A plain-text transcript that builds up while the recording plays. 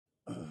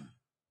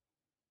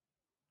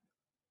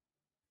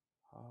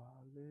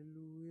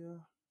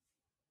Hallelujah.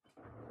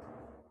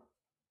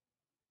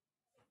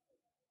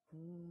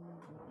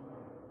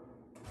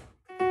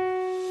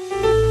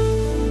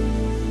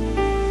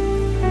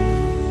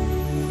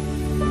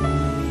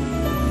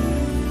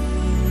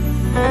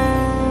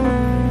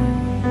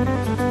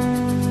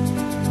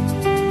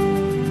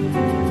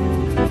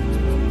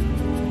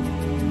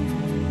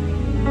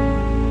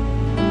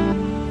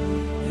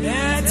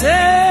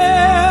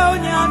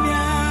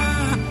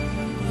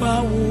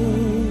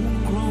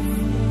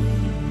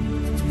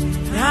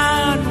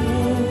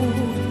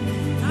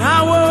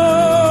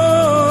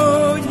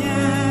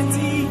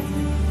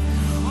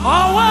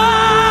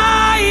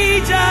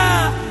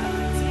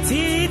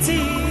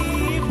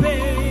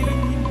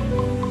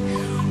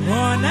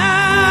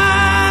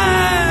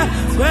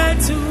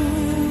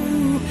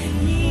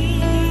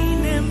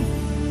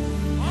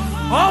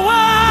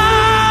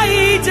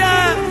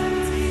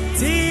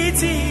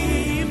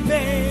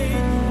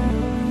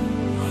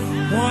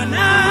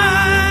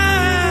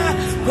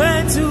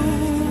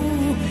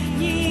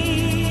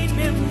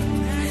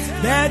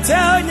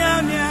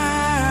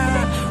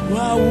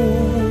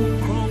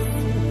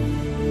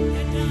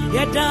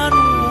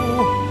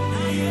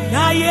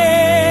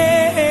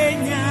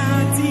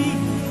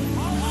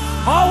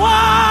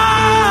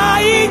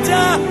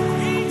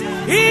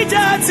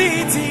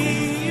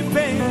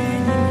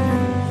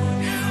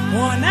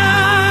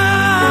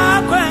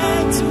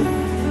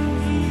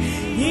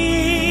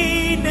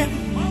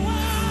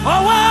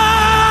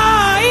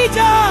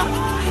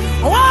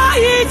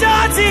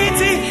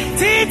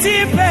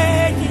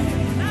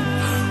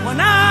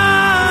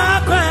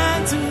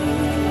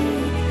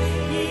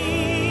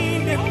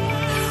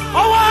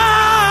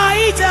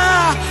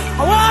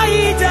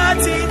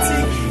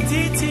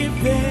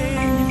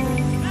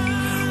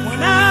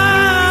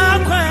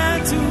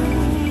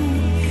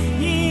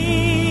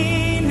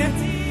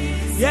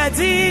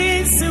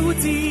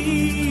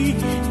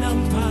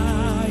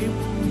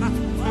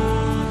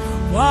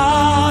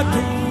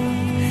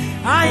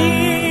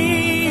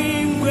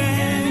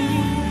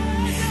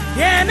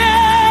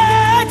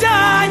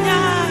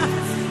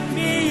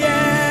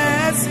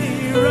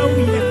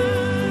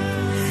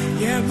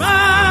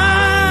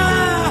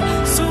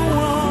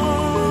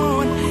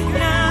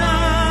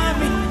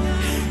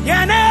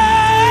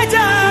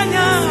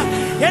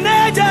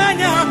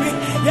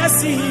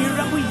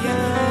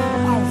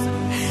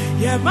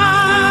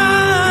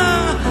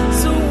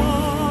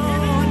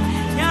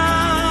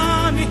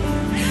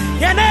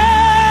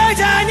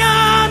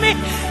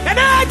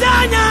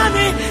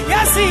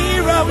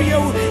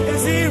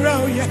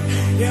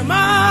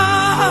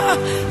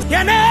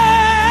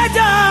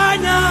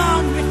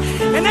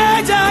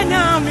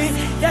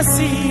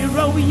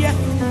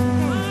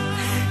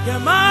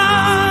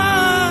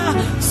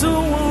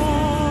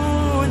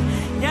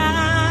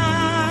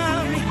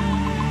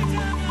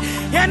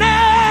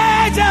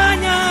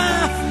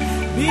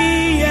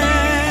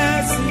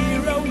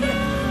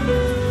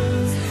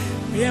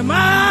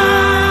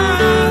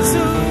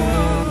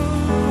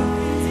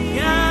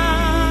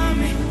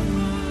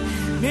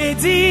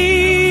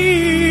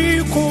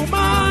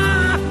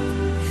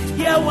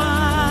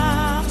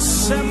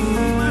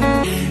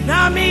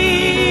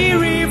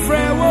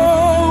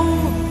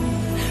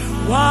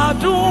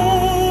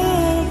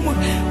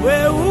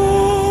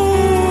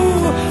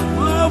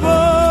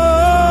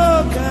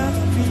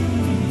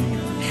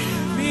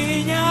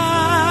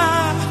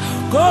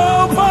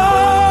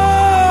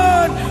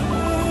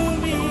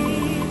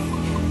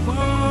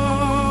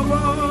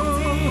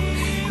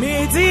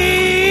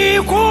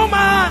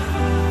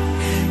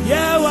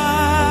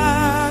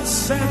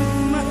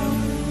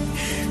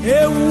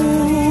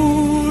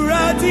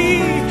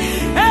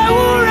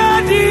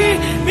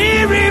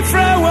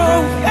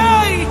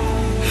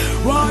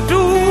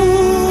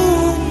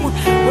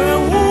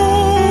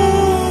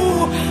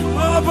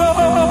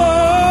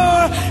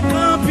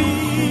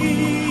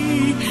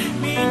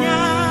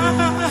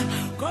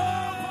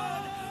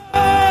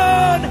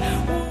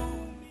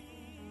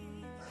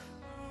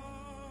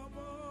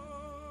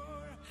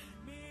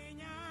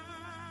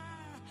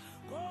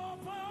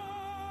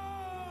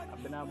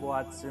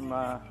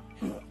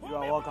 You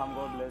are welcome.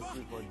 God bless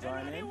you for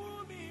joining.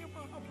 God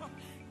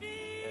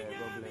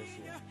bless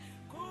you.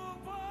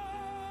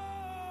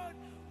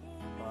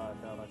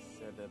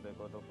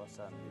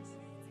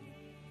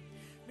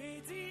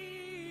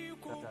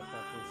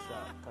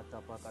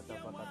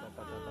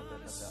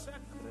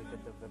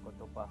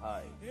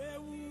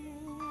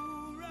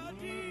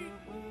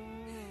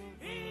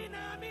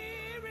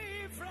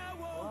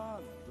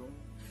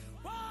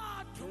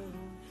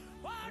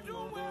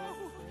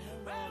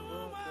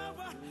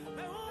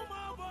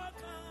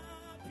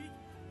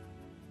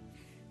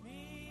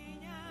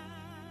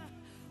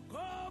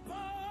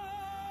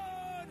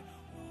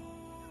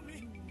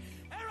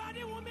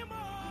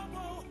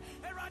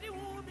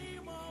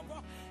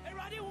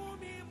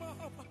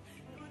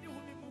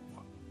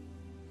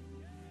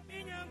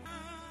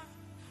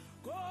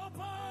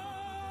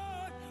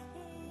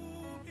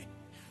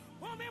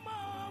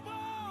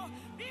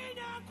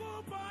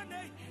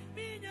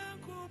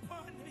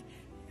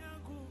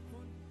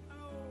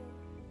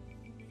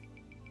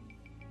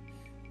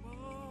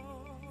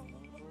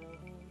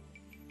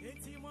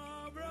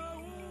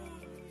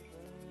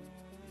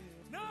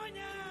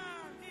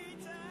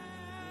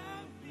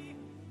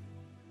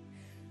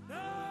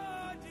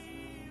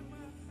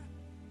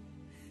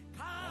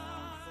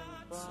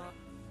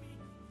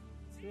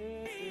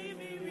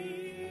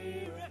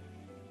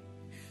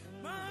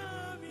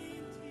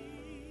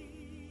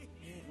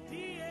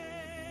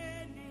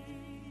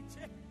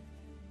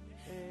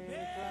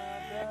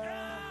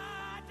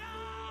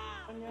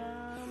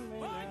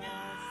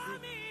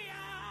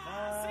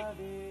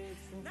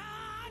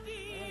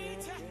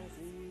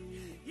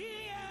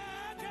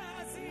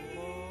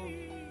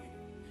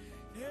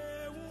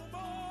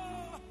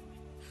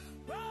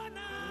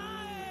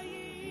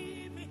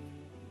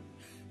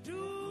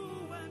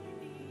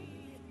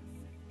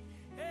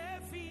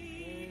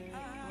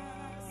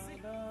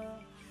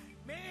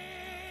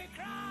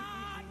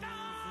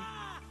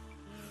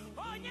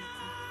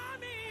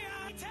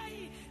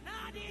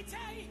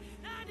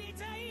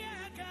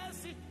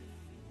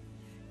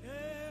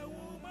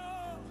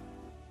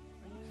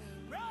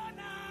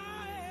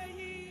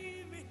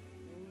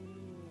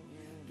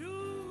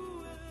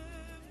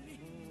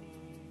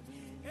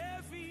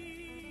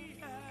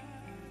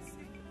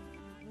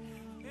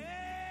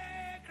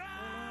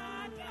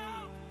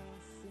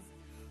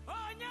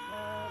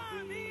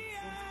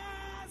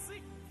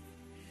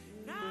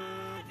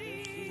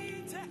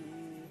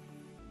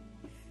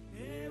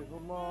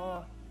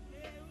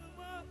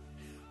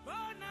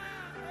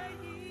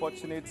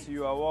 opportunity,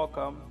 you are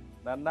welcome.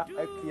 Nana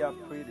Ekia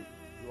Pretty,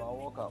 you are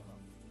welcome.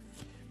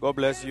 God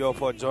bless you all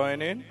for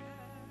joining.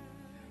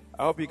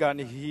 I hope you can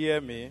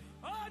hear me.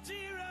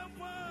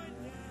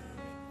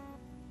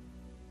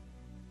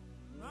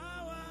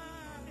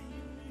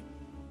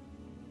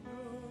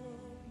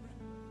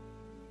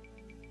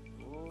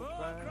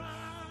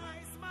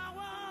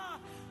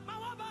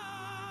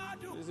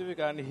 Please, if you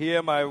can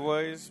hear my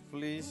voice,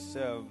 please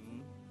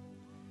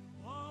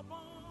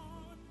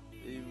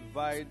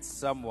invite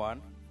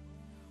someone.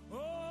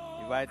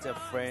 Invite a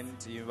friend.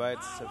 Invite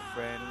a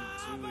friend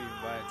to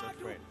invite a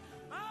friend.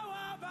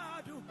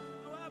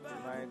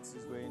 Tonight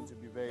is going to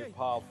be very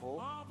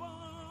powerful.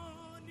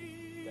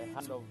 The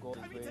hand of God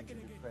is going to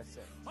be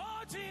present.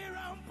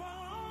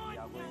 We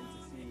are going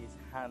to see His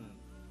hand,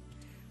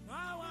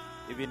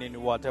 even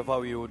in whatever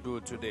we will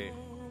do today.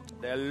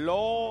 The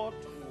Lord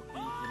will be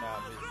in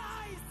our midst.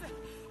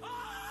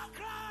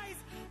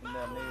 In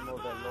the name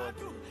of the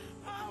Lord Jesus.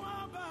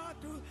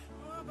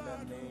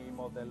 In the name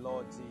of the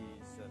Lord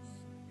Jesus.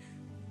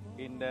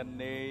 In the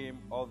name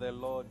of the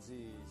Lord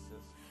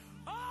Jesus.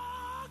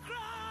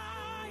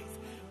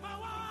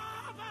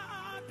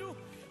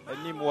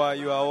 Anymore,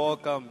 you are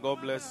welcome.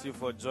 God bless you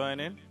for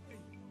joining.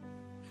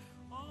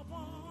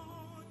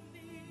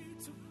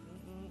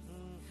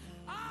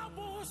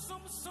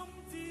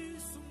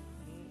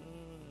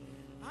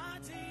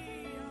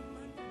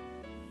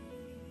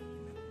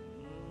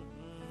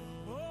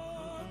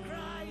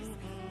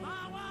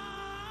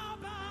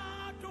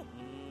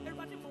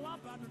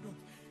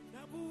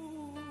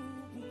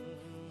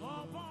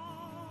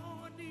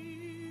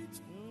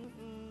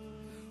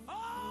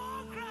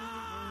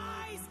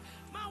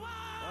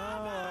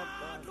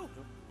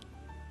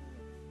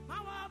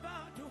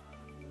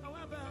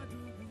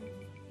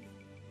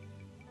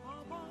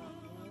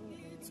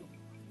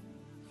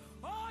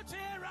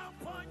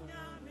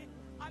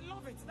 I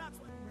love it. That's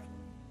what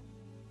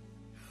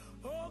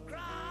oh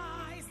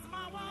Christ,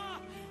 Mawa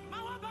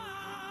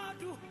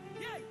Badu,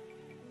 yay.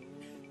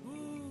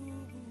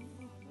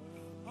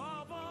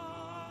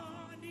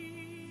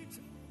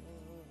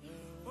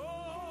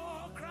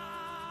 Oh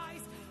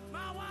Christ,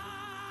 Mawa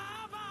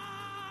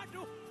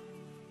Badu.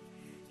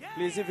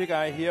 Please, if you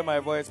can hear my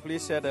voice,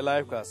 please share the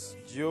live cast.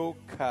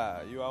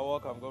 Joker, you are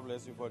welcome. God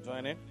bless you for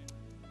joining.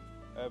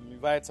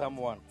 Invite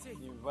someone.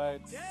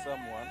 Invite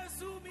someone.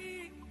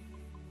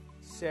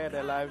 Share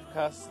the live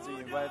cast to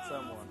invite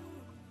someone.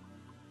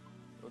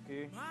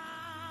 Okay?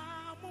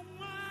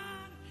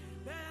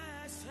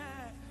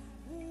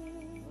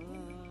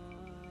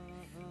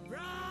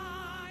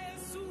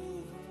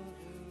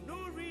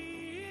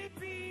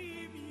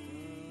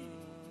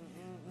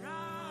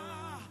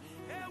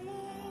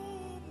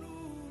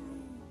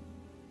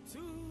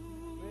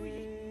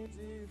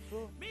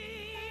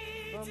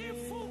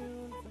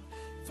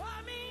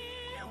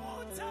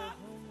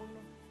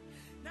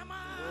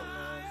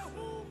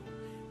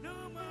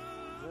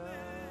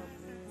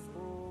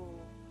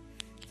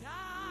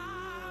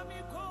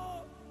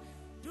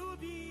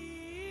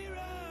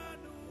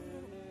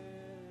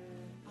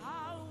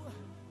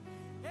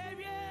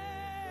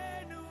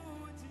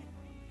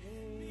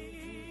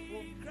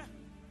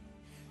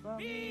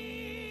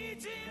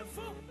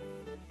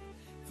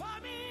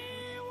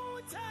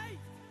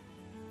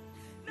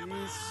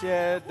 Please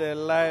share the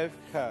live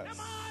cast.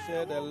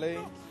 Share the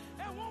link.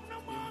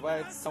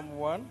 Invite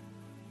someone.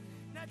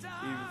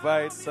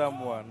 Invite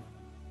someone.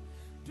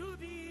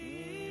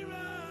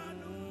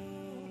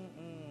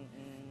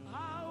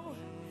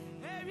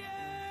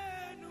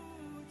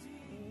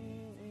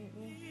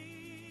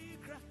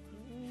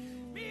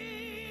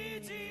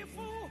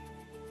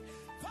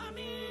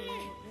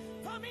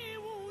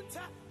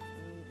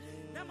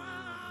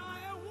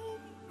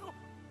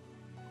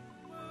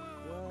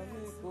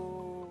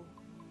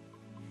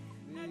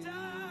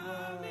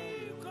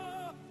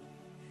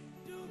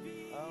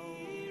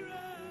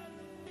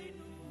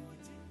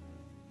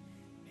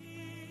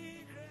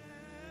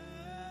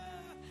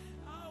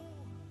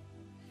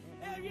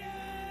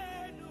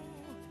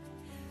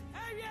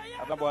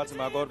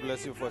 God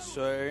bless you for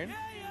sharing.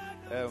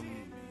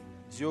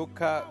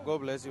 Joker,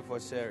 God bless you for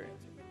sharing.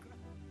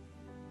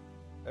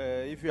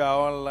 If you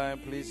are online,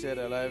 please share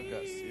the live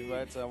cast.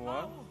 Invite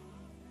someone.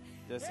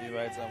 Just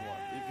invite someone.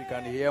 If you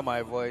can hear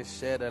my voice,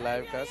 share the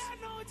live cast.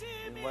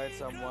 Invite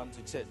someone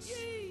to church.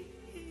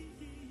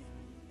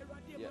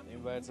 Yeah,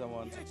 invite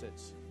someone to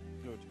church.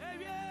 Good.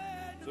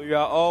 So you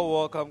are all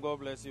welcome. God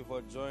bless you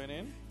for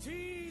joining.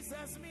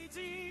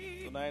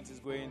 Tonight is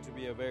going to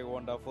be a very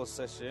wonderful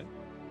session.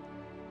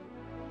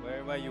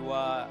 Wherever you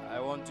are, I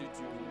want you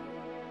to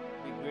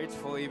be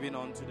grateful even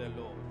unto the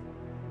Lord.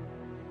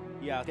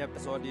 He has kept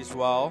us all this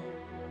while.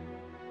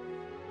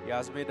 He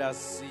has made us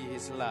see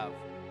His love.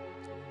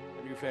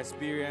 And we've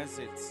experienced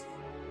it.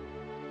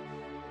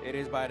 It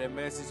is by the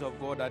mercies of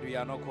God that we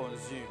are not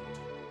consumed.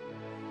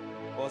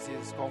 Because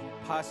His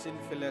compassion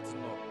faileth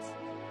not.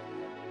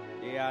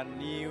 They are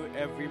new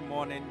every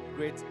morning.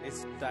 Great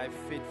is thy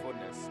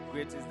faithfulness.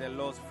 Great is the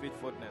Lord's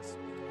faithfulness.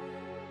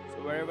 So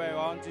wherever I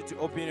want you to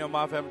open your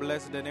mouth and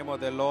bless the name of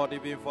the Lord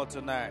even for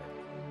tonight.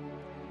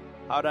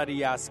 How that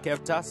He has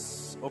kept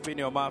us. Open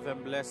your mouth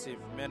and bless Him.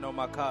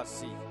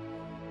 Menomakasi.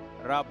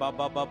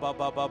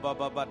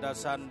 Rababababababababada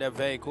sande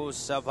veku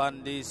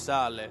savandi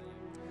sale.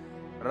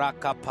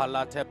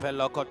 Rakapala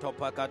tepelokoto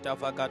pakata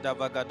vagada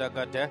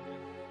vagadagade.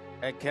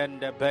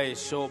 Ekende bay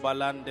so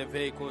balande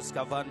veku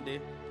skavandi.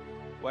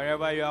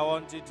 Wherever you are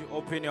wanting to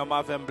open your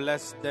mouth and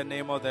bless the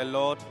name of the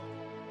Lord.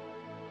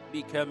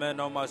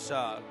 Bikemeno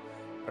mashal.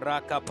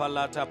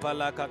 Rakapalata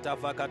palakata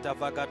vakata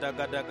vagada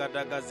gada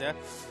gada gaze.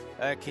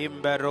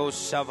 Kimbero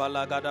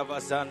shavala gada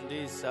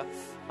vasandisa.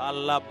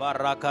 Allah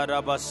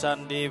barakada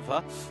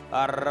basandiva.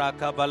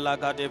 Arakabala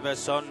gade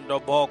vesondo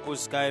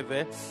bokus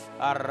kaive.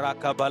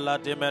 Arakabala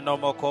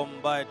dimenomo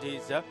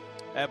kombaitiza.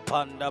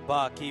 Epanda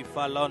baki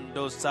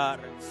falondo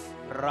sare.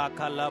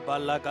 Rakala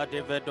balaga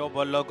de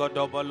vedobologo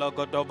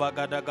dobologo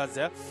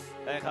dobagadagaze.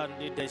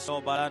 Ekandi de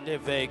sobalande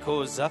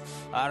veikuza.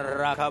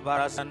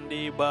 Arakabara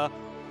sandiba.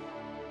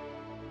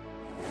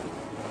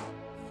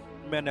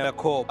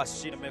 Meneko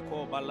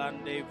Ashimeko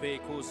Balande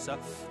Vekusa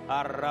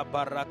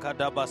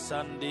Arabarakadaba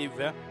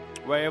Sandive.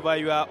 Wherever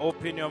you are,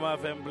 open your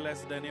mouth and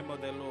bless the name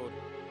of the Lord.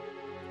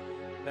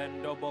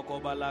 Bendo boko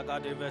balaga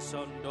de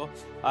vesondo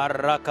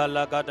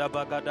Arakalaga da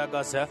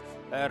bagadagasa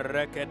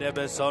Ereke de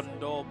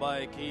besondo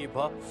by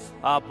keeper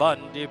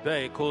Abandi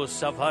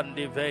Vekusa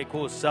Vandi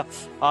Vekusa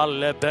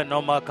Alle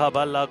Benoma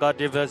Kabalaga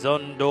de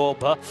Vezondo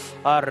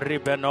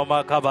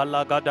Arribenoma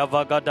Kabalaga da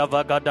Vagada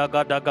Vagada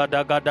Gada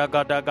Gada Gada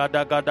Gada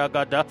Gada Gada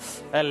Gada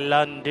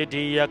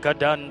Elandidia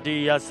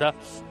Kadandiasa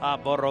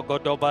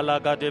Aborogodo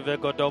Balaga de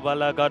Vegodo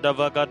Balaga da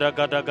Vagada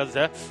Gada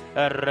Gaze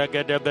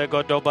Erege de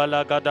Begodo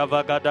Balaga da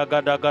Vagada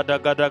Gada Gada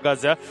Gada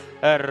Gaze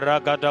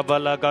Eragada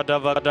Balaga da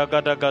Vagada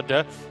Gada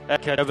Gada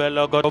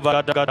Ekevelogo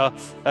Gada Gada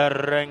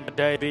Ereng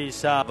de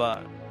Bisaba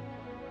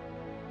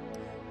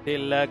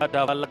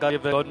Ilegada Balaga de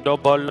Vegondo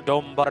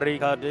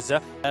Boldombarika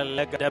Disa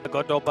Elegade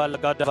Begodo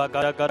Balaga da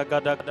Vagada Gada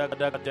Gada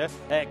Gada Gada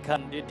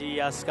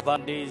Ekandidias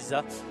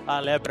Kavandiza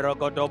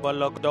Alebrogodo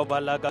Balogdo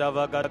Balaga da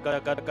Vagada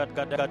Gada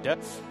Gada Gada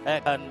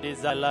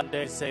Ekandiza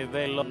Lande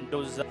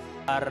Sevelonduza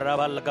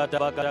Arabalaga da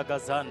Vagada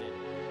Gazani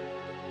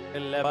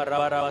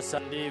Lebarabara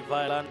Sandi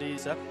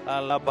Vilandisa,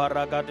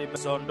 Alabaraga de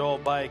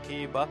Sondo by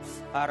Kiba,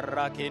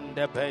 Arakin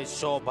de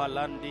Peso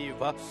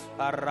Balandiva,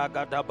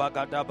 Aragada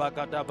Bagada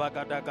Bagada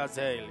Bagada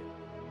Gazelle.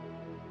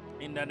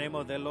 In the name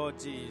of the Lord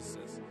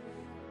Jesus,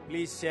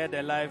 please share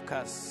the live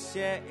cast.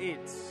 Share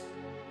it.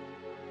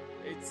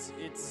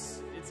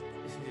 It's.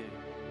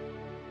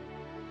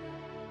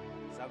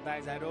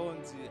 Sometimes I don't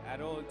want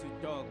to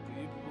talk.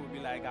 You people will be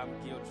like I'm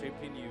guilt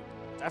tripping you.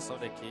 That's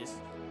not the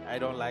case. I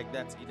don't like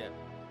that either.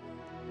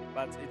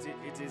 But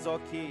it is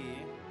okay.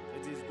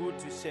 It is good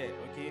to share,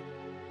 okay?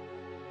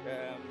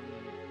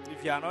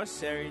 If you are not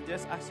sharing,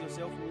 just ask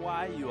yourself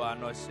why you are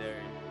not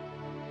sharing.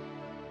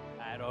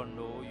 I don't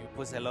know. You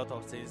post a lot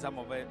of things. Some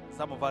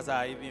of us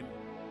are even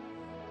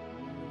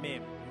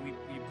meme.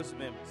 We post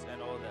memes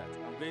and all that.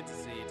 I'm going to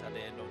say it at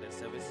the end of the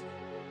service.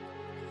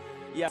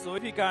 Yeah, so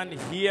if you can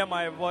hear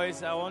my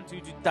voice, I want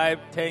you to type,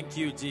 "Thank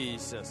you,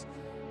 Jesus."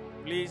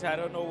 Please, I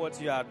don't know what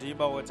you are doing,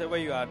 but whatever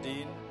you are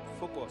doing,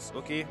 focus,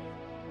 okay?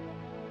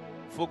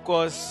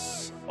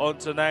 Focus on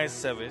tonight's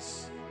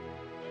service.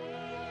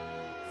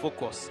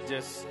 Focus.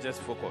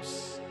 Just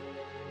focus.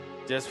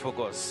 Just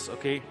focus,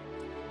 okay?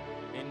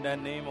 In the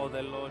name of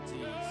the Lord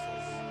Jesus.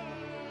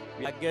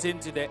 We are getting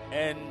to the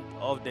end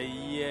of the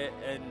year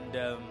and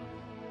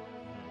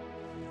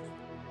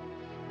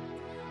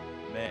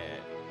man,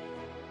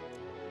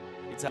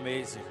 it's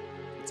amazing.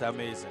 It's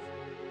amazing.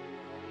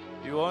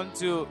 We want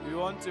to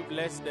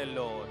bless the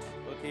Lord.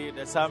 Okay,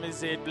 the psalmist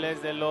said, "Bless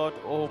the Lord,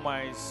 O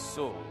my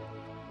soul,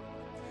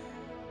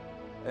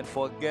 and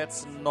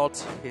forget not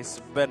his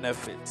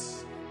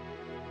benefits."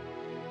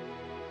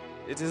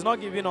 It is not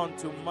given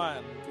unto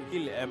man to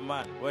heal a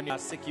man. When you are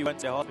sick, you went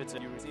to the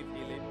hospital, you receive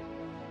healing.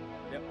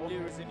 The only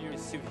reason you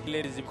receive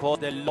healing is because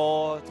the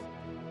Lord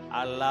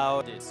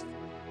allowed it.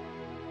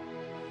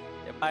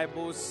 The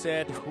Bible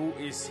said, "Who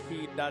is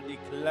he that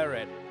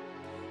declared?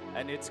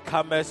 And it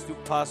cometh to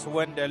pass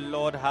when the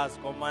Lord has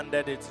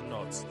commanded it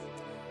not."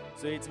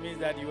 So it means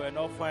that you were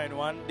not fine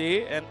one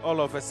day and all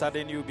of a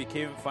sudden you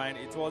became fine.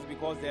 It was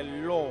because the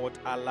Lord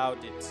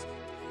allowed it.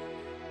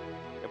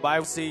 The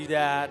Bible says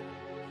that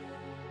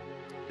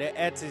the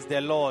earth is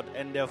the Lord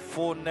and the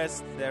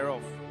fullness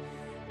thereof.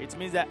 It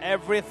means that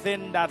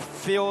everything that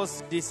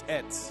fills this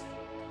earth,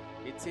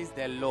 it is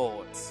the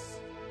Lord's.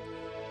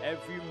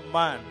 Every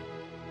man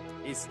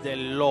is the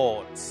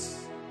Lord's.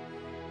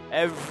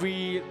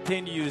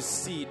 Everything you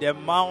see, the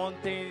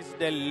mountains,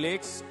 the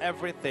lakes,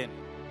 everything,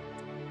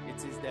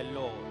 it is the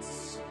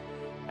Lord's.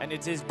 And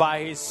it is by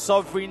his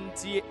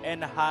sovereignty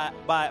and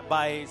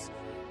by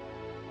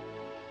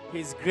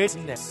his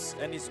greatness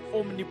and his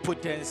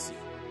omnipotency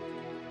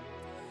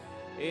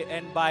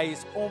and by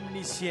his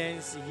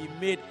omniscience, he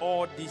made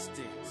all these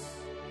things.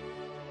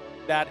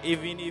 That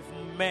even if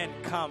men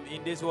come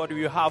in this world,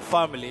 we have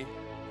family,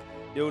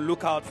 they will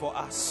look out for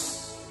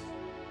us.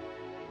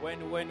 When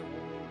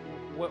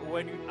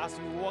as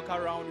we walk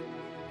around,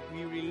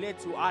 we relate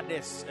to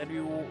others and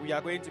we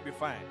are going to be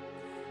fine.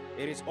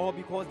 It is all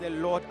because the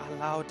Lord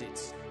allowed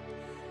it.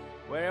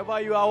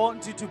 Wherever you are, I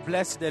want you to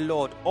bless the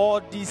Lord.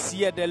 All this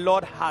year, the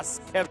Lord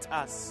has kept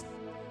us.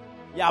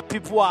 Yeah,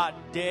 people are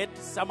dead.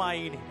 Some are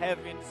in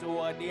heaven,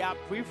 so they are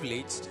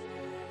privileged.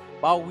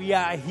 But we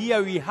are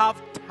here. We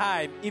have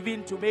time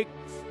even to make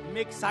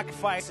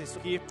sacrifices.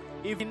 Okay?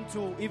 Even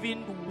to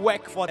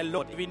work for the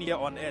Lord, even here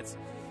on earth.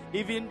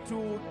 Even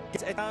to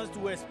get a chance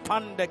to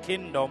expand the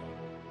kingdom.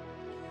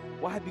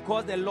 Why?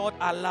 Because the Lord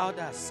allowed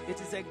us. It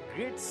is a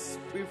great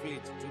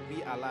privilege to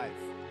be alive.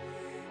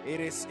 It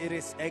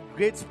is a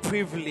great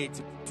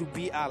privilege to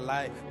be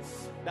alive.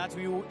 That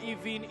we will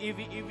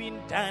even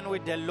dine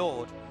with the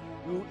Lord.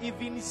 We will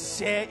even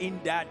share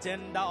in the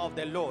agenda of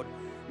the Lord.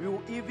 We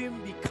will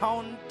even be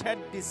counted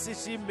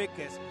decision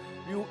makers.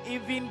 We will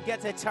even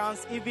get a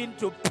chance even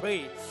to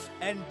pray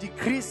and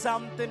decree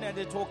something and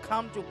it will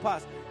come to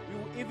pass. We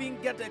will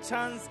even get a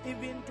chance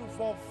even to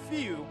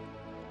fulfill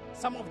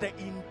some of the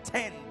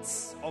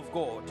intents of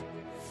God.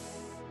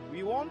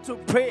 We want to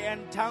pray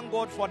and thank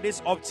God for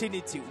this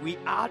opportunity. We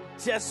are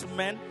just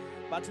men,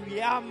 but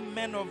we are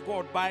men of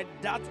God. By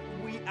that,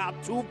 we are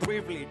too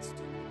privileged,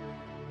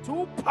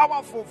 too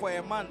powerful for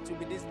a man to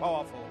be this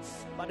powerful.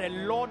 But the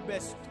Lord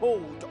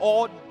bestowed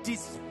all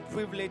these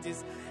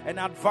privileges and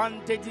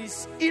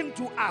advantages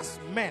into us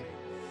men.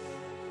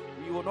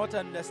 We will not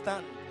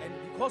understand. And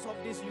because of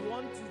this, we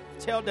want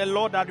to tell the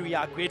Lord that we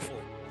are grateful.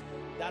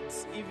 That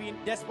even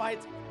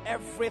despite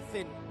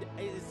everything,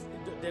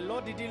 the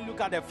Lord didn't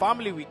look at the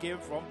family we came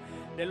from.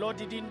 The Lord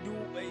didn't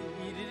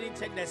He didn't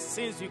check the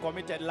sins we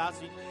committed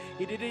last week.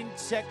 He didn't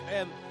check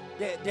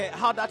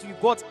how that we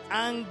got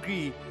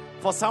angry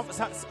for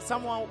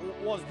someone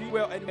who was doing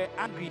well and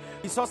angry.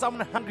 We saw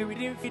someone hungry, we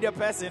didn't feed the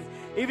person,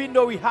 even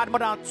though we had more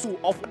than two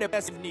of what the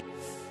person needs.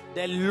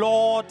 The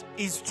Lord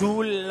is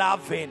too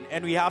loving,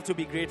 and we have to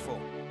be grateful.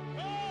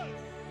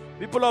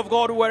 People of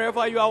God,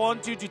 wherever you are, I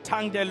want you to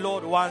thank the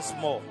Lord once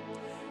more.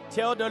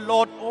 Tell the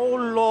Lord, oh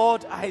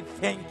Lord, I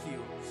thank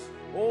you.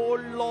 Oh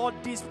Lord,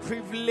 these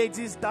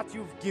privileges that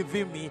you've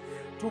given me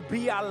to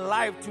be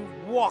alive, to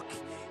walk,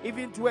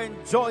 even to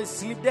enjoy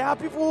sleep. There are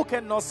people who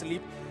cannot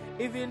sleep,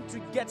 even to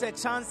get a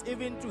chance,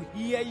 even to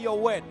hear your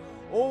word.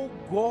 Oh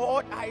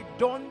God, I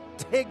don't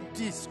take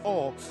this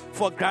all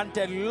for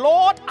granted.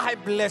 Lord, I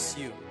bless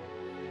you.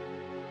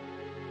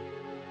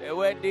 There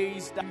were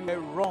days that were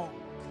wrong.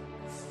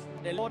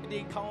 The Lord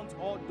didn't count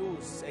all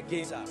those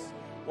against us.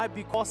 Why?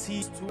 Because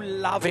He's too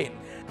loving.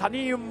 Can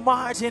you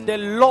imagine the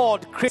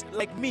Lord create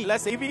like me?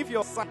 Let's say, even if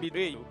your son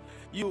betray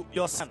you,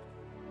 your son.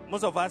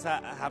 Most of us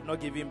have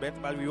not given birth,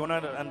 but we want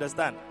to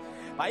understand.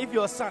 But if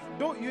your son,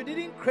 you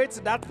didn't create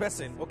that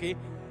person, okay?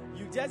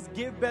 You just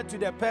gave birth to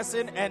the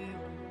person, and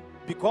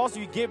because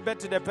you gave birth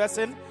to the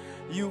person,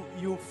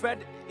 you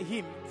fed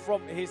him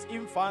from his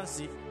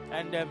infancy,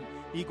 and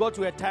he got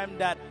to a time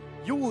that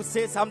you will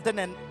say something,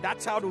 and that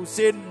child will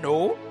say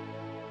no.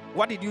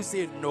 What did you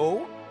say?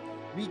 No.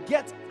 We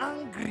get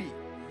angry.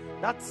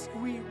 That's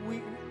we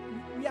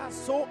are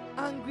so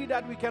angry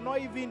that we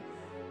cannot even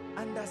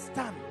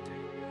understand.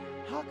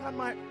 How can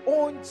my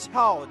own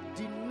child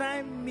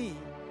deny me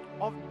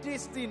of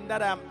this thing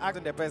that I'm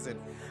asking the person?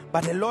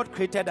 But the Lord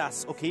created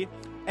us, okay?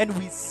 And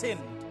we sinned.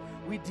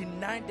 We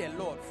denied the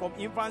Lord. From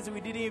infancy,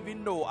 we didn't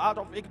even know. Out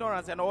of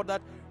ignorance and all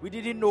that, we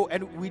didn't know,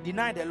 and we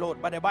denied the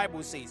Lord. But the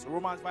Bible says,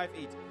 Romans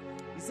 5:8,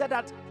 He said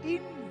that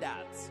in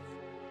that,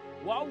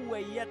 while we were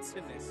yet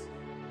sinners,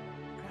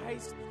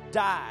 Christ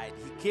died.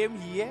 He came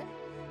here,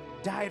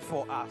 died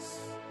for us.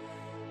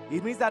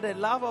 It means that the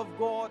love of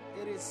God,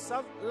 it is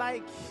something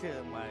like,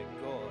 oh my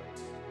God,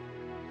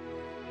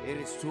 it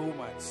is too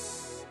much.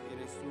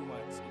 It is too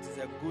much. It is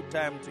a good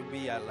time to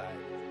be alive.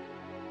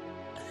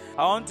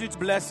 I want you to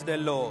bless the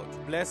Lord.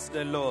 Bless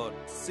the Lord.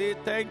 Say,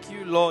 thank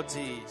you, Lord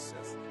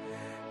Jesus.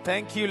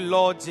 Thank you,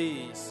 Lord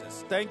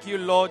Jesus. Thank you,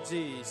 Lord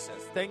Jesus.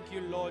 Thank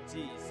you, Lord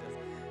Jesus.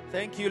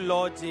 Thank you,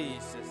 Lord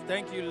Jesus.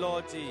 Thank you,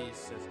 Lord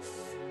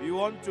Jesus. We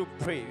want to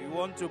pray. We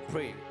want to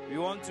pray.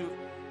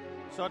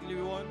 Shortly,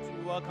 we want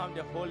to welcome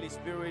the Holy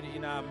Spirit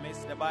in our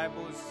midst. The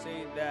Bible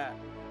says that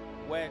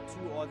where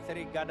two or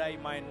three gather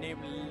in my name,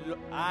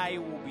 I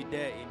will be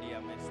there in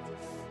their midst.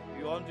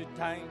 We want to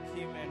thank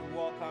Him and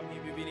welcome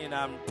Him even in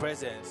our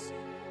presence.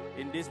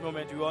 In this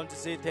moment, we want to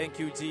say thank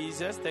you,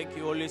 Jesus. Thank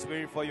you, Holy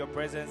Spirit, for your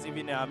presence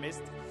even in our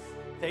midst.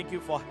 Thank you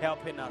for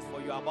helping us,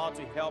 for you are about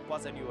to help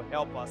us and you will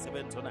help us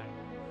even tonight.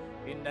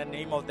 In the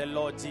name of the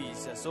Lord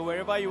Jesus. So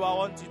wherever you are, I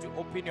want you to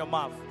open your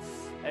mouth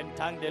and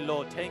thank the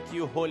Lord. Thank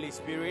you, Holy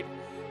Spirit.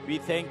 We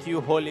thank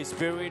you, Holy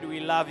Spirit. We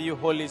love you,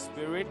 Holy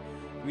Spirit.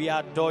 We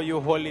adore you,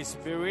 Holy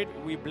Spirit.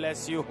 We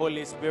bless you,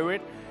 Holy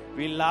Spirit.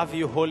 We love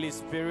you, Holy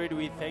Spirit.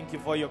 We thank you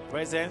for your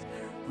presence.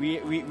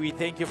 We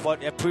thank you for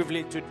a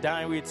privilege to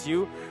dine with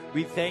you.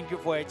 We thank you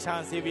for a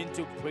chance even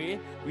to pray.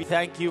 We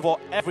thank you for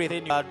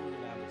everything you are doing.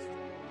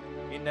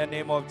 In the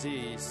name of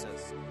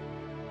Jesus.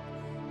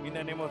 In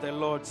the name of the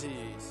Lord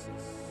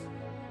Jesus.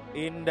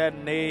 In the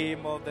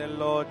name of the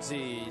Lord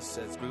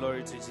Jesus.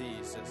 Glory to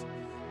Jesus.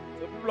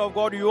 So people of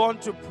God, you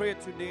want to pray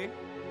today.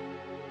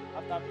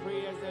 After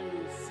prayers, then we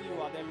will see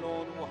what the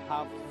Lord will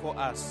have for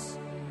us.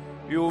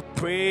 We will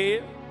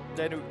pray,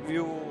 then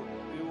we will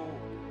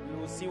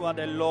see what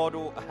the Lord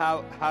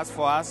has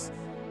for us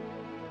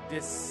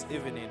this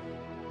evening.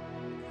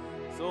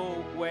 So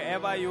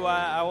wherever you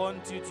are, I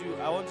want you to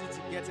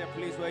get a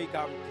place where you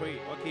can pray,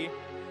 okay?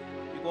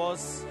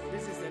 Because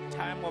this is a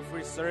time of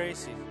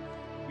restoration.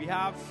 We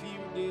have few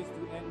days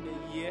to end the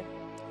year,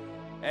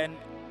 and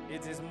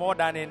it is more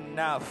than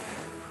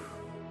enough.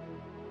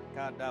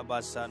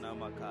 Kadabasana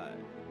makai.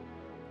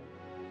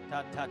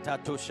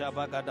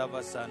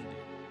 Tatatoshabagadavasande.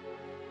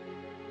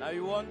 Now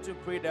you want to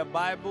pray. The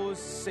Bible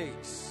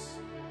says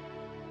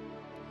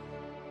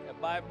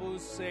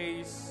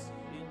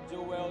in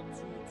Joel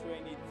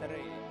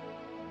 2:23.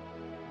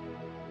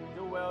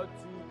 Joel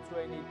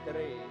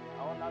 2:23.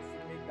 I want us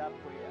to make that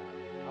prayer.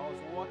 I was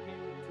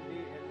walking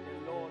today and the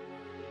Lord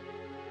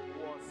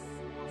was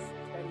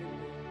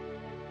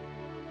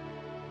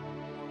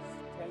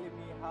telling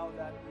me how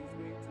that He's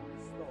going to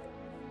restore.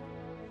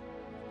 He's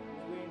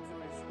going to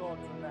restore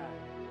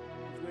tonight.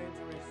 He's going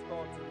to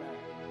restore tonight.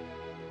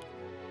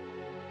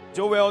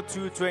 Joel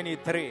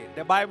 2:23.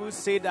 The Bible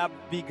said that,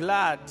 "Be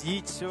glad,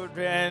 ye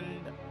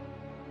children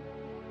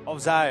of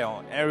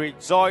Zion, and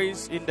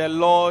rejoice in the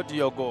Lord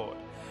your God.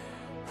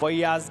 For He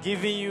has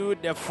given you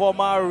the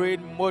former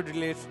rain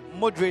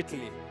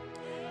moderately,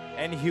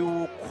 and He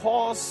will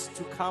cause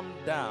to come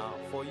down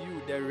for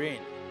you the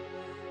rain,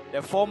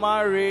 the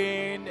former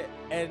rain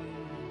and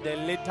the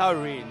later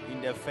rain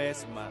in the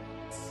first month."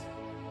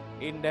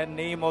 In the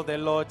name of the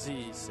Lord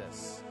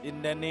Jesus.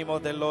 In the name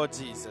of the Lord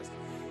Jesus.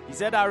 He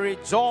said, "I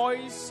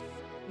rejoice."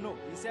 No,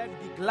 He said,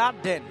 "Be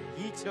glad then,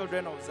 ye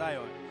children of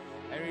Zion,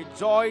 and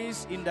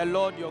rejoice in the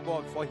Lord your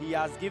God, for He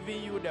has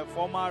given you the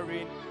former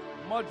rain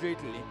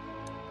moderately,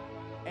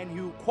 and He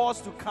will cause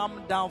to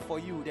come down for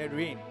you the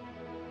rain,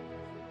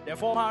 the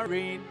former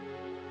rain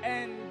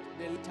and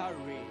the later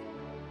rain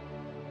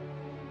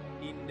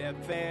in the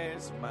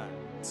first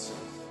month."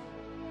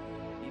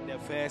 In the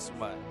first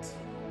month.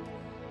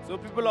 So,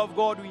 people of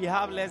God, we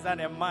have less than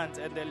a month,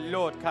 and the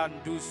Lord can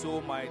do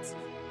so much.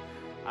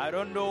 I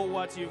don't know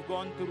what you've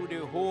gone through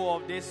the whole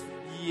of this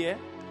year.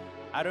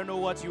 I don't know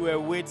what you were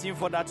waiting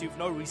for that you've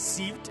not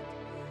received.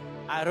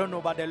 I don't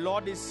know, but the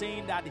Lord is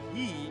saying that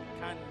He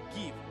can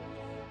give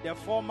the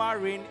former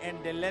rain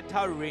and the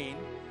latter rain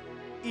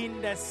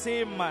in the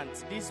same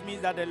month. This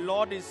means that the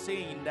Lord is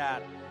saying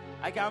that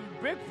I can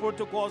break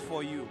protocols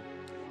for you.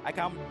 I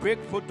can break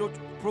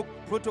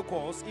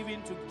protocols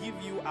even to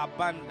give you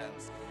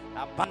abundance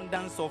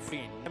of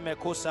rain.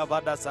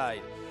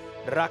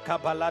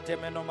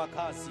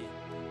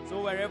 So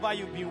wherever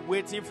you've been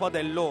waiting for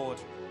the Lord,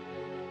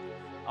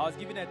 I was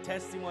giving a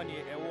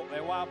testimony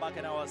a while back,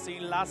 and I was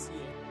saying last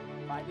year,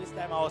 by this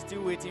time I was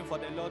still waiting for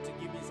the Lord to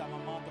give me some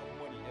amount of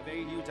money, a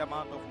very huge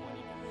amount of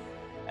money.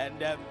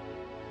 And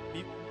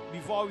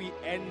before we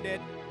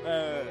ended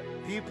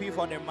PP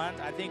for the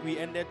month, I think we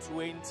ended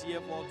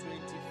 20th or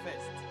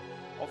 21st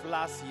of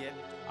last year,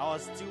 I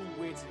was still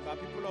waiting. But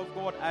people of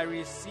God, I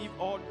received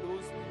all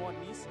those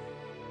monies,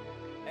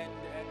 and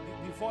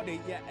before the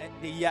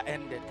year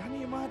ended. Can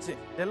you imagine?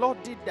 The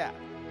Lord did that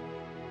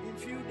in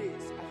few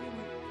days. I think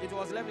it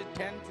was left with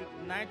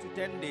 9 to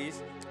 10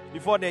 days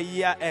before the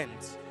year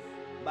ends.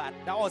 But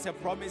that was a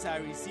promise I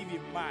received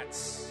in March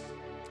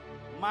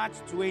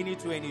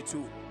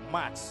 2022.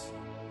 March.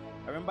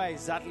 I remember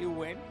exactly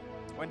when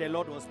the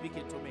Lord was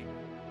speaking to me.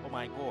 Oh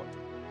my God.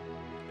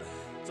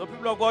 So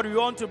people of God, we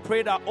want to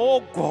pray that,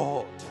 oh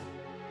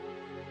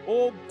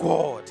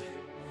God,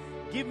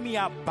 give me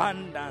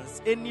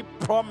abundance. Any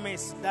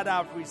promise that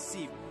I've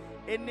received,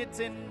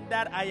 anything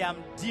that I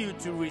am due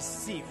to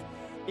receive,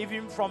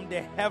 even from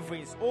the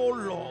heavens, oh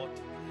Lord,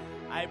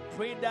 I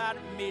pray that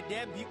may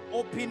there be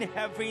open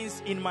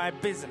heavens in my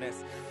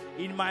business.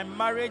 In my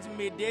marriage,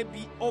 may there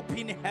be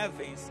open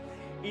heavens.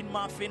 In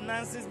my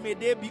finances, may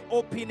there be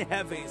open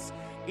heavens.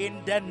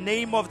 In the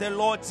name of the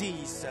Lord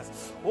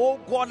Jesus. Oh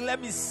God,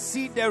 let me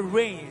see the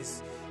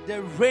rains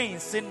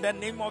in the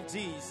name of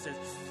Jesus.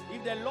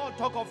 If the Lord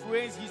talk of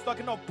rains, He's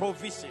talking of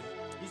provision.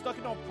 He's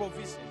talking of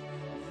provision.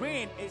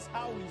 Rain is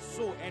how we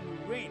sow, and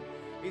rain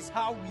is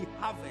how we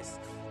harvest.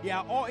 They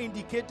are all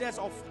indicators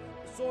of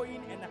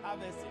sowing and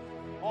harvesting.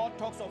 All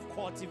talks of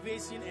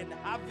cultivation and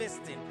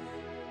harvesting.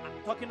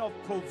 I'm talking of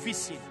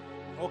provision.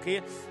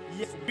 Okay?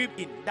 Yes,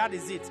 reaping. That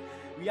is it.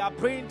 We are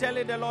praying,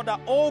 telling the Lord that,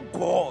 oh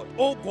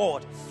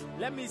God,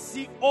 let me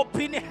see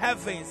open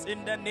heavens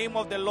in the name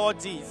of the Lord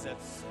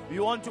Jesus. We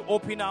want to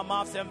open our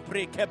mouths and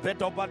pray.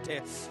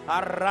 Kepetopate,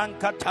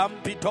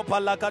 Arankatampi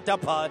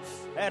topalakatapa,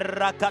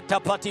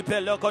 Erakatapati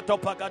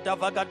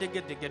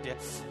pelokotopakatavagadigete,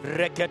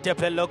 Rekete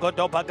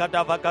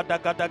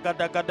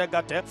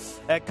pelokotopakatavagadigate,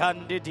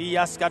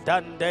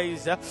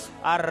 Ekandidiaskatandes,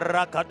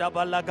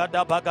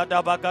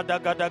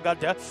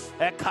 Arakadabalagadabagadabagadagadagate,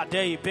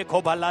 Ekadei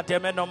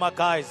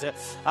pekobalatemenomakais,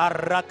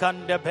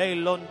 Arakande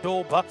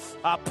belondoba,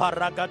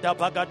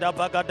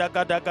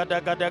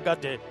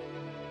 Aparagadabagadabagadagadagade.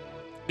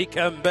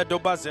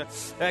 Ikembedobase,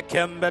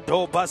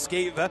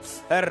 Ekembedobaskiva,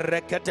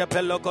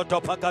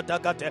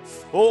 Ereketepelokotopakadagate.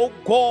 Oh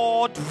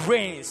God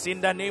reigns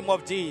in the name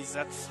of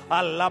Jesus.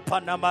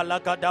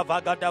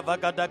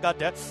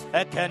 Alapanamalakadavagadavagadagate,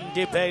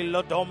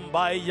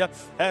 Ekendibelo-dombaya,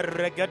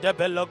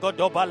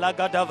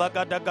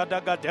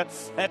 Eregedebelogotopalagadagadagate,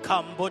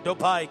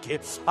 Ekambodobaiki,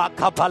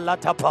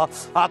 Akapalatapa,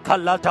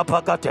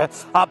 Akalatapagate,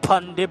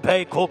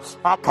 Apandibeko,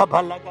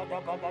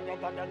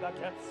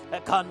 Akabalagadagadagate,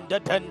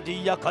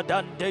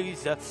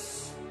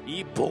 Ekandetendiakadandes.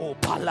 Ibo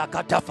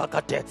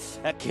palakatafakate,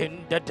 a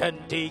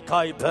kindetendi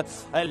kaiba,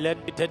 a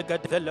lended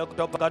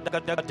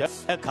velogdobagada,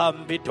 a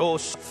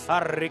cambidos, a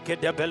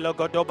rikide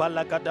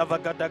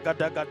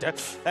belogodobalagadavagadagadagate,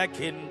 a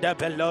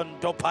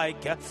kindebelonto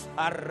pike,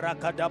 a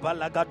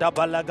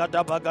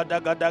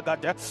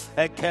rakadabalagadabalagadabagadagate,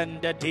 a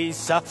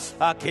kendedisa,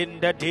 a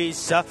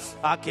kindedisa,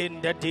 a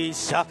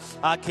kindedisa,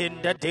 a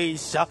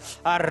kindedisa,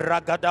 a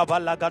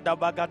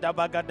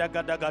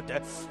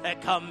ragadabalagadabagadabagadagadagate, a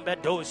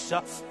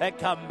cambedosa, a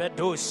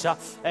cambedosa,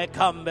 a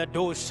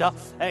Medusha,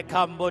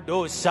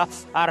 Ekambodusha,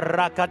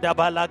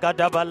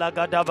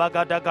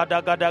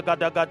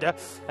 Arakadabalagadabalagadabagadagadagadagada,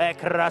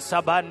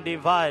 Ekrasabandi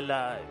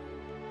Vila.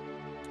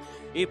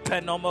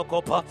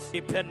 Ipenomokopa,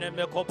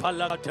 Ipenemekopa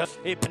Lagata,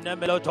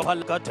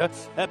 Ipenemelotopalagata,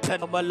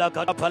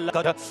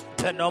 Epenomalagapalagata,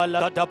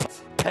 Penomalagada,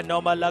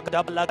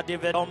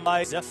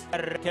 Penomalagadabalagadividomais,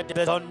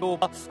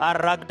 Erkedibonduba,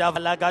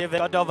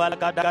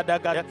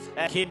 Aragdavalagadividovalagadagadagada,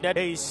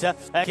 Ekindadesa,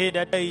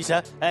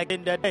 Ekindadesa,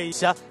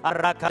 Ekindadesa,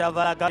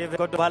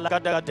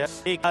 Arakadavalagadividovalagadagadagada,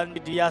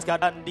 Ikandias,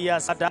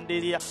 Kadandias,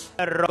 Adandia,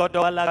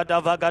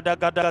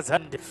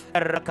 Erogodovalagadavagadagadagasand,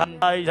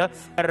 Erakandaisa,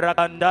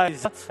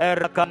 Erakandaisa,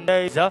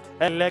 Erakandaisa,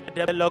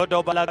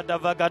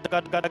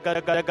 Elegdebelodobalagadagadagada.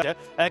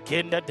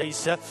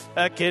 Akindadesa,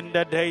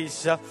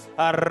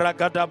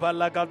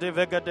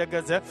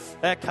 Aragadabalagadivigadagaza,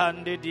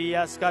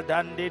 Ekandidias,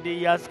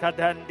 Kadandidias,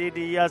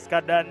 Kadandidias,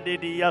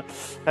 Kadandidias,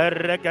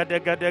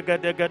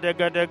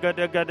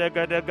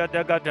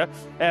 Regadagadagadagadagadagadagadagada,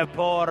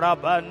 Epora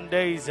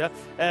Bandeza,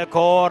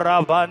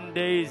 Ekora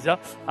Bandeza,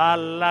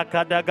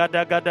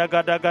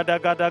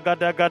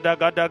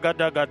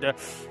 Alakadagadagadagadagadagadagadagadagada,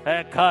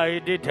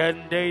 Ekaidi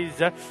 10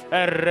 days,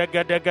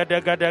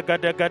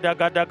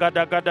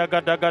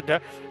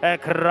 Regadagadagadagadagadagadagadagada.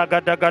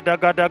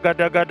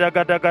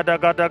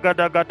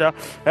 Ekragadagadagadagadagadagadagadagada,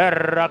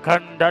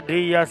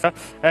 Erakandadiaska,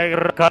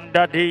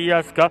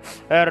 Erakandadiaska,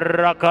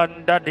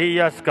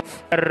 Erakandadiaska,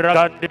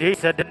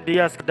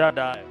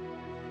 Erakandadiaska.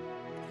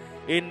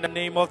 In the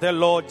name of the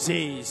Lord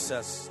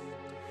Jesus.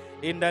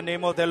 In the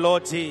name of the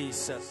Lord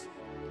Jesus.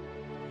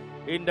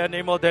 In the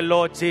name of the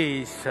Lord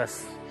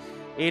Jesus.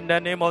 In the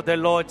name of the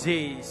Lord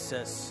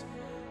Jesus.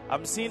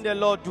 I'm seeing the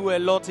Lord do a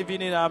lot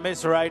even in our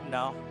midst right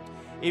now.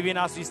 Even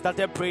as we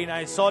started praying,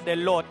 I saw the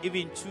Lord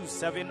even choose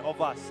 7 of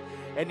us.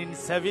 And in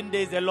 7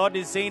 days, the Lord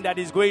is saying that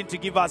He's going to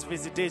give us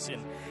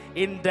visitation.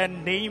 In the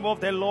name of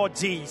the Lord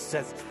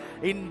Jesus.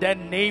 In the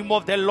name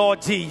of the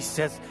Lord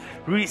Jesus.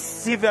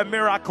 Receive a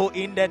miracle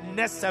in the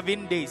next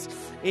 7 days.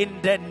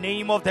 In the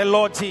name of the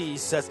Lord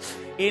Jesus.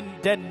 In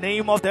the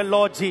name of the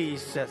Lord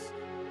Jesus.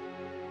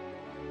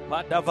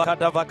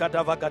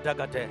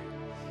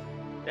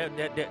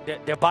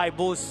 The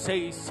Bible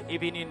says,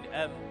 even in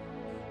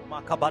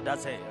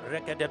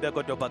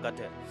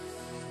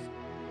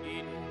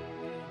in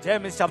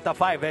James chapter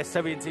 5 verse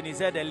 17, he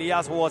said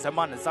Elias was a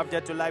man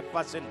subject to life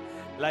passion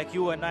like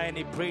you and I, and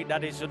he prayed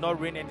that it should not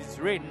rain, and it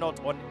rained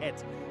not on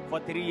earth for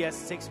 3 years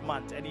 6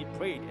 months, and he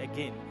prayed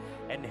again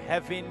and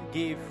heaven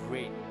gave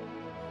rain.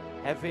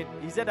 Heaven,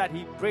 he said that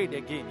he prayed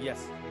again,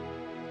 yes,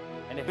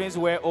 and the heavens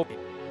were open,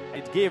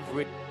 it gave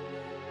rain,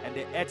 and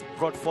the earth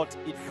brought forth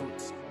its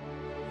fruits.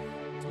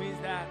 It means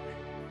that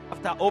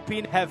after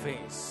open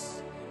heavens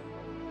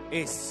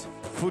is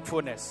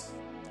fruitfulness.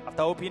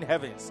 After open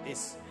heavens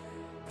is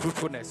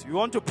fruitfulness. We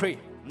want to pray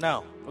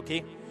now,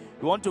 okay?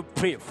 We want to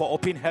pray for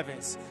open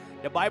heavens.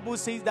 The Bible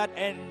says that,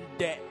 and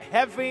the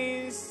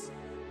heavens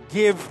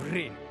gave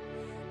rain,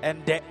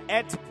 and the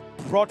earth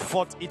brought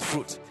forth its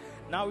fruit.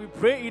 Now we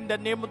pray in the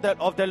name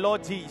of the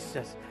Lord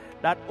Jesus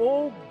that,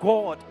 oh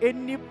God,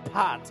 any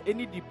part,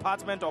 any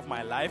department of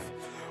my life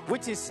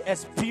which is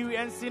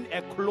experiencing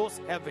a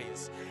closed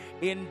heavens,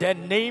 in the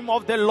name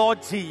of the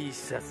Lord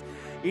Jesus.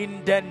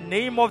 In the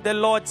name of the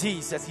Lord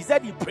Jesus. He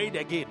said he prayed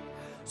again.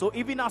 So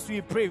even as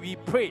we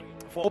pray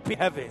for open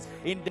heavens.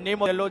 In the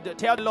name of the Lord,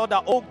 tell the Lord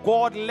that, oh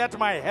God, let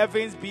my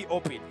heavens be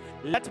open.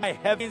 Let my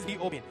heavens be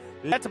open.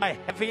 Let my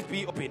heavens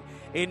be open.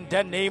 In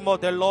the name of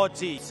the Lord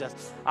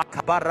Jesus.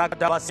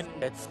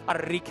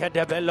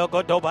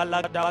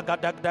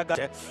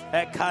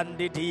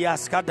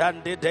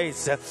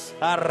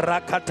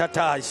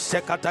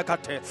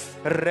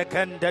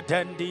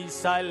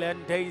 Silent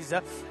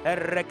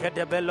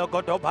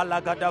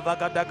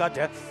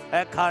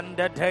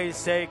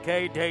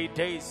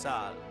days.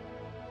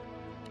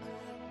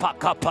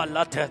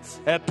 Pakapalate,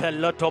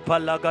 Epeloto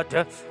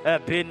Palagate,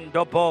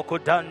 Ebindo Boku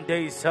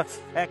Dandes,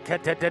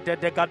 Ekete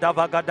de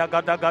Gadava Gada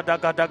Gada Gada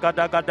Gada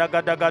Gada Gada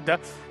Gada Gada,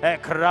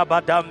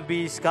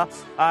 Ekrabadambiska,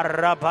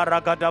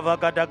 Arabaragada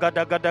Gada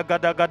Gada Gada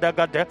Gada Gada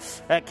Gada,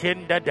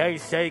 Ekinda de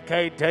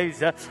Seke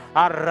Days,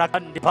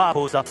 Arabandi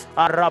Papusa,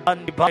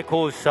 Arabandi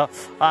Bakusa,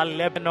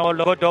 Alebno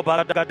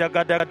Logodoba Gada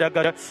Gada Gada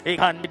Gada,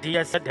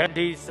 Ikandias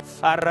Dendis,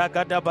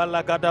 Aragada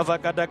Balagada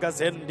Vagada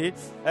Gazendi,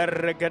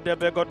 Erregade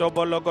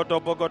Begodobo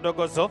Logodobo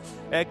Godogozo,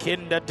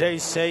 Ekinda de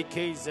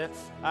Seke,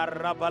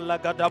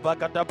 Arabalagada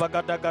Bagada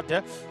Bagada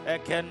Gada,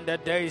 Ekenda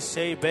de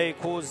Se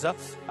Bekuza,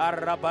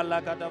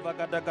 Arabalagada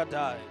Bagada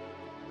Gada.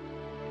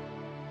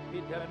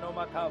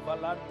 Idenoma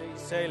Cavalandi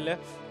Sele,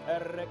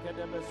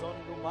 Errekede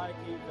Bezondu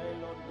Maiki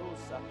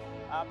Velondusa,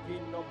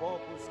 Apindo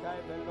Boku Sky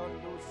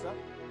Velondusa,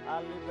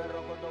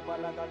 Aliberogodo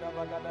Balagada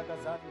Bagada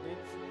Gazandi,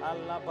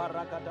 Alla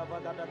Baragada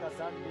Bagada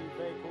Gazandi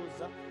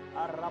Vekusa,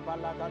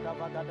 Arabalagada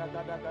Bagada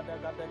Gada Gada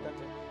Gada Gada,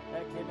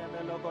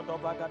 Ekinemelogodo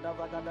Bagada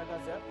Bagada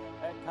Gaza,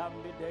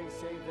 Ekambi de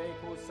Se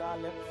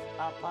Vekusale,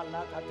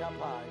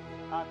 Apalakatapai,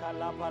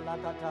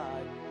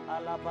 Akalapalakatai,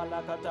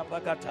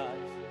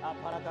 Alapalakatapakatai.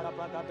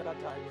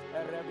 Aparagarabagadagatai,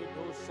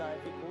 Erebidusa,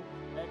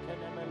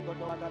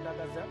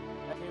 Ekenemelgodogadagaza,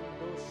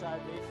 Ekimdusa,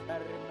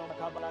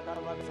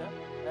 Erinokabalagavaza,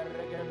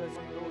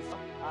 Eregebesundusa,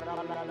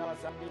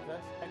 Arabalagavasandive,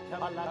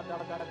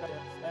 Ekabalagavagadaga,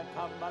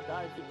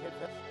 Ekambadai,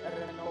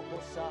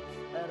 Erenobusa,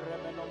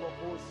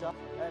 Eremenobusa,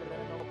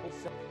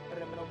 Erenobusa,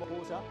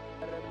 Erenobusa,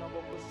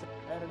 Erenobusa,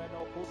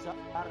 Erenobusa,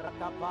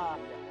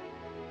 Arakabaya.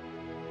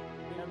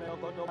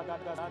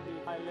 Melogodogadagandi,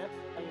 Ile,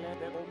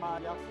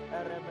 Elebumaya,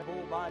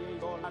 Eremebubali,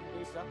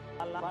 Zolandisa,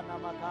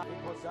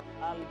 Alabanamakaikosa,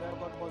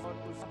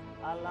 Albergotosa,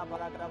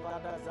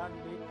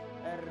 Alabaragravadazandi,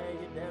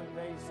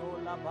 Erehidemve,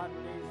 Sola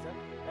Bandisa,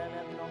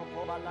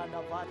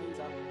 Elemnokobalanda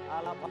Vadisa,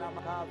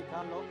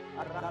 Alabanamakavikalo,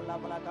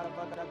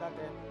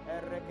 Aralabalagavagade,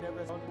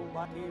 Erekreveson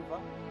Ubativa,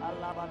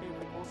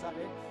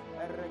 Alabanikusale,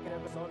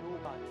 Erekreveson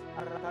Uba,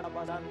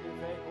 Arakabazandi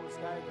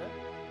Vekusaive,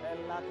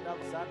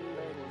 Elakdavsandi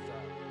Vegusa.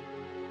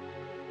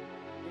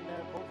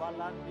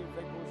 Kovalandi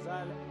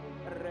Vegusale,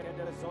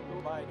 Regedesotu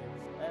Bide,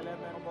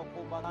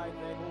 Elemenomokubai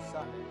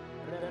Vegusale,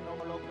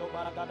 Renomologo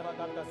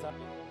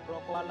Baragadavagadasani,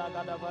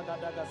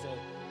 Rokualagadabagadagase,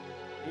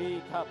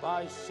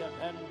 Ikabai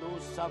Shependu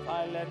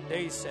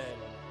Savilendase.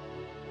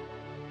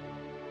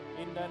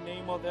 In the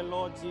name of the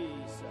Lord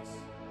Jesus.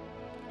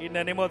 In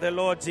the name of the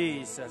Lord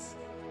Jesus.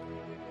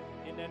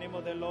 In the name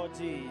of the Lord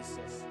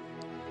Jesus.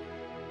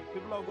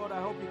 People of God,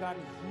 I hope you can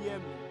hear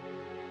me.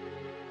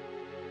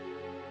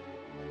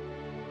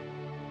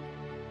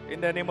 In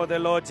the name of the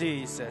Lord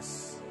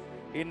Jesus.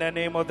 In the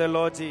name of the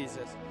Lord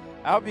Jesus.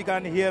 I hope you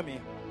can hear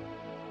me.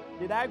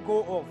 Did I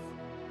go off? Oh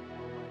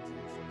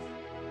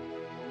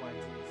my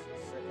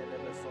Jesus.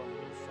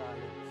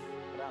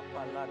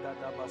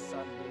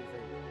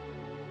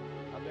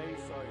 I'm very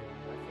sorry.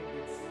 I think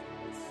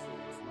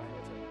it's my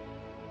network.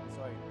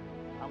 Sorry.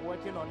 I'm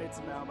working on it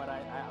now, but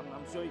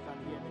I'm sure you can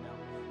hear me now.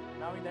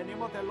 Now in the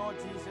name of the Lord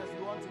Jesus,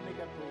 we want to make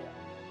a prayer.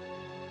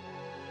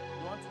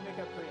 We want to make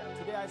a prayer.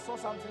 Today I saw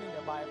something in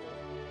the Bible.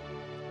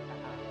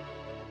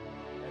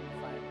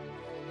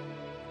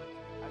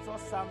 I saw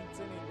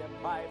something in the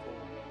Bible,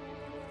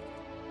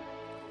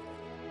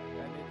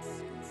 and it's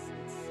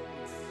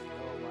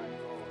oh my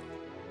God.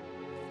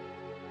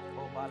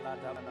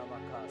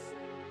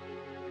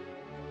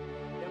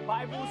 The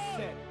Bible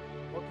said,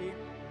 okay,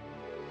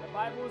 the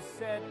Bible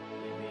said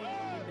even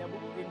in the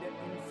book in the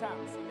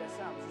Psalms, it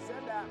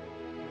said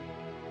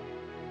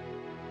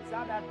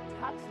that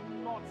touch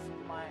not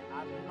my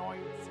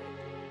anointed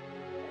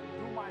and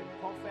do my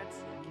prophets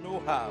no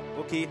harm.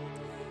 Okay.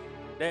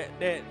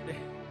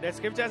 The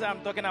scriptures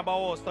I'm talking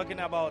about was talking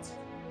about,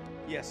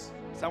 yes,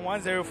 Psalm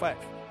 105.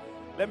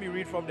 Let me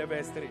read from the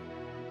verse 3.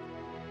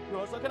 He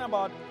was talking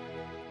about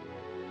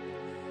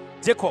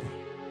Jacob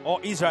or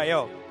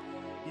Israel.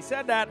 He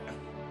said that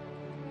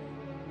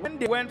when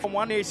they went from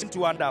one nation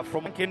to another,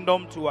 from one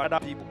kingdom to other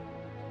people,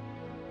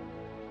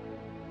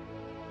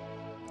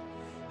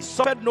 he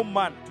suffered no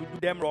man to do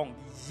them wrong.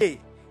 Yea,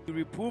 he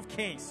reproved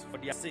kings for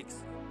their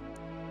sakes.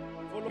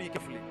 Follow me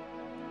carefully.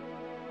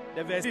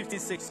 The verse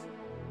 56.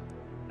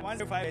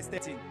 105 verse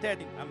 13.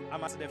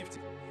 I'm at the 50.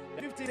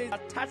 The 50 says,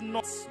 touch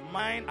not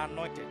mine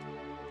anointed,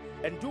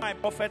 and do my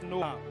prophet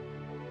no harm.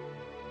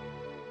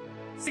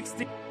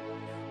 60.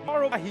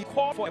 Moreover, he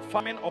called for a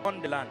famine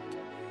upon the land,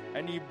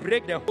 and he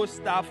brake the whole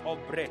staff of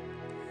bread.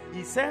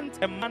 He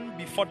sent a man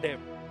before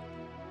them,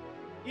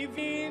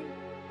 even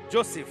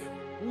Joseph,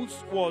 who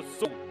was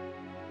sold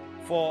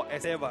for a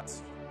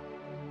servant.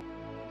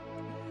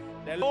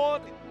 The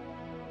Lord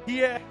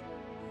here.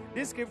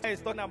 This scripture is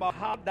talking about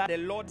how that the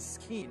Lord's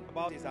skin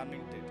about his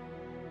anointed.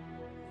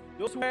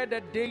 Those were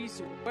the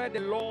days where the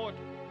Lord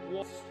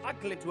was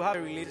struggling to have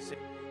a relationship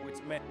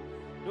with men.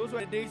 Those were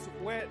the days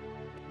where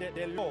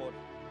the Lord,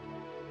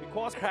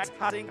 because Christ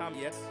hadn't come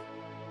yet,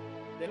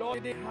 the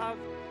Lord didn't have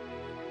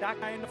that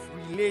kind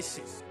of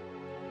relations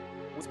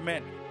with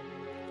men.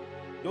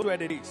 Those were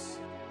the days.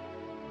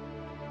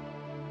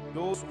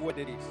 Those were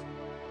the days.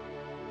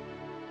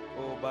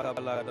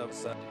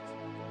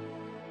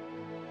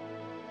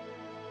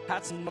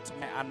 That's not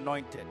my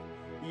anointed.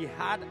 He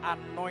had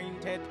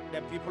anointed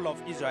the people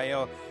of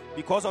Israel.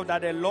 Because of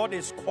that, the Lord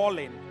is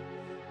calling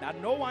that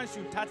no one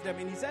should touch them.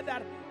 And he said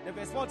that, the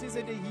verse 14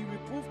 said that he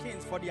reproved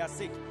kings for their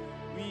sake.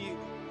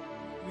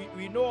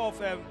 We know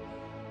of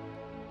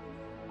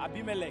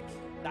Abimelech,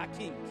 that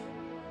king.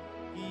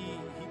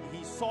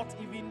 He sought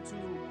even to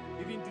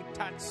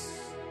touch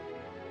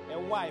a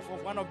wife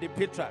of one of the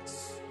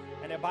patriarchs.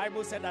 And the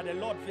Bible said that the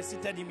Lord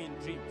visited him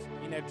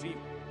in a dream.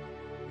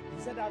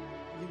 He said that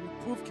he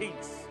reproved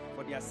kings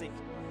for their sake.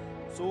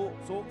 So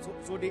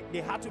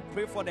they had to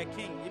pray for the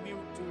king even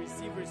to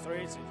receive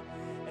restoration.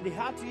 And they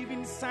had to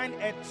even sign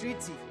a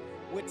treaty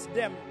with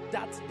them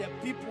that the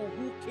people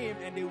who came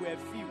and they were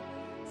few,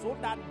 so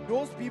that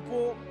those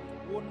people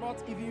will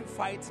not even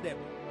fight them.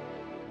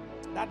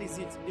 That is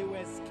it. They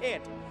were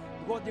scared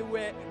because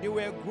they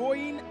were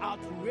growing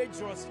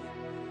outrageously.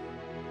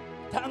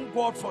 Thank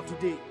God for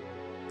today.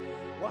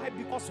 Why?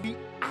 Because we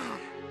are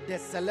the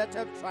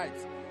selected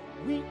tribes.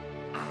 We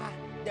are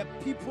the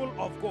people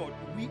of God.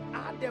 We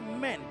are the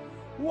men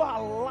who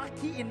are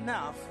lucky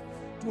enough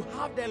to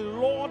have the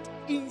Lord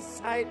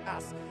inside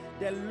us.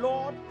 The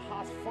Lord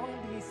has found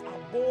his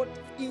abode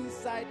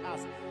inside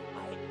us.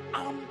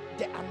 I am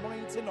the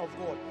anointing of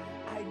God.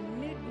 I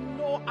need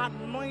no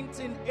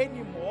anointing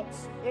anymore.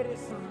 It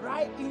is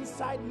right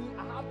inside me.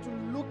 I have to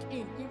look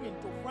in even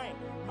to find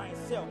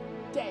myself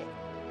there.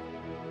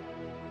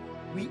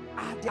 We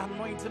are the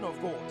anointing of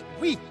God.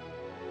 We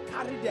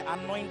carry the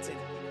anointing.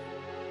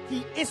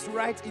 He is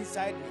right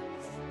inside me.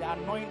 The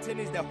anointing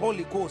is the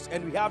Holy Ghost,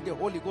 and we have the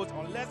Holy Ghost,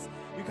 unless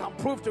you can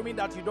prove to me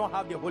that you don't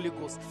have the Holy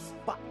Ghost.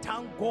 But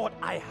thank God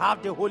I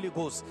have the Holy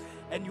Ghost,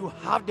 and you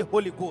have the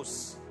Holy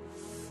Ghost.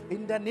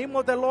 In the name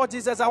of the Lord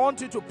Jesus, I want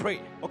you to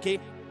pray, okay?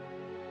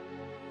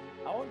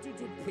 I want you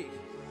to pray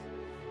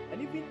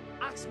and even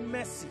ask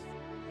mercy,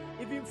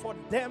 even for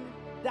them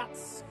that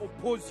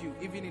oppose you,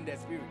 even in the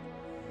spirit.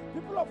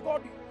 People of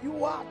God,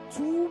 you are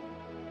too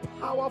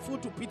powerful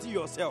to pity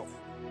yourself.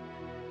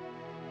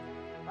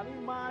 Can you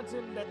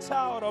imagine the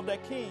child of the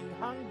king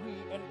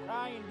hungry and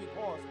crying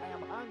because I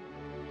am hungry?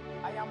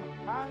 I am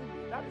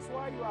hungry. That is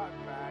why you are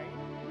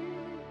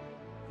crying.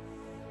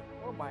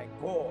 Oh my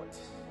God.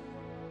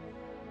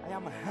 I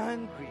am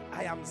hungry.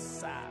 I am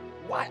sad.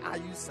 Why are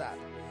you sad?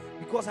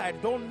 Because I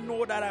don't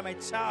know that I'm a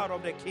child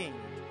of the king.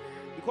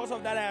 Because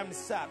of that, I am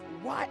sad.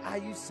 Why are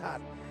you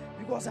sad?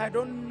 Because I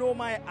don't know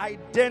my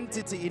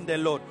identity in the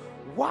Lord.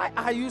 Why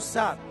are you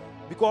sad?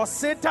 Because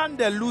Satan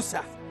the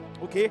loser,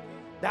 okay,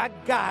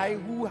 that guy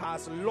who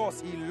has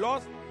lost, he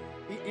lost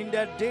in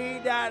the day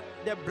that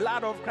the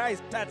blood of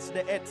Christ touched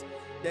the earth,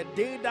 the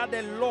day that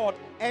the Lord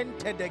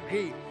entered the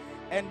grave,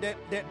 and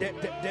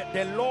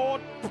the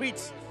Lord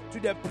preached to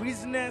the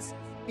prisoners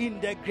in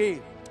the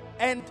grave.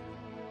 And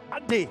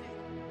that day,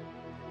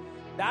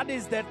 that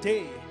is the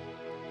day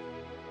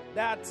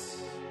that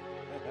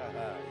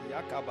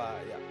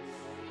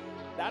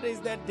that is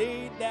the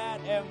day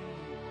that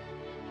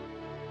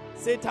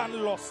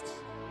Satan lost.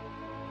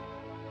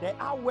 There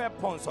are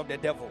weapons of the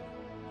devil,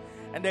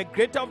 and the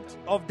greatest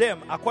of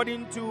them,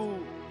 according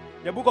to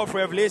the book of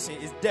Revelation,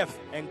 is death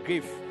and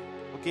grief.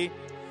 Okay,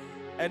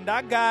 and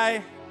that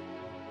guy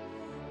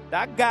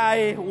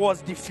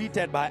was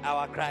defeated by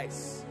our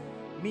Christ,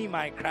 me,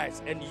 my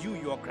Christ, and you,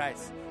 your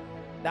Christ.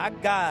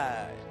 That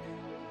guy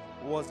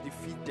was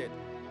defeated.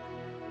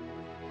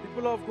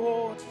 People of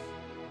God,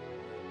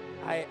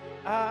 I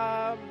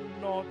am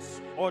not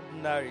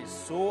ordinary,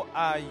 so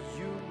are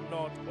you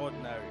not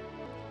ordinary.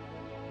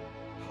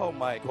 Oh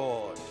my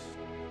God.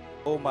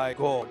 Oh my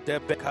God.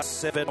 Debeka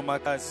 7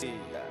 makasi.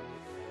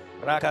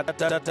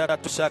 Rakatata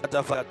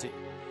tushakatafati.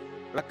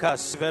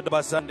 Rakas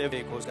vedbazande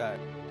vekosgai.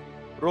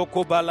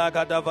 Roko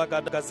balaga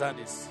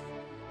davagadazanis.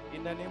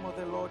 In the name of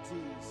the Lord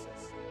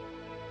Jesus.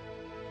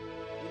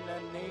 In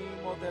the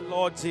name of the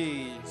Lord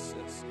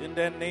Jesus. In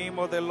the name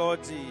of the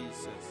Lord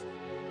Jesus.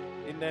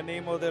 In the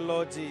name of the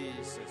Lord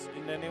Jesus.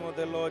 In the name of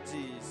the Lord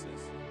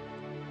Jesus.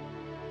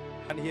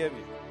 Can you hear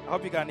me? I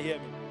hope you can hear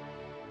me.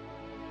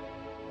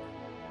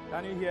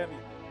 Can you hear me?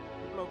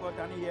 People of God,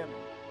 can you hear me?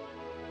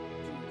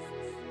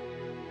 Jesus.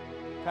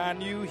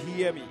 Can you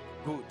hear me?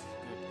 Good.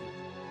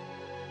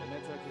 The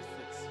network is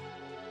fixed.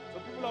 So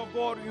people of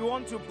God, we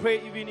want to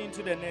pray even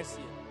into the next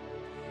year.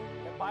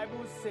 The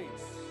Bible says,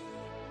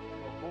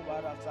 in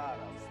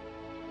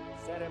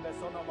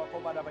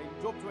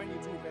Job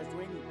 22, verse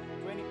 20,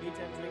 28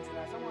 and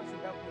 29. Someone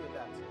should help me with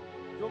that.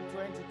 Job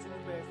 22,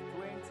 verse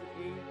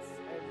 28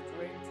 and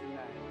 29.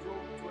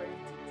 Job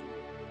 22,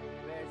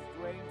 verse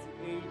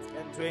 28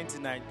 and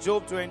 29.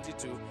 Job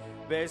 22,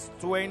 verse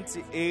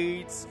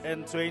 28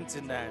 and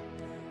 29.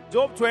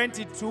 Job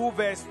 22,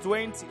 verse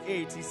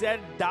 28. He said,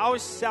 "Thou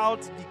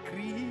shalt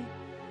decree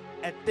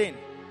a thing,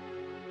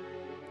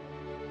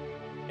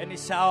 and it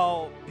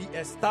shall be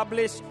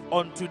established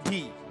unto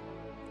thee,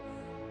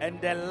 and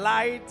the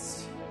light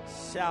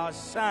shall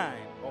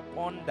shine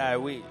upon thy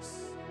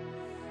ways."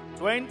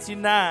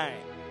 29.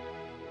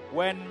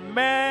 When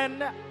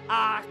men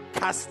are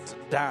cast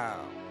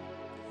down,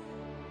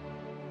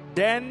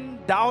 Then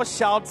thou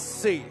shalt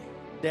say,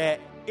 there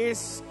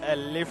is a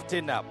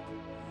lifting up,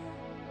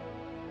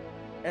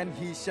 and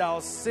he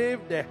shall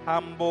save the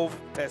humble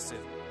person.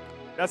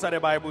 That's what the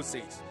Bible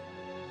says.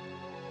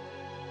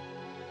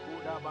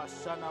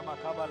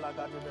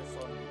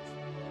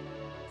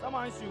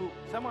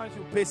 Someone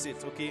should pace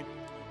it, okay?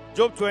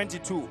 Job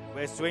 22,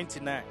 verse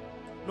 29.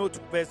 No,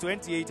 verse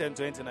 28 and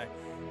 29.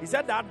 He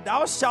said that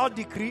thou shalt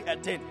decree a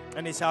thing,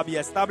 and it shall be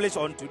established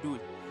unto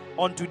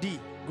thee.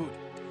 Good.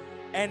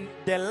 And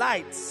the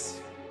lights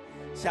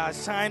shall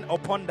shine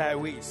upon thy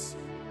ways.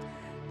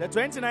 The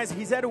 29,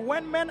 he said,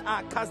 when men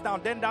are cast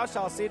down, then thou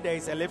shalt say there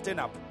is a lifting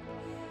up,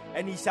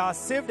 and he shall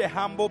save the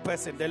humble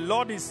person. The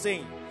Lord is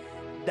saying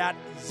that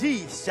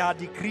ye shall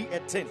decree a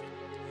thing,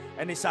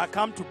 and it shall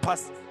come to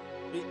pass.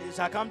 It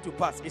shall come to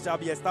pass. It shall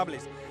be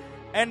established.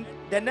 And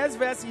the next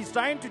verse, he's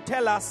trying to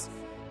tell us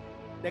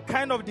the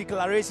kind of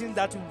declaration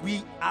that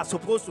we are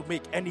supposed to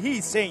make. And he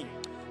is saying,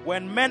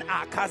 when men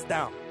are cast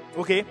down,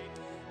 okay?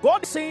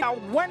 God is saying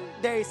that when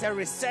there is a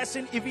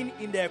recession, even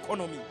in the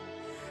economy,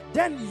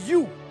 then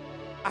you,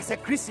 as a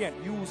Christian,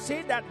 you will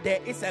say that there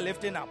is a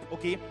lifting up,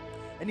 okay?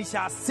 And he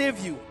shall save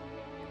you.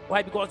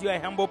 Why? Because you are a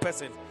humble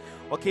person,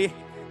 okay?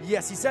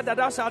 Yes, he said that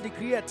thou shalt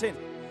decree a thing,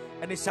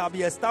 and it shall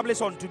be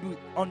established unto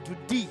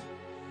thee,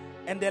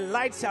 and the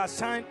light shall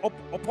shine up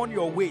upon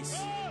your ways.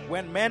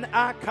 When men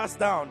are cast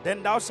down,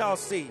 then thou shalt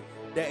say,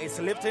 there is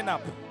lifting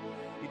up.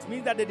 It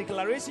means that the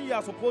declaration you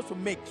are supposed to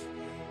make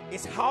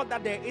is how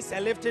that there is a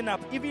lifting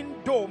up, even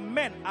though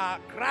men are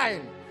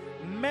crying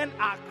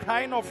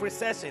of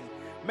recession,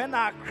 men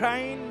are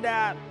crying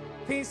that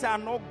things are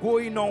not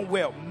going on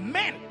well,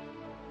 men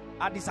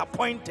are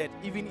disappointed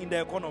even in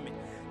the economy.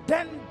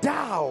 Then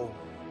thou,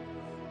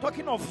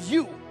 talking of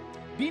you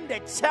being the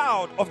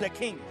child of the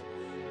king,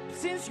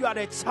 since you are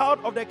the child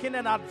of the king,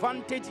 an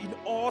advantage in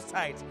all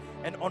sides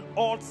and on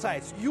all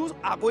sides, you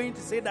are going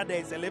to say that there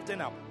is a lifting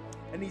up.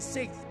 And he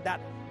says that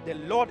the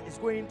Lord is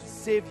going to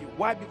save you.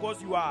 Why? Because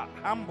you are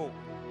humble.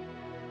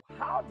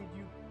 How did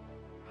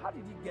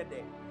you get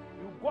there?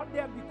 You got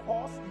there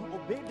because you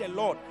obeyed the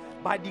Lord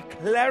by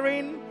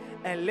declaring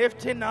and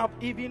lifting up,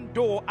 even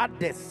though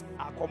others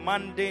are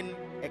commanding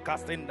a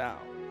casting down.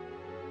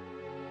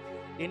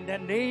 In the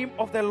name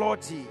of the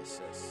Lord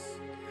Jesus.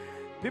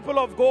 People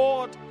of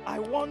God, I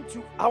want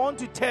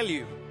to tell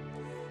you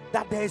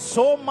that there is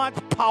so much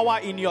power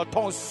in your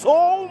tongue,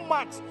 so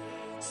much,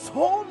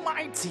 so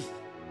mighty,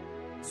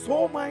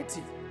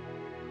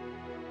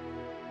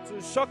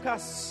 to shock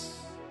us.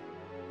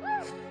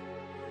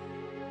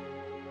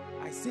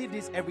 I say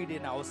this every day,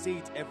 and I will say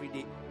it every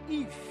day.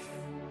 If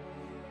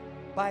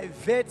by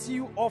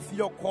virtue of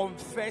your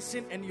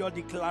confession and your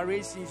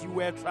declarations you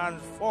were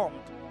transformed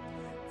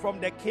from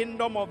the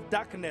kingdom of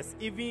darkness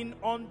even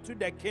unto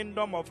the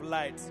kingdom of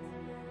light,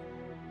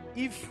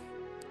 if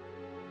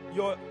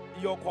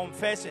your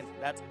confession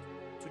that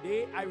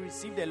today I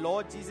receive the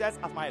Lord Jesus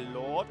as my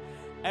Lord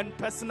and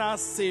personal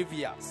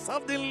Savior,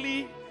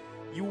 suddenly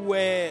you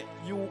were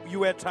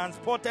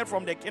transported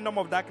from the kingdom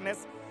of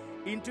darkness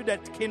into the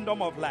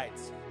kingdom of light,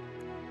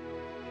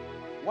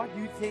 what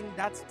do you think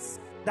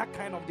that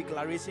kind of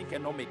declaration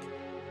cannot make?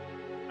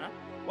 Huh?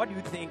 What do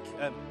you think?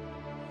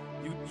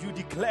 You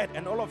declared,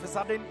 and all of a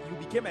sudden you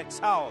became a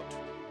child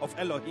of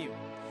Elohim.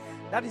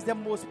 That is the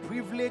most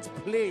privileged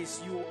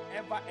place you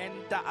ever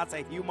enter as a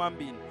human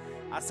being,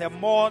 as a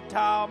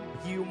mortal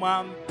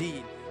human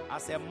being,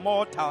 as a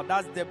mortal.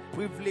 That's the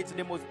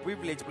most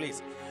privileged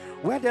place,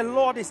 where the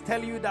Lord is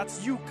telling you that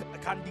you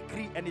can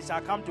decree and it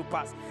shall come to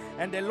pass.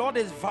 And the Lord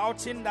is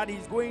vouching that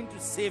He's going to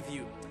save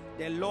you.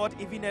 The Lord,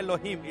 even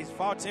Elohim, is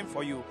vouching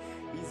for you.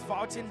 He's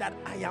vouching that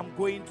I am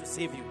going to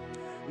save you.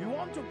 We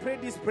want to pray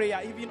this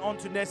prayer even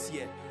unto next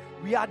year.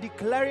 We are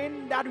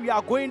declaring that we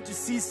are going to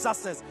see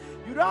success.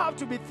 You don't have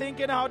to be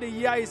thinking how the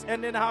year is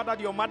ending, how that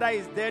your mother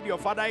is dead, your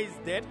father is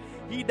dead.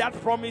 He that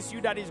promised you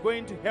that is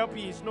going to help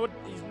you is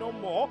no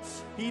more.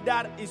 He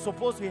that is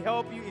supposed to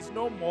help you is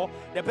no more.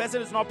 The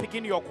person is not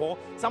picking your call.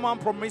 Someone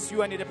promised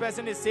you and the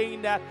person is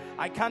saying that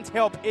I can't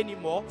help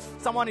anymore.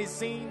 Someone is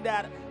saying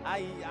that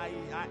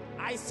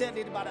I said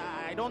it, but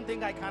I don't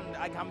think I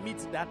can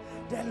meet that.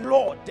 The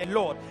Lord,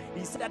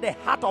 He said that the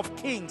heart of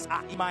kings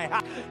are in my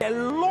heart. The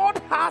Lord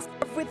has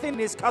everything in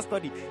His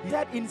custody. He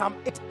said in Psalm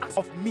 8, ask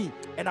of me,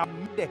 and I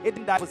meet the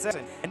hidden thy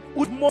possession, and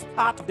utmost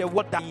part of the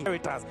world thy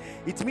inheritance.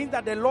 It means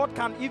that the Lord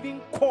can even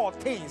call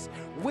things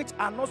which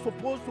are not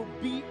supposed to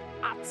be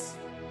at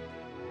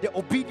the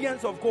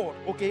obedience of God,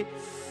 okay?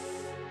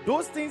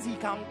 Those things He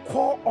can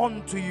call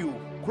on to you,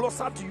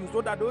 closer to you,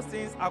 so that those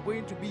things are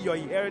going to be your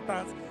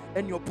inheritance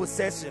and your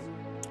possession.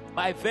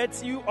 By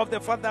virtue of the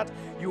fact that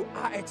you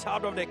are a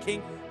child of the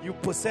King, you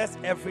possess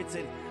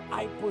everything.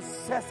 I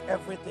possess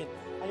everything.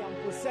 I am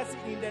possessing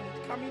in the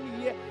coming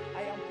year.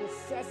 I am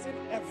possessing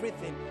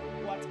everything.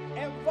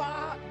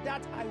 Whatever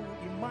that I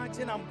will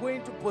imagine, I'm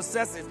going to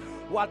possess it.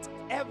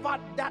 Whatever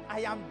that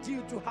I am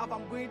due to have,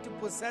 I'm going to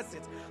possess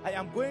it. I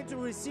am going to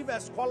receive a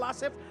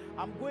scholarship.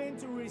 I'm going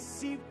to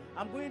receive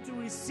I'm going to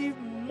receive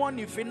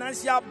money,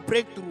 financial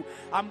breakthrough.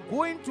 I'm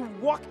going to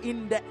walk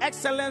in the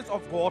excellence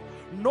of God.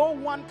 No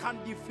one can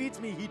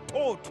defeat me. He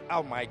told,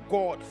 oh my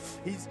God,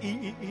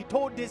 he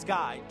told this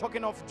guy,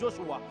 talking of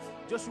Joshua,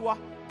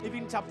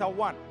 even chapter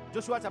 1,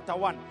 Joshua chapter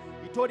 1,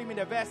 he told him in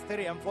the verse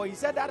 3 and 4, he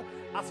said that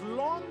as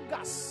long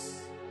as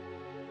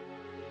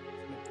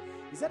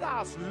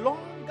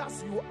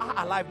you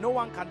are alive, no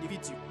one can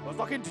defeat you. I was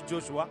talking to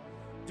Joshua.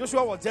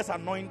 Joshua was just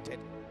anointed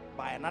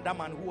by another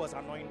man who was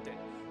anointed.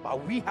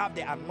 But we have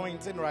the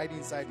anointing right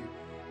inside you.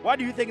 What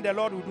do you think the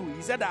Lord will do?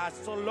 He said that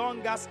so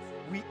long as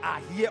we are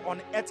here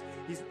on earth,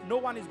 no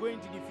one is going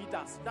to defeat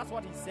us. That's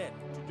what he said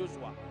to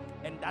Joshua.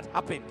 And that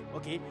happened,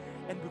 okay?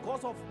 And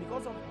because of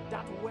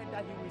that word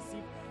that he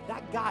received,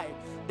 that guy,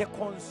 the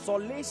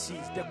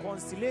constellations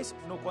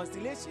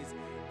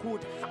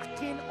could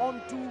hearken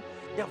unto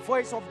the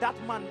voice of that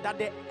man, that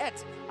the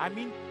earth,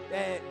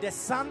 the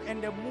sun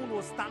and the moon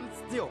will stand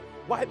still.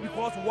 Why?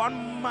 Because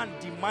one man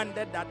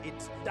demanded that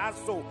it does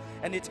so,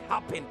 and it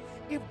happened.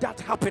 If that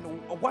happened,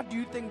 what do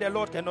you think the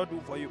Lord cannot do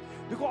for you?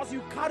 Because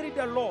you carry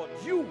the Lord.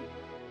 You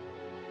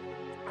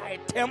are a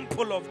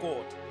temple of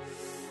God.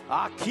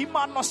 I'm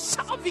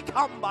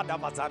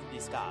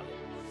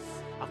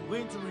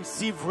going to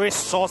receive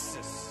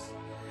resources.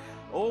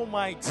 Oh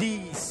my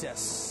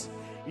Jesus.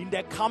 In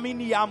the coming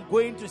year, I'm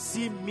going to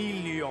see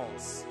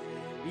millions.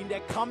 In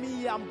the coming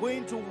year, I'm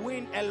going to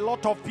win a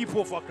lot of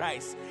people for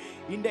Christ.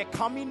 In the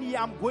coming year,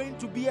 I'm going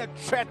to be a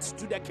threat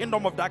to the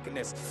kingdom of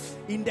darkness.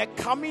 In the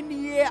coming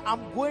year,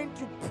 I'm going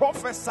to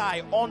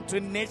prophesy unto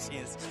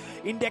nations.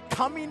 In the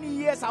coming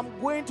years, I'm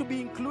going to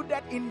be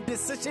included in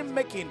decision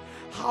making,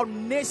 how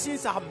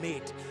nations are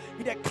made.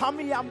 In the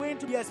coming year, I'm going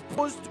to be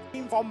exposed to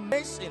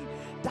information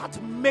that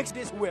makes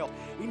this world.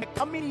 In the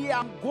coming year,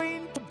 I'm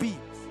going to be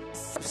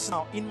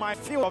now in my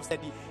field of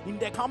study. In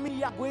the coming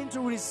year, I'm going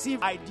to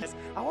receive ideas.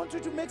 I want you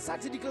to make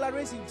such a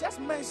declaration. Just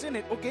mention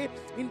it, okay?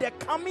 In the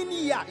coming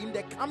year,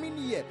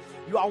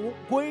 you are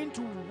going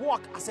to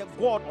walk as a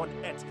God on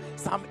earth.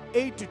 Psalm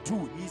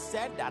 82, he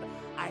said that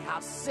I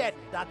have said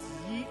that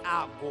ye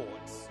are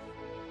gods,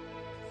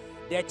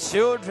 the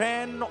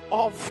children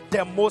of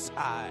the Most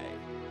High.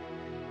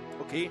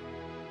 Okay?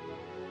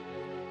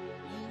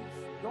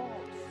 If dogs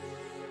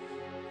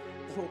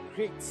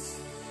procreate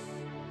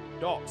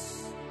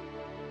dogs,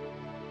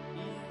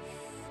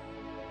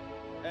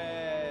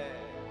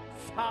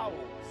 fowls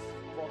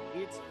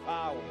procreate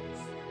fowls,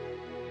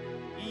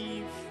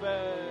 if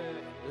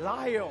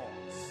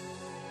lions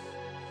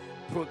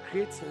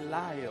procreate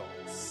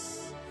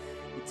lions,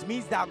 it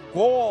means that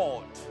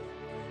God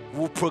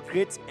will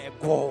procreate a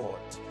God.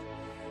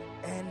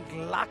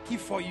 And lucky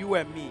for you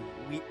and me,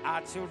 we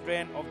are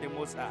children of the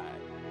Most High.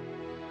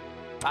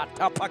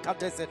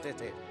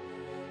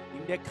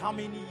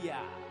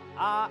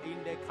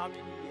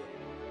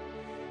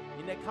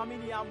 In the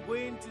coming year, I'm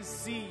going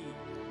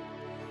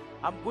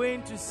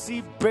to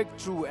see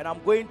breakthrough, and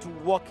I'm going to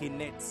walk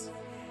in it.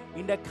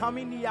 In the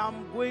coming year,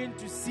 I'm going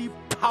to see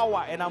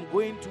power, and I'm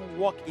going to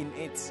walk in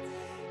it.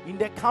 In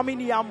the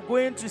coming year, I'm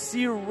going to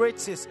see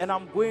riches, and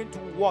I'm going to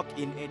walk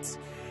in it.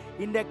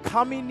 In the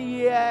coming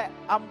year,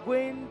 I'm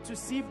going to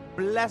see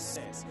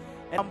blessings,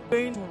 and I'm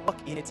going to walk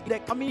in it. In the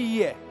coming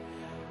year,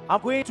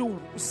 I'm going to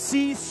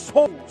see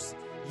souls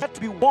yet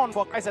to be won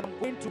for Christ, and I'm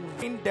going to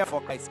win them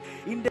for Christ.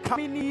 In the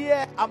coming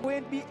year, I'm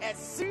going to be a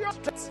serious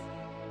threat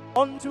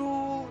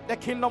unto the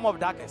kingdom of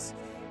darkness.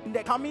 In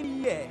the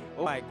coming year,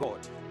 oh my God,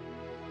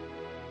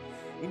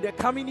 in the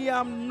coming year,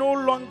 I'm no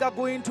longer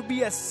going to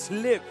be a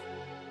slave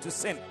to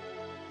sin.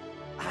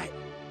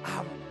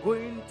 I'm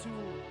going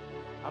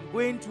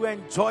to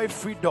enjoy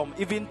freedom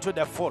even to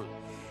the full.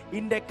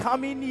 In the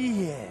coming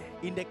year,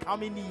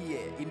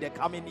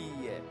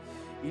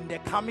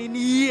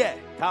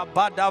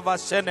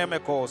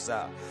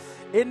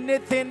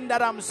 anything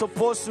that I'm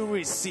supposed to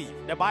receive,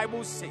 the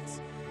Bible says,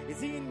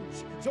 is it in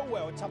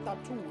Joel chapter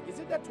 2? Is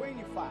it the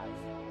 25?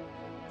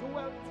 Joel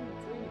 2:25.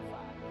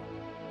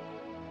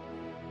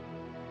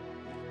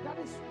 That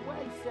is where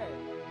he said,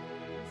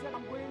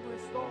 I'm going to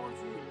restore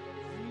unto you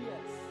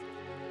years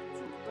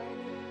to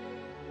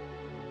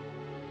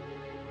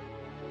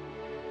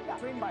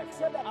 25. He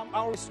said that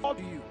I'll restore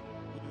to you.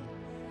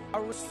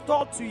 I'll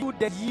restore to you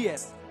the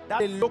years that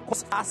the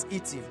locust has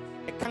eaten,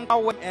 the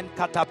cankerworm and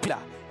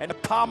caterpillar, and the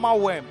palmer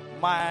worm,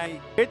 my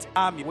great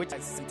army which I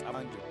sent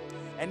among you.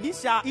 And ye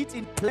shall eat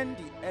in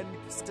plenty and be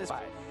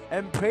satisfied,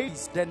 and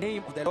praise the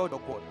name of the Lord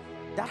your God,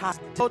 that has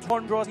dealt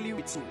wondrously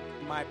with you.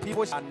 My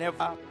people shall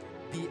never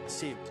be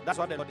ashamed. That's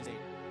what the Lord is saying.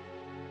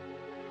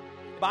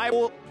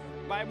 Bible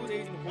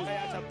says in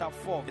Hosea chapter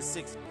 4 verse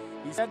 6,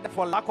 he said that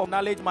for lack of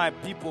knowledge my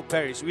people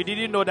perish. We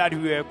didn't know that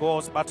we were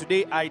gods, but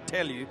today I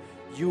tell you,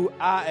 you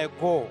are a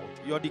God.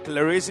 Your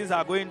declarations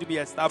are going to be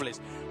established.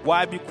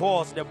 Why?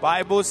 Because the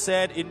Bible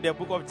said in the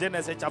book of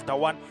Genesis chapter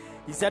 1,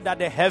 he said that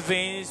the earth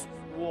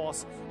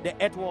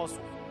was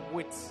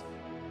with.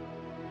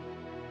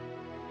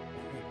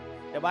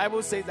 The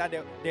Bible says that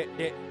the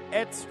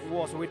earth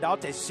was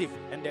without a shape,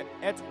 and the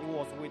earth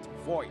was with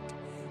void,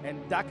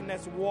 and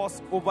darkness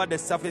was over the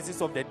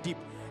surfaces of the deep,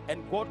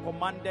 And God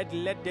commanded,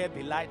 let there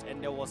be light,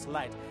 and there was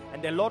light.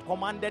 And the Lord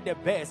commanded the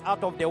bears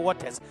out of the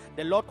waters.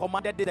 The Lord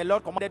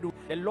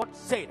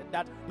said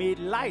that may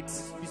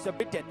lights be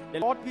separated. The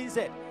Lord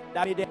said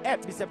that may the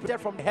earth be separated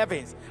from the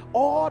heavens.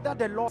 All that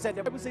the Lord said,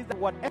 the Bible says that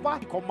whatever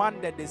he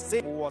commanded, the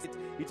same was it.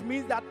 It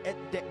means that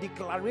the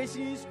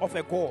declarations of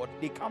a God,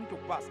 they come to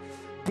pass.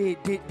 They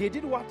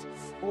did what?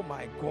 Oh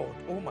my God,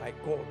 oh my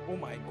God, oh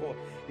my God.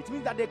 It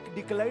means that the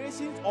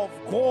declarations of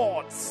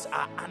gods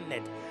are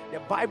honored. The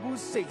Bible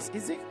says,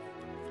 is it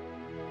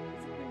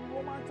in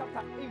Romans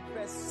chapter 8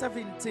 verse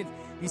 17,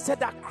 he said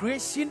that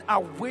creation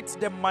awaits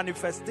the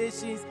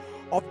manifestations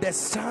of the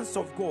sons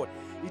of God.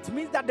 It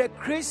means that the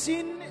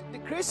creation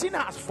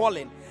has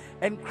fallen,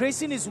 and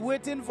creation is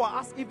waiting for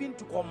us even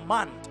to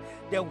command.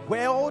 The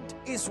world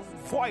is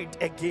void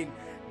again.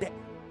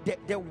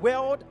 The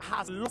world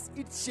has lost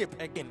its shape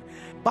again,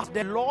 but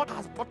the Lord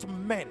has brought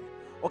men,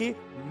 okay,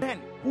 men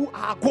who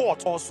are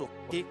God also,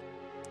 okay,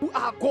 who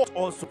are God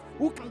also,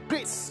 who can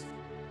grace.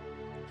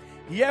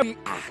 Here we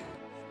are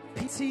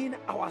pitying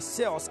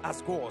ourselves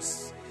as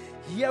gods.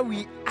 Here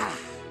we are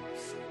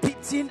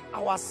pitying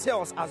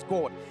ourselves as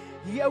God.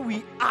 Here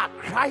we are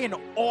crying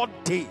all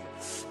day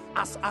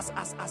as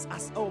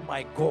oh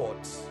my God,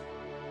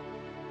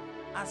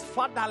 as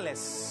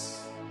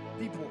fatherless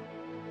people.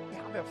 We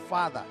have a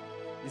father.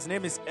 His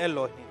name is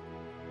Elohim.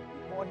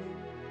 We call him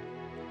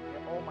the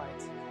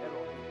Almighty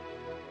Elohim.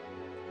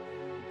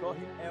 We call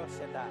him El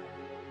Shaddai.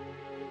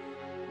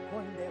 We call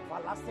him the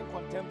everlasting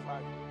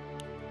contemporary.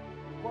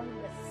 We call him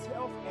the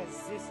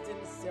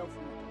self-existing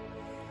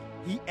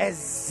self-ruler. He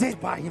exists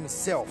by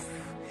himself.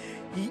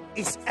 He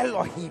is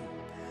Elohim.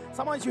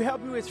 Someone should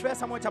help me with 1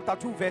 Samuel chapter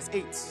 2 verse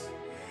 8.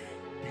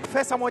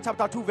 1 Samuel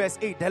chapter 2 verse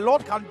 8. The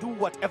Lord can do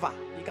whatever.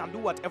 He can do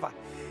whatever.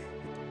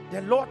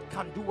 The Lord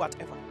can do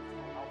whatever.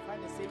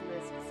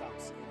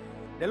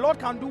 The Lord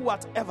can do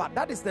whatever.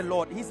 That is the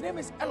Lord. His name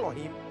is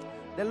Elohim.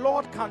 The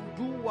Lord can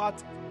do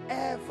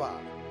whatever.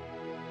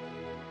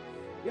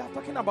 We are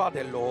talking about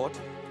the Lord.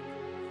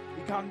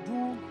 He can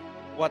do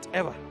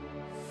whatever.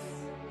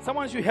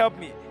 Someone should help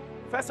me.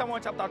 1 Samuel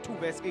chapter 2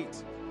 verse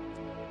 8.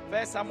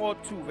 1 Samuel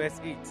 2 verse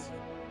 8.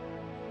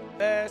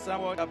 1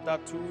 Samuel chapter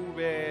 2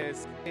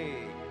 verse 8.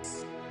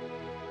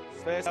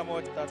 1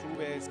 Samuel chapter 2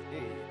 verse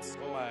 8.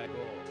 Oh my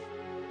God.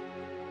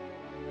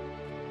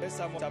 1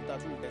 Samuel chapter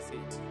 2 verse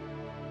 8.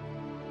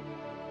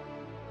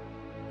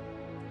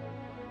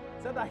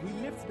 Said that he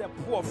lifts the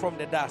poor from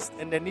the dust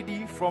and the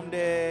needy from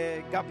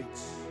the garbage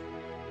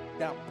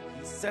dump.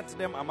 He sets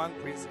them among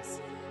princes,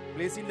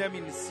 placing them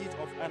in the seat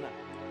of honor.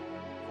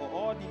 For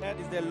all the earth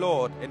is the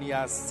Lord, and he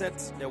has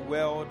set the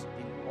world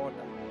in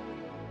order.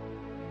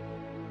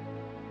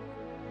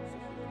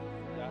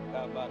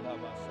 This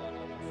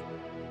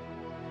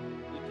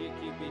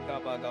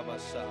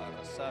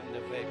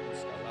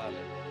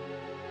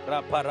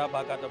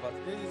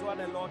is what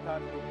the Lord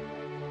can do.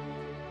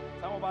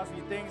 Some of us,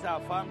 we think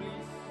our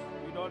families,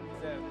 we don't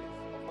deserve this.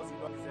 Of course, we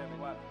don't deserve it.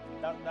 Well,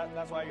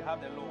 that's why you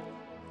have the Lord.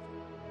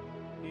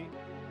 Okay?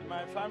 In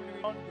my family,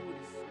 we don't do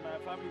this. In my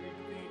family, we do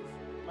things.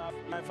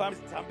 In my family,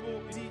 some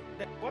people, you see,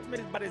 what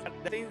makes it bad is that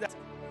the things that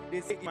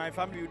they say in my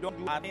family you don't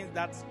do are things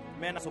that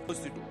men are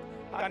supposed to do.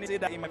 How can you say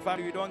that in my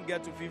family you don't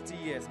get to 50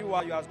 years? You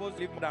are supposed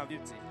to live more than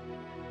 50.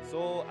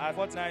 So,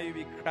 unfortunately, you'll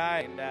be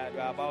crying that you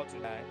are about to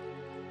die.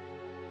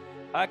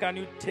 How can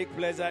you take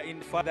pleasure in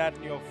the fact that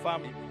in your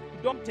family you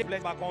don't take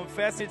pleasure, but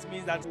confess it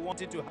means that you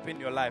want it to happen in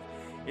your life?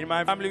 In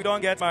my family, we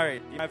don't get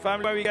married. In my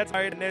family, when we get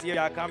married, next year we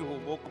are coming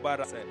home.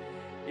 Said.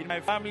 In my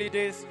family,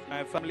 this, in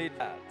my family,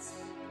 that.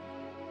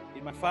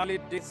 In my family,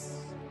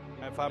 this,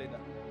 in my family,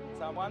 that.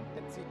 Psalm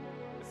 113,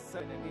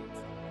 7 and 8.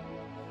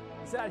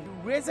 He said, he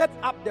raised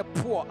up the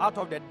poor out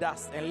of the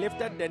dust and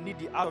lifted the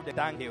needy out of the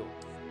dunghill,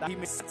 that he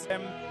may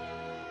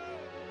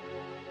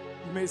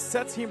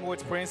set him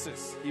with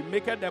princes. He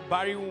maketh the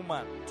barren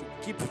woman to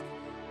keep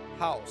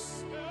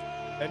house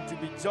and to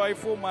be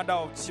joyful mother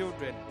of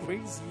children.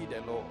 Praise ye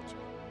the Lord.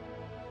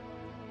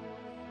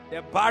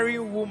 The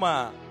barren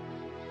woman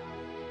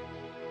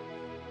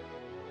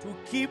to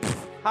keep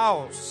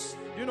house.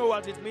 Do you know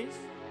what it means?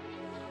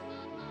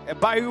 A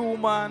barren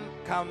woman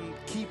can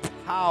keep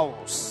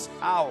house.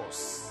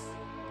 House.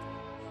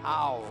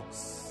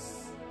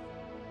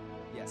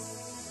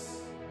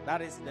 Yes.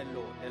 That is the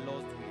Lord. The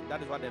Lord's will.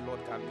 That is what the Lord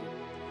can do.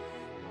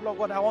 Lord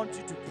God, I want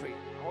you to pray.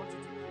 I want you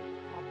to pray.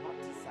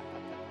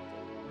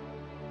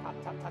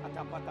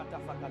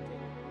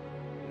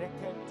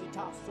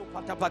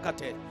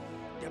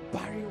 The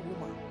barren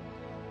woman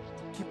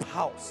to keep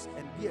house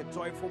and be a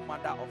joyful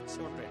mother of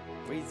children.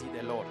 Praise ye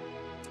the Lord.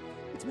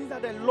 It means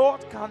that the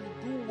Lord can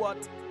do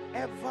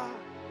whatever,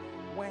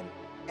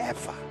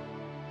 whenever.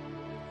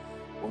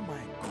 Oh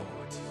my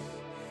God.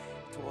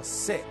 It was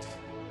said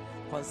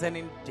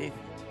concerning David.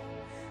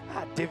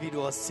 David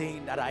was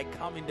saying that I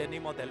come in the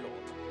name of the Lord.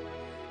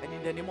 And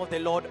in the name of the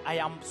Lord, I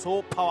am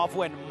so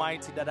powerful and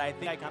mighty that I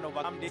think I can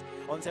overcome this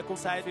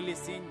uncircumcised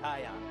Philistine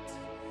giant.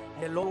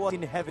 And the Lord was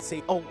in heaven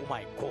saying, oh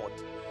my God,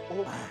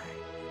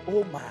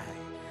 oh my,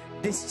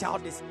 this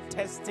child is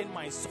testing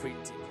my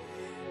sovereignty.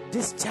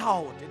 this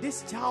child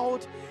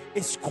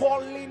is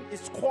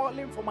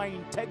calling for my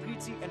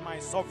integrity and my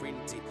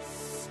sovereignty.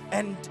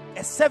 And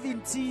a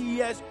 70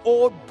 years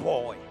old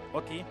boy,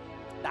 okay,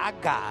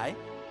 that guy,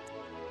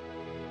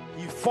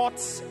 he fought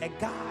a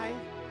guy.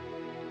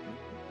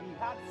 He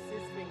had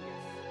 6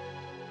 fingers,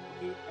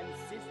 okay, and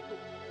 6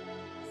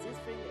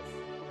 fingers,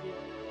 okay,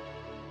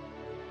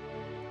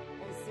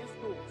 and 6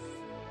 toes.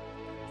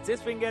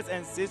 6 fingers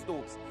and 6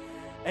 toes,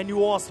 and he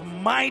was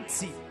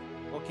mighty,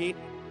 okay.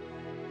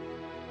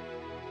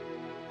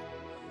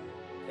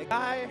 The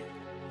guy,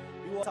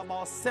 he was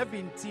about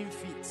 17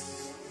 feet.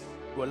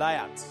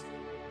 Goliath,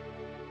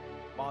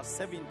 about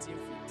 17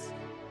 feet.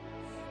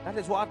 That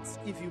is what,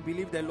 if you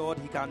believe the Lord,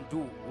 He can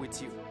do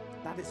with you.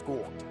 That is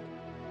God.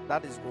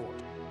 That is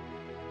God.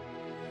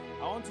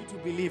 I want you to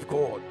believe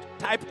God.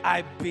 Type,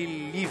 I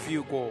believe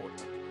you, God.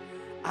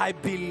 I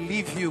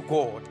believe you,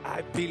 God.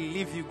 I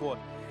believe you, God.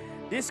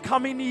 This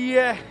coming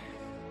year,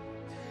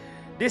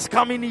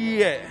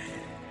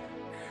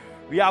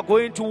 we are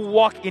going to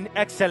walk in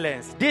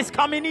excellence. This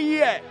coming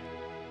year,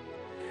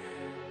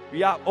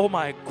 we are, oh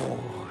my God.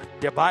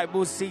 The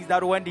Bible says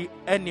that when the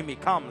enemy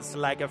comes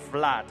like a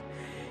flood,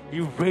 He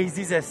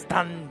raises a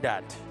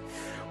standard.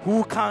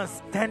 Who can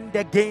stand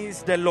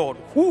against the Lord?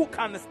 Who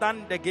can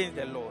stand against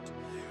the Lord?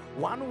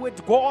 One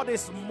with God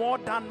is more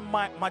than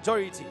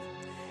majority.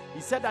 He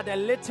said that the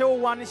little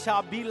one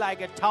shall be like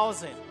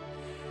 1,000,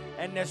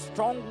 and the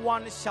strong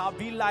one shall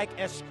be like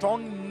a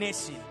strong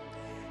nation.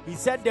 He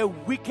said the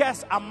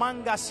weakest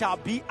among us shall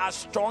be as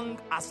strong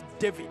as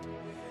David.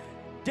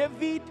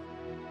 David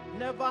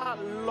never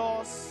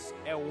lost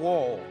a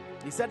war.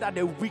 He said that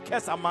the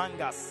weakest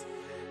among us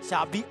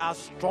shall be as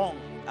strong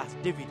as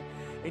David.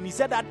 And he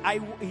said that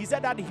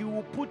he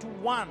will put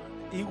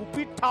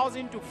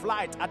 1,000 to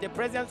flight at the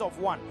presence of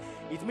one.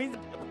 It means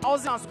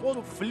 1,000 are supposed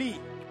to flee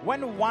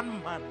when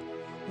one man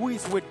who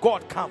is with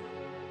God come.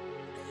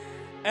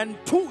 And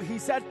 2, he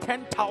said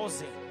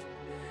 10,000.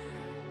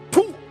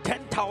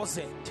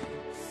 10,000.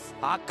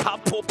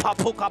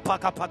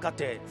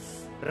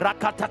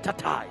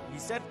 He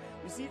said,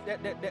 you see,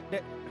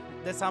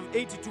 the Psalm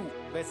 82,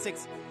 verse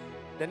 6.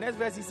 The next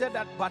verse, he said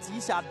that, but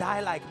ye shall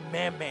die like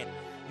mere men.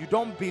 You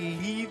don't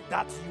believe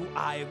that you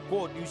are a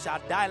God. You shall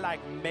die like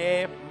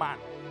mere man.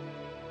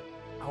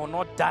 I will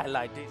not die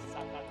like this.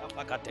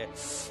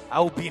 I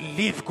will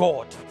believe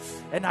God.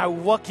 And I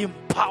walk in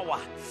power.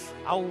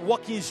 I will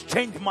walk in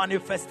strange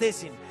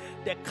manifestation.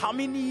 The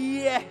coming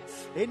year,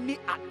 any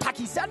attack,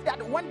 he said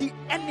that when the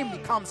enemy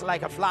comes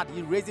like a flood,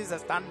 He raises a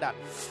standard.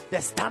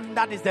 The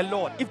standard is the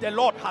Lord. If the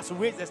Lord has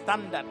raised a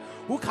standard,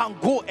 who can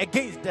go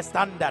against the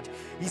standard?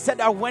 He said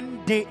that when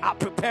they are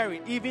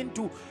preparing, even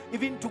to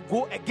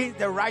go against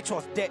the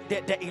righteous,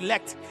 the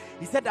elect,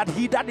 He said that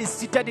He that is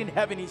seated in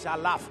heaven, He shall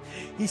laugh.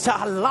 He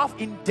shall laugh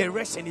in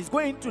derision. He's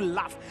going to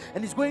laugh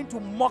and He's going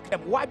to mock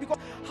them. Why? Because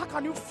how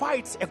can you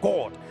fight a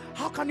God?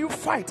 How can you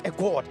fight a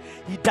God?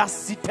 He that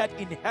seated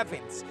in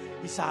heavens,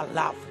 He shall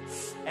laugh.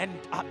 And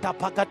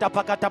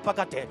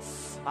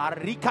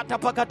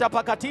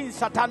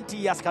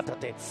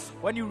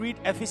when you read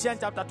Ephesians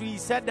chapter 2, he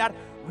said that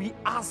we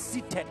are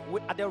seated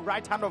at the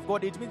right hand of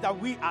God. It means that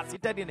we are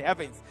seated in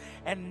heavens.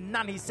 And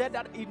none. He said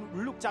that in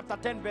Luke chapter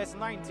 10 verse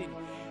 19.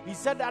 He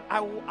said that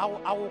I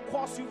will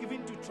cause you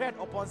even to tread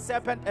upon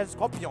serpent and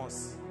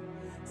scorpions.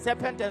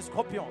 Serpent and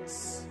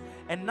scorpions.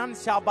 And none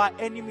shall by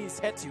enemies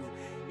hurt you.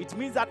 It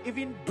means that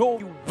even though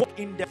we walk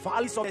in the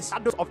valleys of the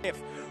shadows of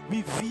death,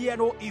 we fear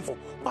no evil.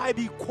 Why?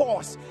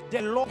 Because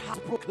the Lord has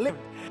proclaimed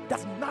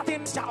that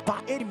nothing shall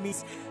by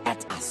enemies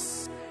hurt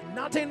us.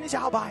 Nothing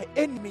shall by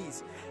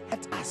enemies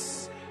hurt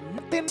us.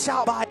 Nothing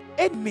shall by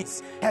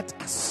enemies hurt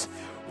us.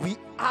 We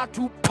are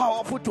too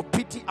powerful to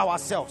pity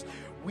ourselves.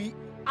 We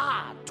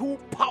are too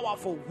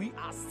powerful. We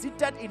are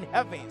seated in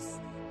heavens.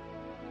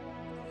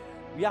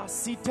 We are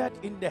seated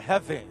in the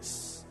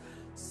heavens.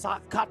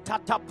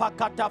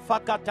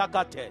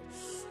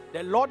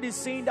 The Lord is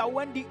saying that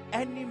when the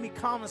enemy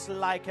comes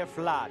like a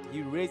flood,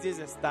 He raises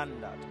a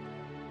standard.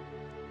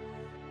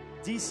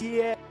 This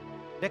year,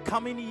 the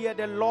coming year,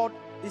 the Lord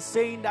is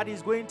saying that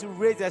He's going to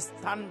raise a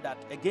standard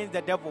against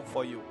the devil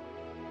for you.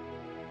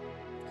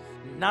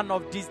 None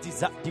of these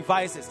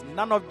devices,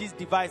 none of them.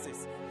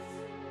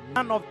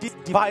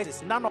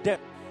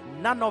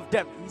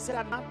 He said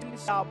that nothing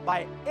shall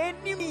by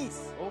any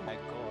means. Oh my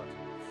God.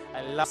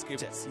 I love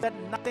scriptures. He said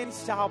nothing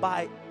shall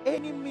by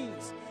any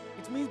means.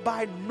 It means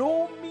by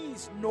no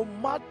means, no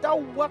matter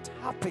what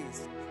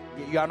happens,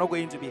 you are not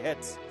going to be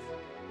hurt.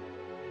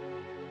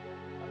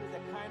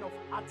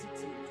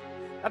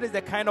 That is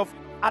the kind of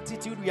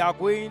attitude we are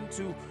going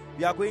to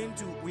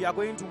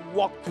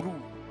walk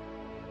through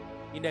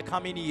in the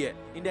coming year.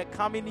 In the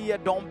coming year,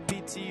 don't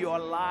pity your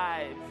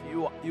life.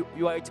 You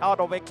are a child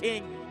of a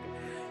king.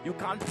 You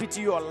can't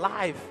pity your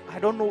life. I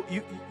don't know.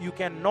 You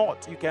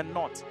cannot.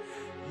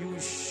 You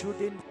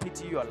shouldn't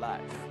pity your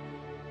life.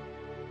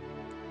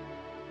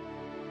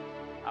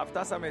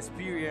 After some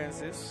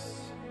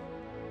experiences,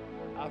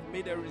 I've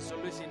made a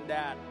resolution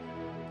that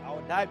I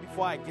will die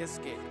before I get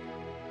scared.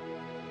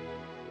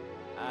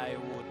 I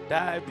will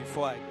die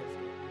before I get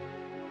scared.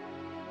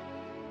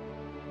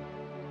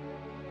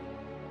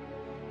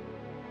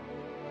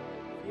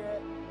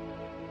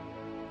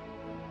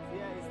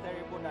 Fear is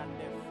terrible than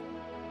death.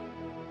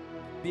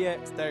 Fear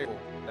is terrible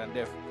than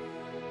death.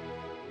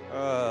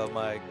 Oh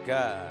my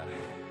God.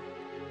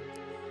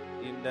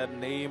 In the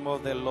name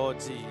of the Lord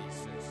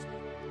Jesus.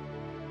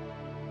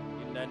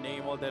 In the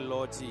name of the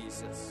Lord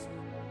Jesus.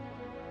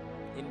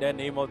 In the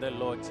name of the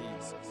Lord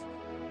Jesus.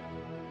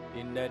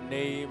 In the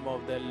name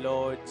of the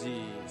Lord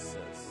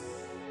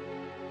Jesus.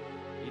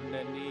 In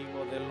the name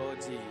of the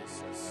Lord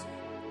Jesus.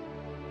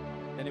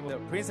 In the name of the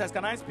Princess,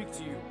 can I speak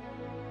to you?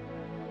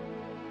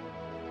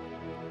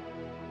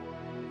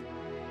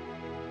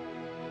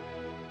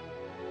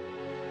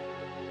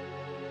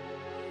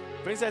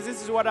 Princess,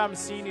 this is what I'm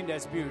seeing in the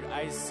spirit.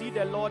 I see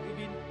the Lord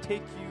even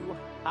take you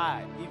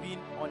high, even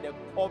on the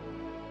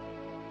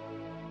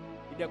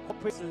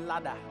corporate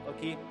ladder,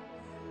 okay?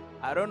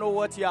 I don't know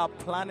what you are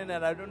planning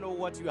and I don't know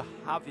what you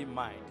have in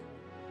mind.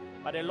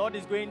 But the Lord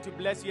is going to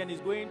bless you and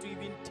is going to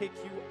even take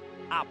you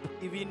up,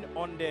 even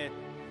on the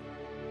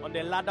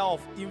ladder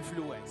of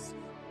influence.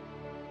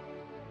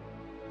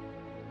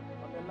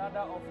 On the ladder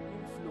of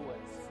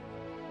influence.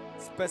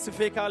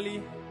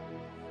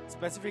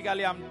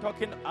 Specifically, I'm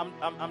talking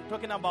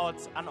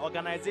about an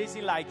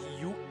organization like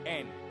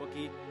UN,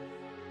 okay?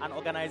 An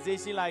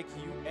organization like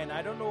UN.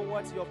 I don't know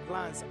what your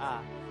plans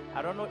are.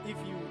 I don't know if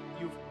you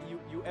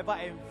ever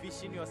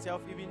envision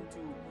yourself even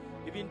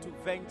to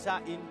venture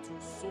into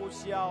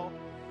social,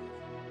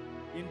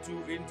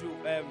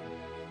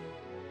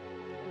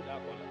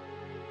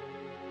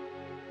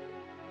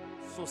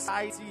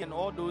 society and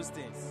all those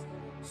things.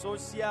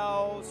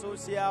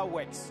 Social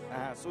works.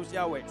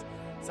 Social works.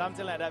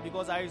 Something like that,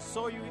 because I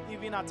saw you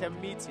even at a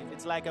meeting.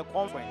 It's like a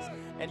conference,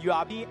 and you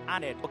are being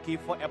honored, okay,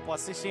 for a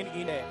position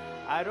in there.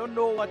 I don't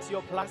know what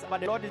your plans are,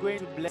 but the Lord is going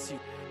to bless you,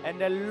 and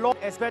the Lord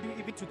expects you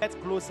even to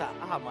get closer.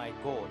 Oh my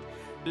God,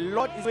 the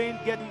Lord is going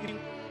to get you even.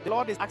 The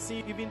Lord is asking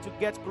you even to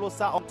get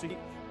closer up to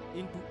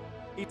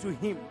into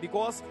Him,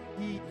 because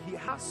He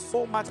has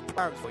so much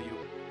plans for you.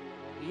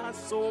 He has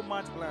so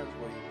much plans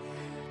for you.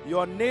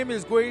 Your name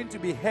is going to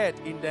be heard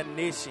in the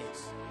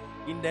nations.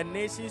 In the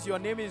nations, your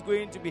name is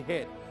going to be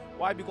heard.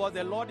 Why? Because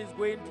the Lord is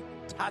going to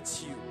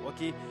touch you,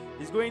 okay?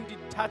 He's going to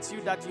touch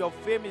you, that your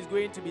fame is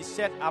going to be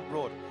shed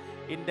abroad.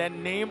 In the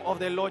name of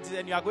the Lord Jesus,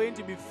 and you are going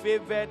to be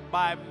favored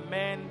by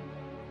men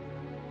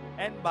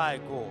and by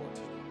God.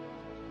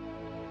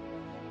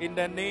 In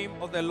the name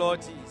of the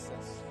Lord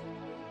Jesus.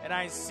 And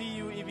I see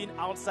you even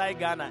outside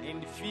Ghana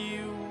in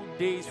few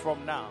days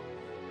from now.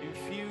 In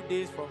few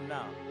days from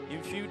now.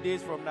 In few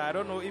days from now. I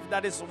don't know if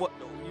that is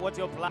what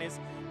your plan is.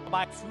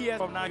 But 2 years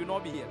from now, you'll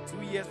not be here.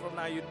 2 years from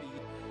now, you'll be here.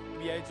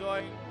 Be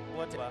enjoying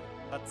whatever,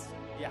 but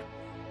yeah,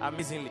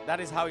 amazingly, that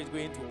is how it's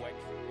going to work.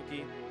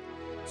 Okay,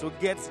 so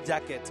get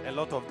jackets, a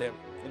lot of them,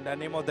 in the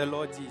name of the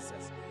Lord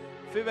Jesus.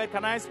 Favored,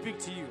 can I speak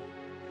to you?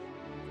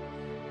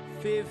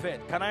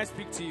 Favored, can I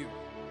speak to you?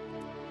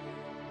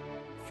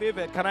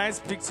 Favored, can I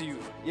speak to you?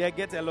 Yeah,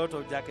 get a lot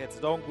of jackets.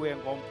 Don't go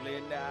and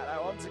complain that I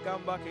want to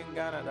come back in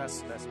Ghana.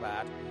 That's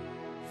bad.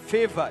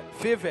 Favored.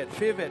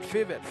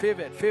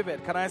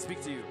 Can I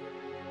speak to you?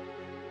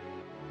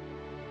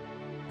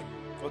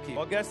 Okay,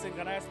 Augustine,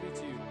 can I speak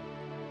to you?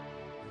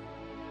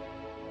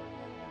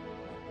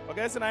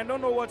 Augustine, I don't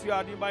know what you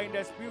are doing, but in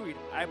the spirit,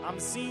 I'm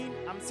seeing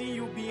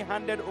you being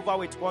handed over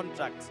with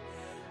contracts.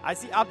 I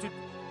see up to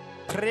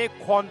 3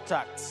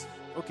 contracts.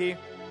 Okay.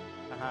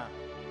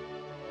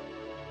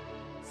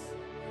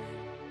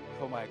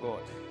 Oh my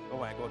God.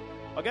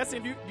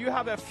 Augustine, do you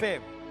have a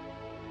firm?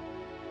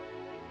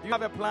 Do you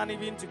have a plan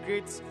even to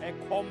create a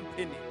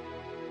company?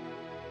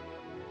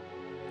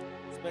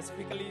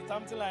 Specifically,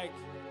 something like.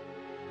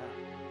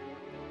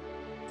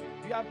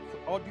 Do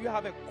you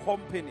have a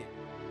company?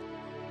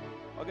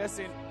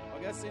 Augustine,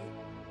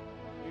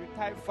 you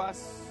type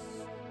fast,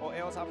 or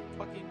else I'm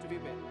talking to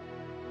people.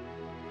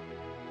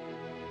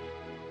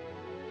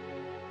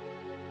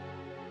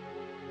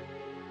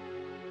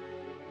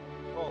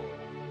 Oh,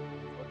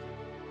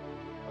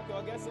 okay.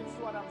 Augustine,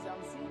 see what I'm saying?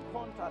 I'm seeing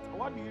contracts.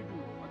 What do you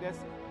do,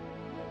 Augustine?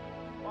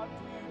 What do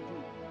you do?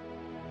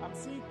 I'm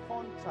seeing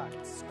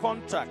contracts.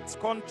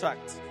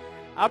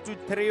 Up to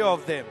 3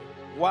 of them.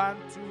 1,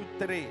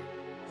 2, 3.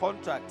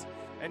 Contract,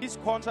 and these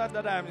contracts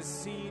that I'm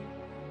seeing,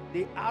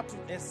 they are to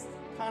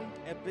expand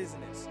a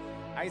business.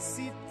 I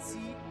see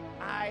TINOP.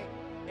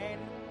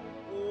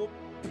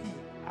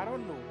 I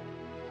don't know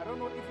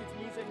if it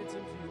means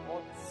anything to you,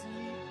 or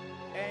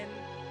TINUP.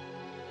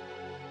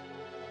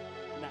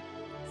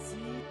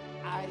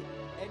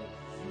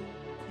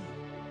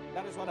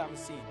 That is what I'm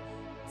seeing.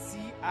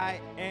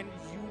 TINUP.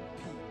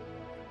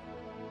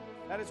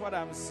 That is what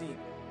I'm seeing.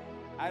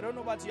 I don't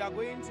know, but you are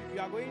going to.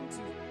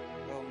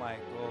 Oh my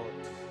God.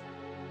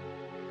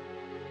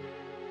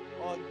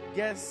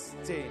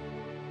 Augustine.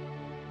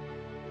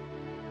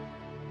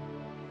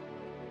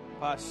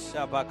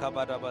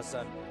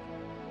 Pashabakabadabasande.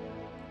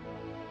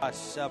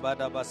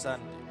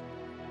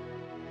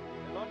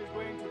 The Lord is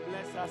going to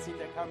bless us in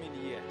the coming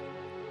year.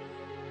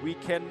 We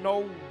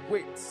cannot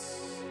wait.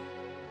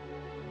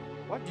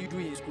 What do you do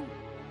in school?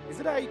 Is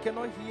it that you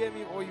cannot hear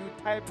me, or you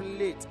type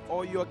late,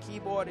 or your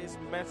keyboard is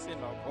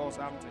messing up or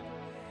something?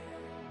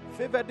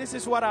 Favor, this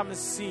is what I'm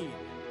seeing.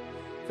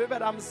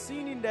 Favor, I'm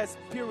seeing in the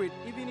spirit,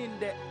 even in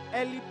the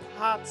early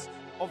parts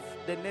of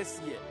the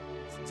next year.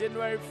 It's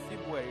January,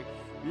 February,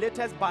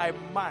 latest by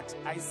March.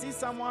 I see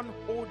someone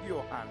hold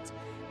your hand.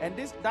 And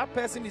that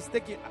person is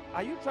taking.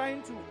 Are you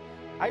trying to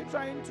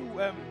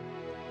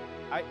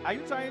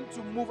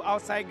move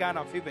outside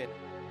Ghana, Favor?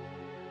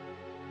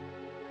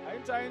 Are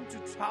you trying to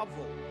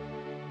travel?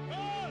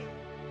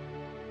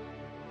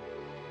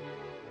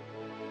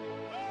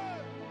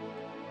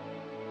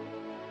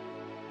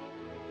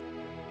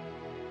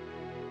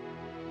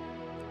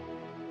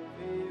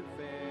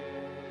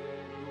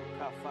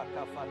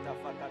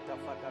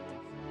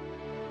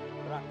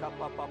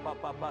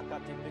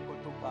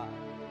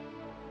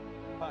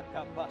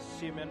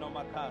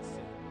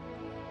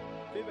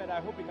 David,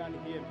 I hope you can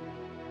hear me.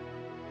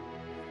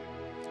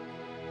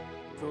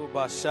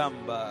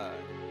 Tubashamba.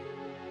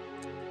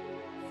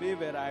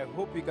 David, I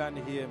hope you can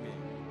hear me.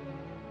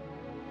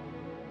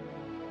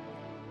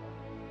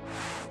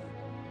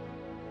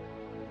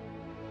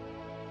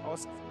 I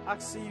was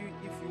asking you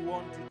if you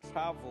want to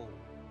travel.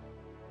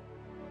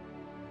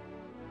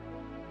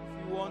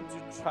 If you want to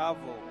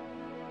travel,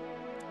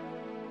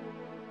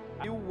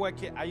 are you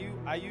working? Are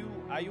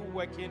you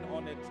working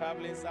on a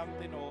traveling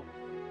something, or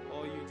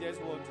you just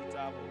want to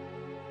travel?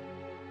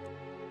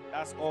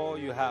 That's all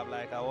you have.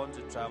 Like, I want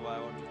to travel. I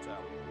want to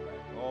travel.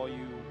 Like, or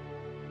you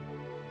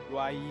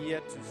are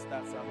yet to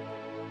start something.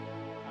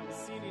 I'm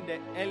seeing in the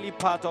early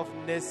part of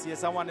next year,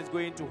 someone is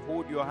going to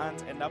hold your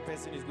hand, and that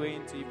person is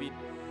going to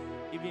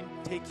even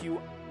take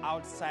you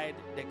outside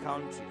the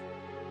country.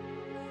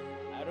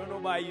 I don't know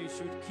why you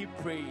should keep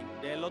praying.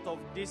 There are a lot of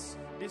this.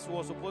 This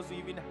was supposed to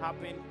even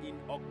happen in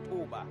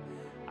October.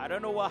 I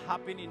don't know what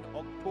happened in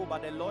October.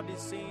 The Lord is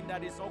saying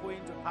that it's not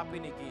going to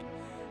happen again.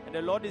 And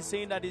the Lord is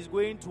saying that He's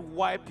going to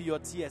wipe your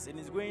tears, and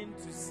He's going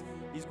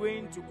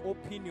to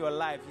open your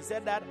life. He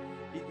said that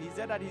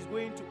He's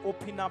going to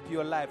open up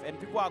your life, and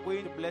people are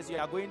going to bless you.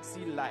 You are going to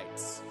see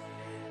lights.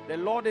 The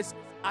Lord is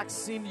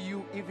asking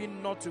you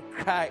even not to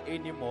cry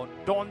anymore.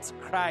 Don't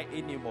cry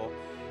anymore.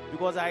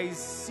 Because I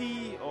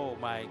see, oh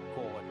my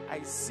God,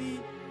 I see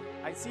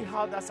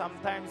how that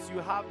sometimes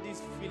you have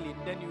this feeling,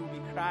 then you'll be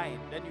crying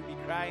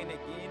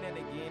again and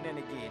again and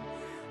again.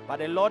 But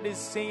the Lord is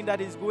saying that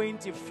He's going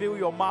to fill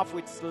your mouth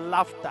with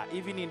laughter,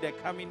 even in the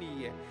coming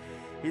year.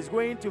 He's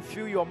going to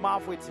fill your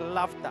mouth with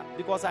laughter.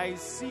 Because I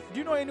see, do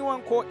you know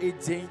anyone called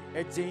Ejin?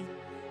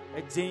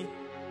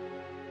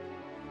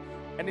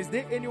 And is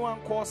there anyone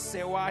called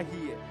Sewa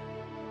here?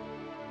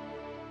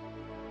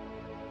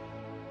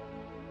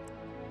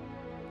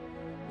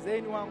 Is there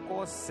anyone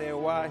called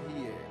Sewa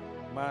here?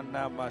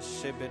 Mana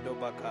mashebedo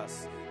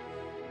bakas.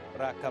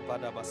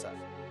 Rakabadabasa.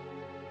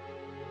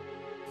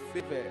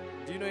 Favor,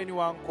 do you know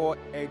anyone called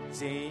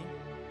Ejin?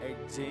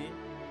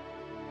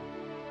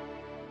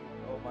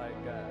 Oh my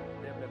God.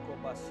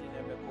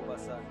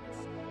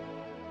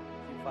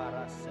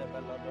 Kifara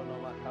sebelodono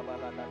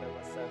makabala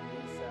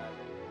dadabasandisa.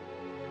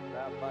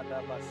 Rabada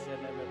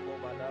bashene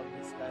mekobada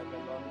viskai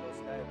belondo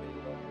sky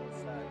belondo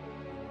sai.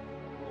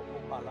 Roko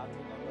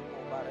palatine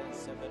mekobare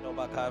sebedo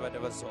bakaba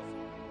devaso.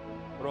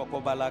 Roko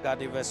balaga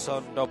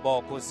divesondo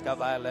bokus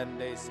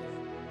kavalendese.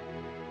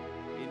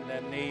 In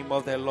the name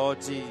of the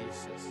Lord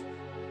Jesus.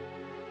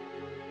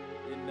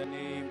 In the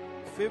name.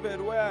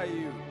 Favor, where are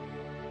you?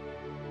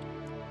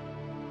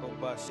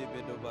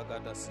 Obashibedo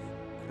bagadasi.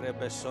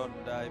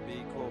 Rebesonda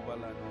biko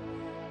balada.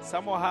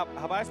 Someone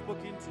have I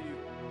spoken to you?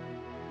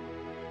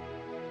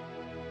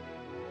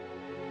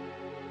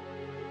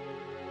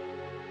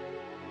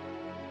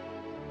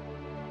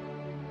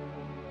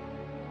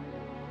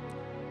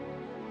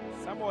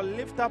 Someone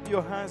lift up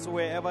your hands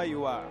wherever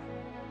you are.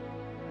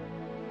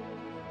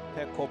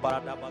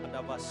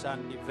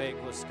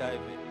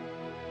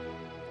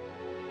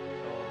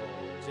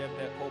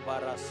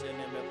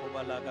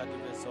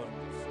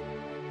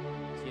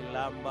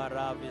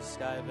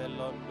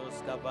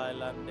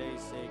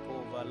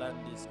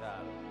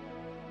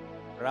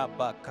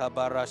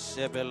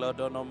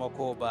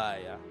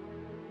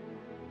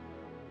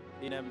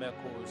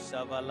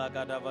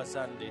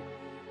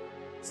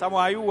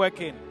 Someone, are you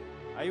working?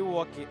 Are you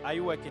working? Are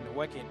you working?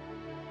 Working.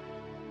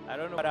 I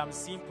don't know, but I'm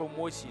seeing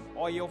promotion.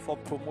 Oil for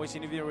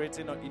promotion even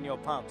written in your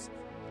palms.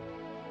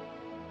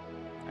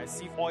 I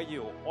see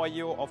oil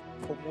of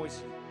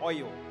promotion.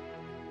 Oil.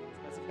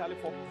 Specifically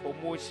for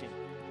promotion.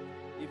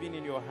 Even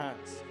in your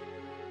hands.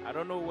 I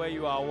don't know where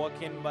you are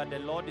working, but the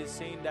Lord is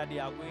saying that they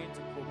are going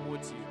to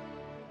promote you.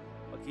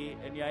 Okay?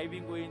 And you are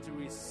even going to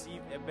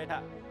receive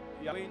better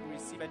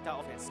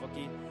offers.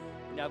 Okay?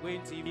 And you are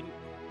going to even,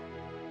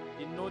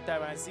 in no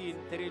time, I see in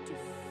 3 to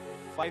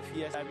 5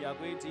 years, you are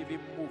going to even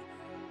move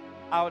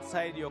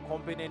outside your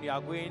company, and you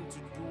are going to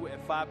do a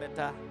far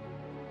better.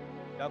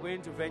 You are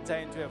going to venture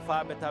into a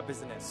far better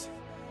business.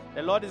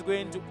 The Lord is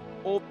going to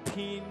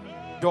open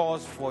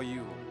doors for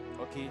you.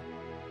 Okay?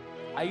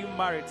 Are you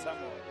married,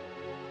 someone?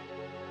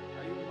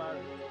 Are you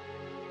married?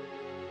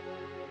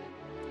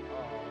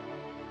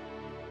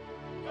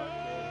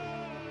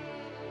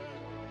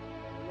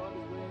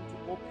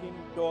 open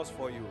doors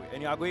for you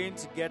and you are going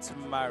to get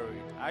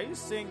married. Are you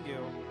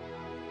single?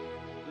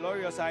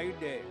 Glorious, are you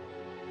there?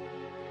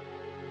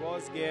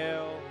 God's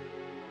girl.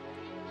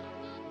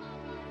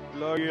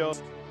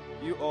 Glorious,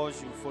 you all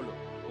should follow.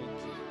 Okay.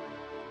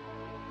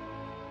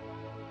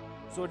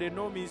 So they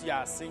know means you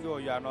are single or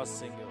you are not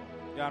single.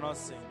 You are not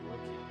single.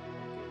 Okay.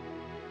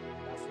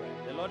 That's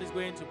right. The Lord is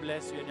going to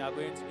bless you and you are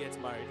going to get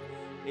married.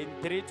 In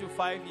 3 to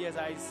 5 years,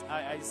 I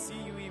see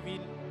you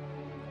even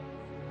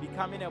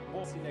becoming a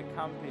boss in a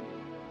company.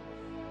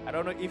 I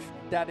don't know if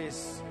that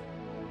is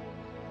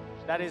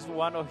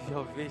one of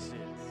your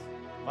visions,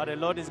 but the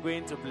Lord is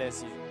going to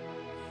bless you.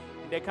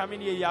 In the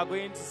coming year, you are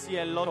going to see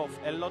a lot of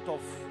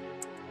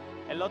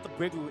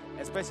breakthrough,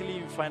 especially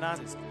in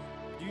finances.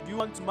 Do you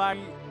want to marry?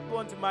 You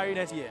want to marry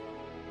next year?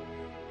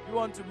 You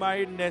want to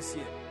marry next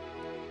year?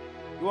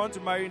 You want to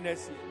marry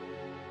next year?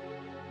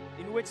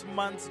 In which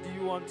month do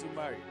you want to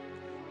marry?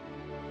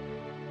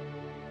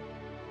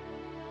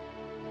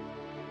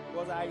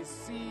 Because I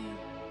see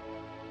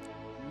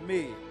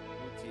May.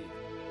 Okay.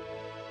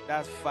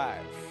 That's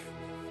 5.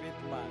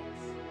 5th month.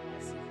 I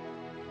see.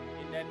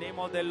 In the name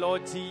of the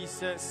Lord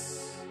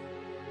Jesus.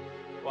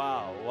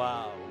 Wow.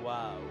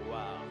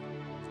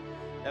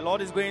 The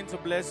Lord is going to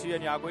bless you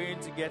and you are going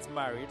to get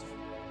married.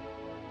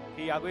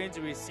 Okay, you are going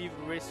to receive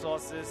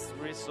resources.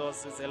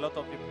 A lot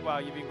of people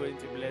are even going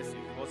to bless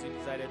you because you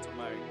decided to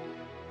marry.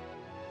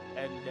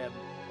 And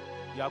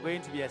you are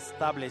going to be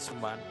established,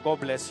 man. God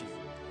bless you.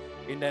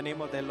 In the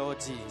name of the Lord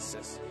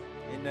Jesus.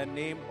 In the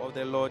name of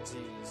the Lord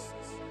Jesus.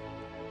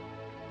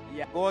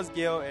 Yeah, God's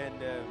girl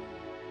and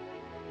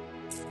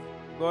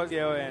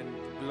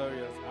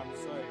Glorious. I'm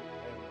sorry.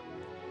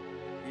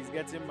 He's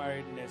getting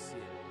married next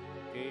year.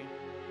 Okay?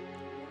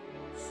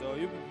 So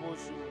you people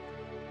should.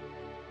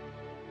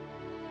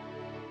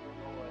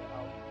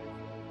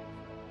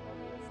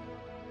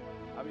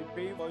 I'll be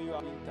praying for you.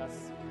 I'll be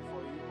interceding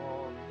for you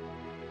all.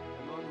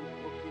 The Lord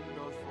will open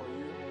doors for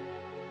you.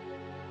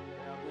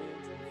 And I'm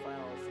going to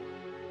find also.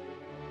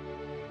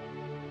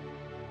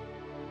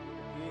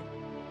 Okay?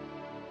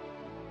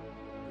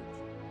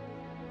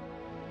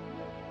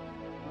 Good.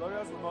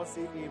 Glorious will not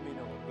say amen.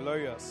 No.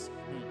 Glorious.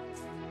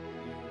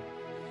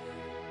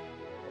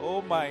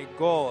 Oh my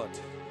God.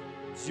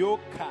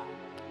 Joker.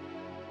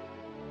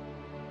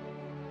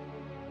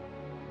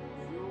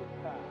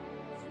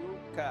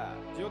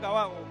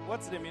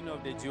 What's the meaning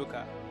of the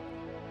Joker?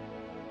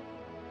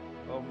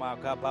 Oh my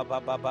God.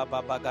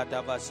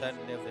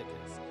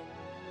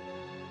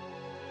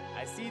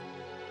 I see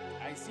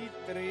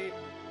 3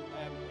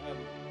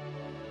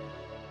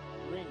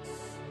 rings.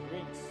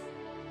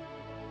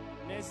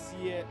 Next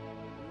year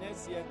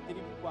 3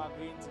 people are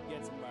going to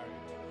get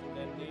married in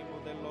the name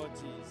of the Lord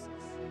Jesus.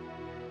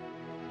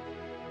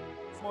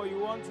 So you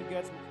want to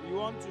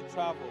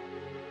travel.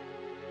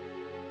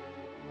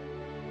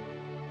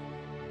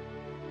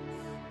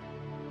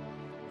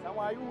 So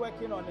are you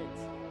working on it?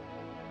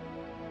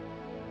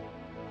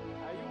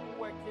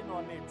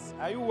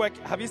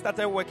 Have you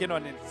started working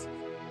on it?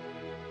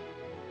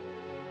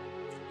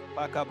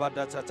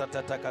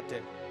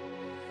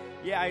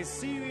 Yeah, I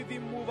see you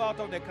even move out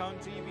of the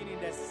country even in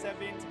the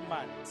 7th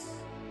month.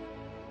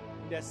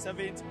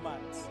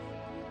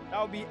 That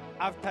will be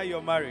after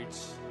your marriage.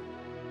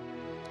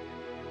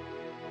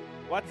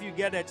 What if you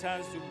get a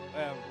chance to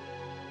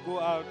go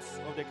out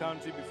of the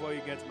country before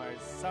you get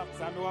married?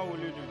 Sammy, what will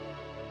you do?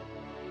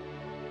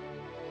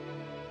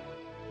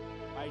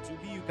 It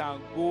will be you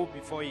can go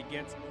before you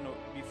get,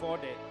 before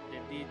the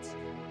date,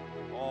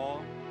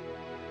 or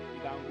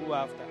you can go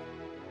after.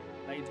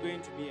 Like it's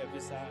going to be a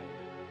visa.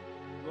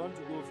 You want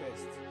to go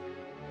first.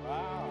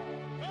 Wow.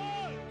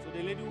 So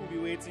the lady will be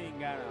waiting in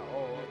Ghana.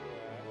 Oh,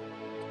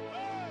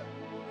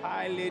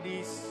 hi,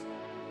 ladies.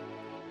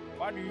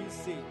 What do you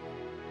say?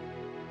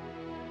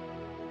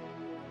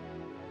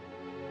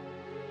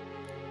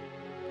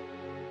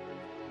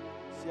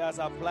 She has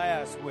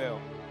applied as well.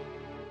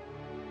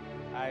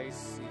 I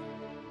see.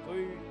 I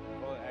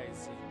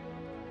see.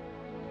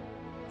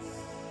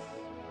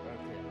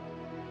 Okay.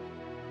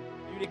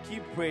 You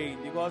keep praying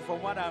because from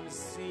what I'm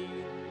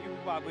seeing, you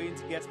people are going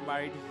to get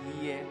married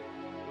here.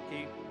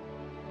 Okay?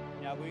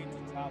 You are going to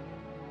travel.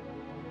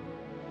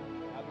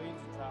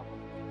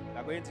 You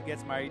are going to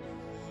get married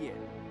here.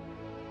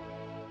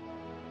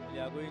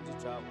 You are going to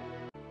travel.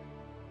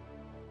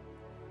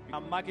 You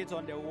can mark it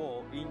on the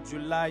wall. In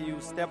July, you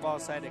step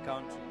outside the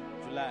country.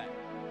 July,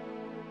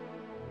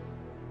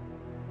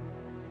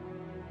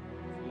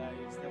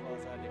 you step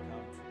outside the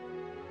country.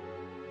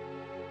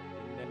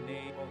 In the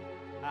name of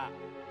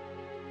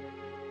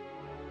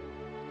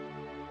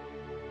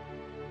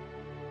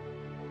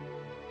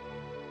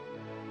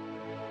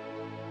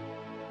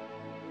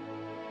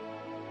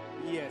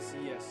Yes.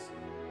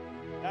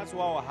 That's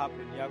what will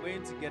happen. You are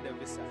going to get a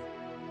visa.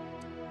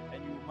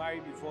 And you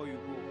marry before you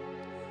go.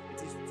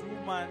 It is 2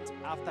 months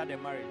after the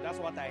marriage. That's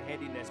what I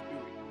heard in the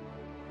spirit.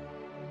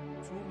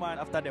 2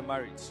 months after the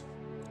marriage.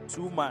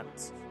 2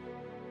 months.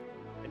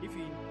 And if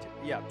you,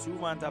 2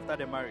 months after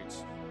the marriage.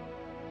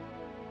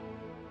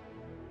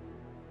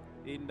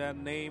 In the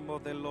name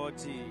of the Lord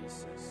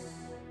Jesus.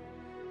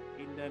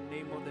 the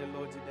name of the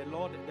Lord.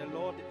 The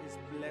Lord is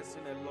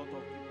blessing a lot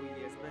of people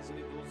here,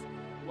 especially those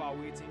who are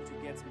waiting to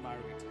get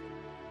married.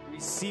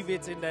 Receive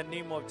it in the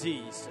name of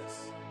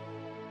Jesus.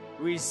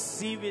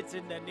 Receive it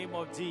in the name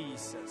of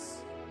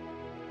Jesus.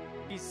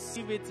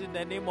 Receive it in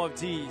the name of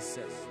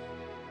Jesus.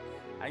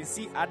 I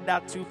see other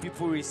two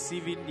people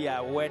receiving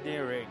their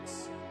wedding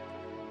rings.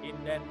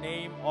 In the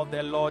name of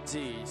the Lord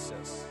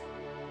Jesus.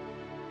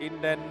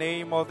 In the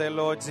name of the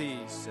Lord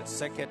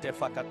Jesus. Sekete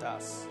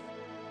fakatas.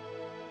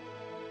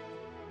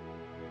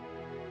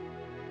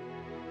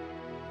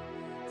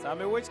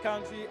 Sammy, which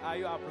country are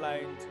you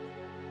applying to?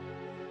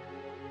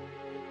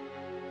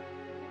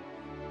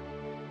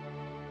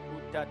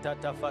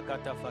 Utatata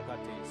fakata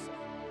fakatesa.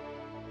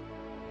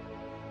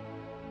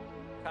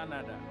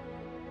 Canada.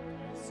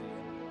 I see.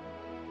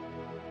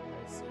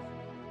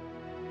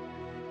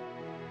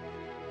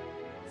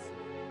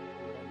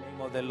 In the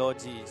name of the Lord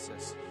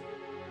Jesus.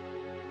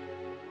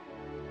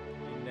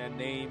 In the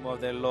name of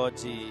the Lord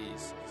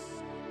Jesus.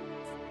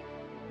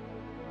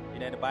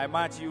 And by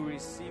March you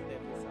receive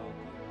them.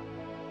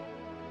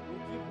 You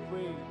keep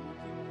praying.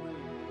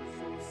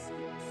 Sow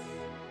seeds.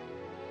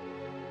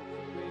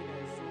 Keep praying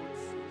and sow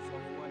seeds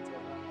of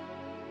whatever.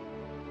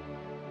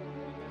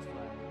 That's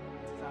right.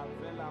 It is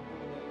available.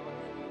 The Lord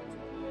is going to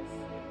bless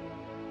you.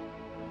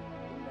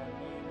 In the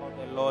name of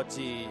the Lord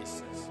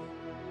Jesus.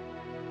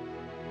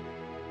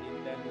 In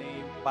the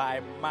name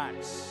by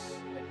March,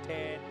 the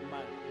 3rd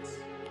month.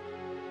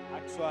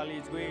 Actually,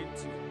 it's going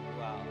to,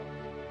 wow.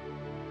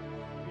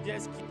 You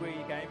just keep praying.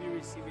 You can even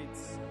receive it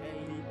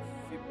early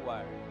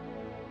February.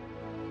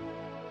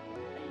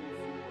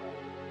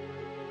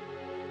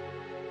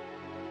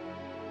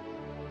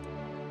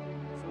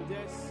 So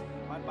just,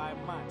 but by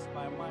March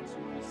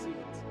you receive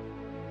it.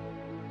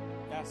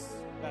 That's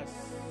sure.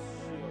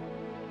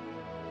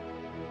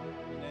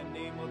 In the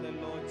name of the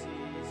Lord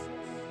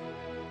Jesus.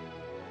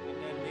 In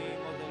the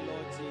name of the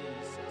Lord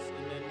Jesus.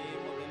 In the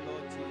name of the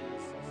Lord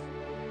Jesus.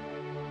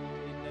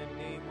 In the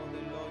name of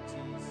the Lord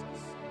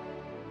Jesus.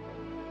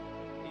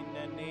 In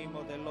the name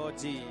of the Lord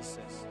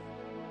Jesus.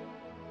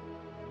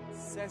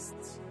 Who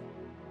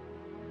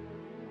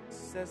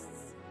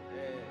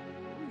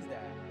is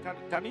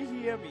that? Can you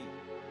hear me?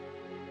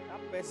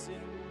 That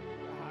person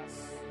has,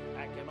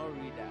 I cannot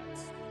read that,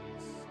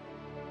 please.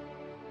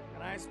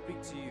 Can I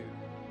speak to you?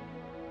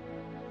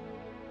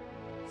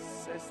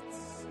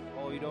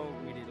 Or you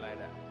don't read it like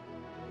that?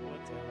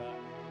 Whatever. I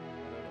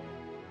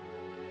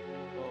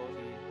don't know.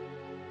 Okay.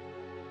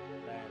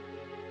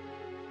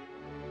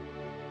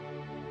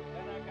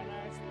 Then can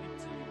I speak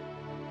to you?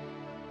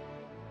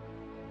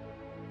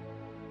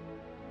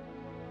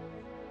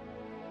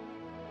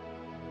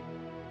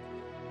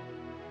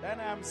 Then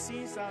I'm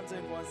seeing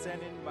something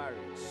concerning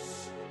marriage.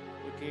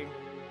 Okay?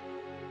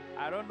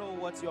 I don't know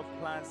what your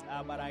plans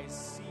are, but I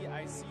see you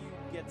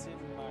getting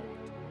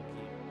married.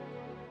 Okay?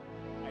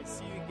 I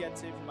see you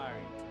getting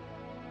married.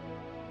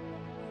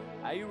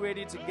 Are you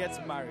ready to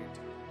get married?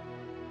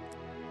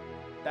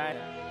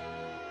 Diana.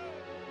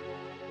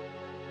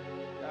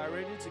 You are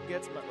ready to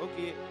get married.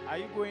 Okay, are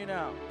you going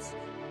out?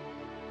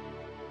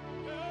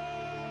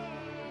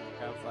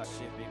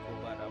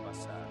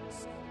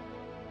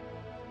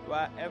 You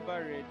are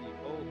ever ready.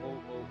 Oh.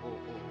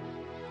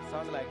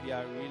 Sounds like you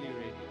are really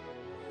ready.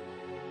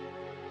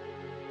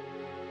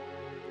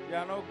 You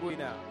are not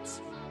going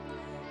out.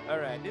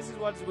 Alright, this is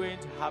what's going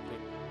to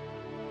happen.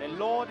 The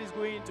Lord is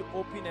going to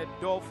open a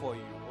door for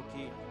you,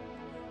 okay?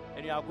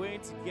 And you are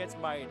going to get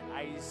married.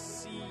 I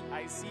see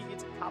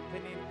it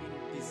happening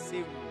in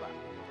December.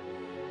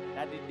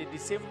 That the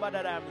December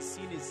that I'm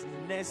seeing is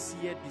next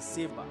year,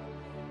 December.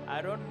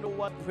 I don't know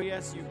what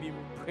prayers you've been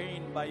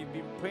praying, but you've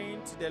been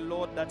praying to the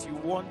Lord that you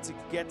want to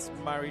get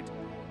married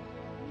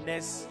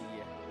next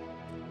year.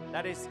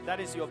 That is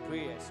your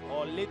prayers.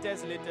 Or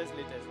latest. You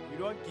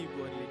don't give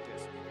God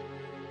latest.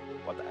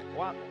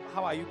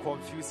 How are you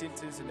confusing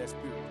things in the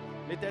spirit?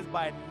 Latest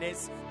by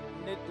next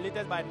 2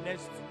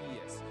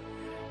 years.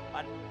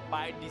 But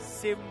by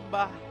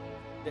December,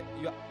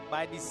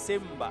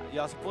 you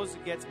are supposed to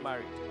get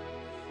married.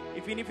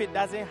 Even if it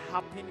doesn't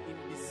happen in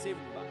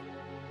December,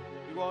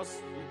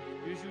 because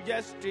you should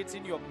just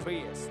straighten your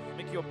prayers,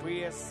 make your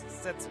prayers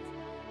settle,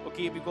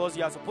 okay? Because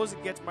you are supposed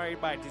to get married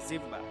by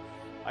December.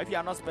 If you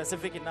are not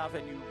specific enough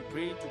and you be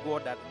praying to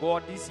God that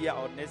God this year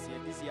or next year,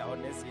 it's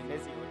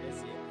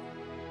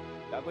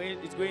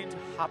going to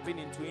happen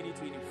in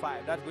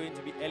 2025. That's going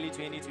to be early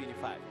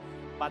 2025.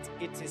 But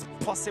it is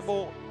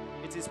possible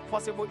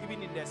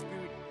even in the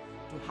spirit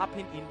to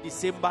happen in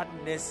December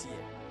next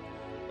year.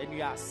 And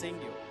you are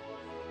single.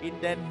 In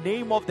the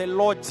name of the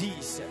Lord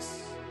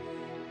Jesus,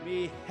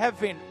 may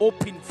heaven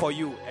open for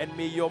you and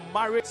may your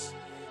marriage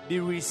be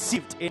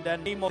received in the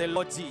name of the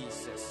Lord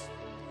Jesus.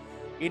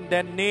 In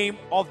the name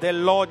of the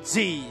Lord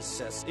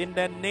Jesus. In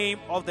the name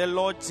of the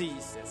Lord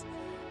Jesus.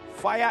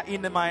 Fire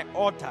in my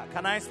altar.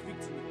 Can I speak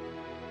to you?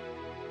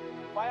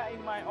 Fire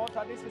in my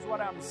altar. This is what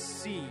I'm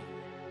seeing.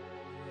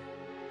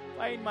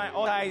 Fire in my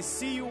altar. I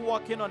see you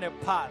walking on a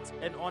path.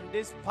 And on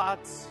this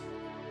path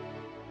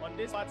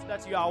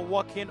that you are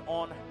walking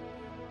on,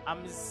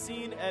 I'm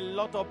seeing a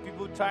lot of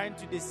people trying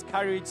to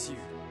discourage you.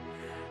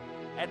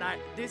 And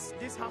this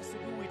has to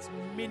do with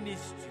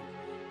ministry.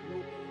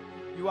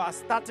 You are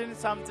starting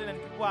something and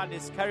people are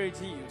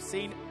discouraging you,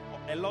 saying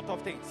a lot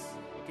of things,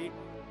 okay?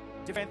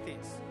 Different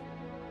things.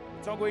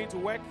 It's not going to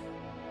work,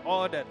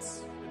 all that.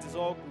 It is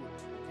all good,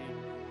 okay?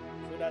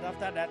 So that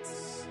after that,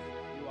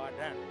 you are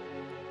done.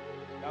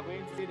 You are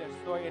going to see the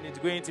story and it's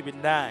going to be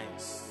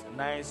nice.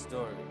 Nice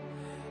story.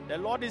 The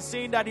Lord is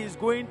saying that He's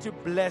going to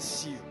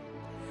bless you.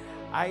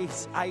 I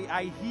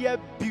hear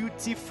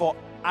beauty for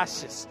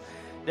ashes.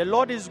 The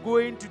Lord is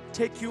going to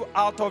take you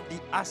out of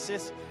the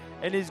ashes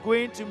and is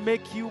going to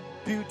make you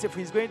beautiful.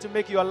 He's going to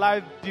make your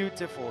life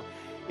beautiful.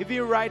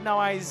 Even right now,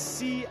 I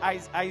see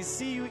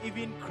you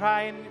even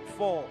crying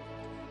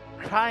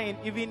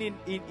even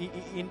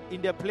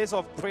in the place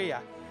of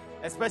prayer,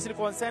 especially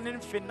concerning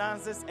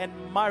finances and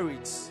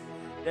marriage.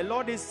 The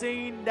Lord is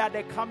saying that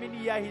the coming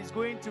year He's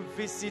going to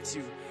visit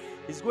you.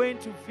 He's going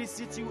to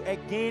visit you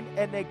again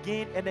and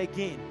again and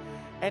again.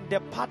 And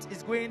the path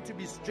is going to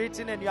be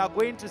straightened and you are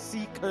going to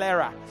see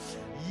clearer.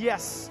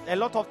 Yes, a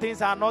lot of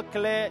things are not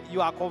clear.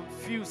 You are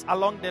confused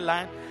along the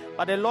line.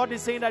 But the Lord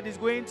is saying that He's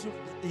going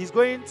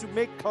to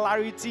make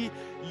clarity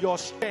your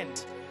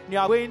strength. You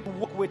are going to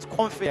walk with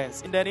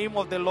confidence in the name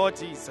of the Lord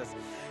Jesus.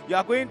 You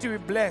are going to be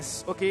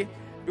blessed, okay?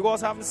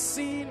 Because I'm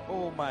seeing,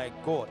 oh my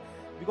God,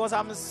 because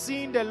I'm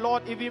seeing the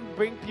Lord even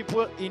bring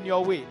people in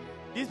your way.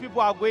 These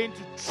people are going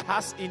to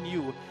trust in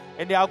you.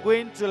 And they are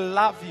going to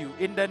love you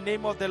in the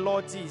name of the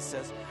Lord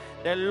Jesus.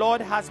 The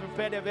Lord has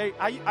prepared a very.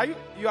 Are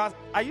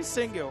you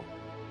single?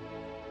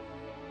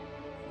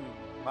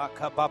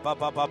 Because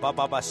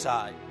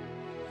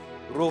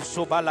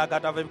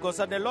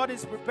the Lord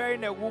is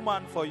preparing a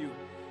woman for you,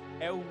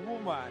 a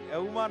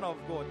woman of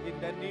God in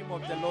the name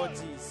of the Lord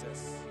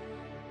Jesus.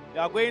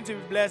 You are going to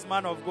be blessed,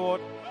 man of God.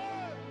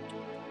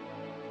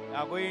 You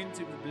are going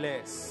to be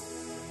blessed.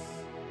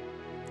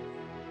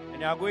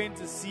 You are going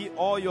to see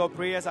all your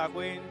prayers are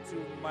going to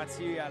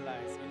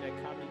materialize in the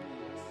coming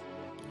years.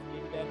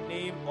 In the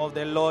name of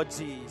the Lord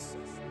Jesus.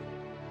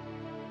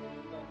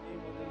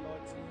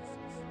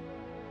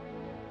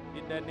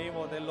 In the name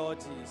of the Lord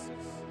Jesus.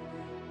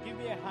 Give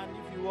me a hand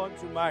if you want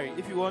to marry.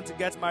 If you want to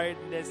get married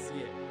next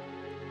year.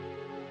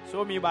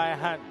 Show me by a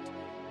hand.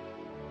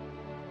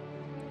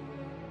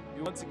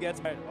 You want to get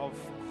married? Of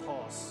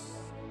course.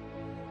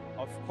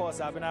 Of course,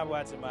 Abena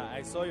Watima.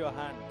 I saw your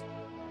hand.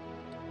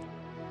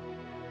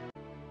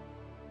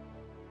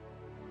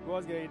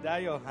 Was going to die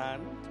your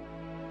hand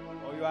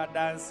or you are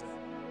dancing?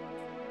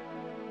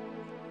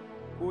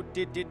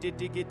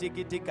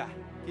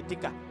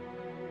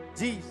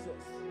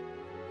 Jesus.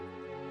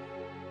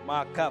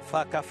 Maka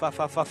faka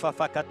fafa fafa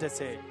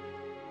fakatese.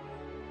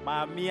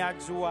 Mamia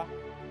jua.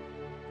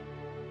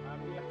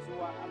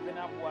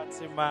 Abena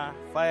Watima.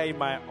 Fire in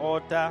my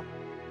altar.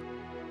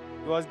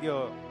 God's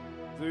girl.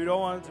 So you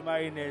don't want to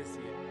marry next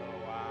year?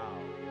 Oh wow.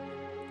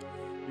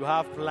 You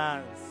have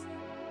plans.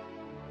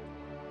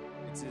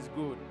 It is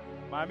good.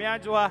 Mami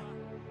Ajua,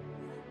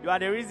 you are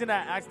the reason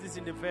I asked this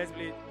in the first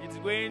place. It's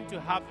going to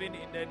happen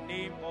in the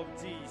name of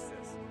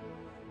Jesus.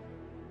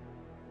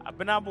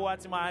 Abenabu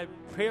Watima, I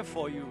pray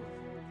for you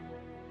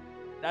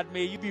that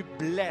may you be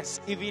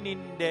blessed even in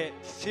the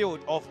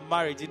field of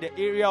marriage, in the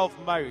area of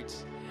marriage.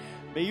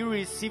 May you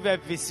receive a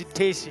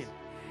visitation.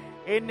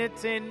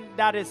 Anything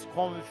that is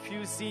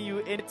confusing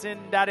you, anything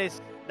that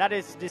is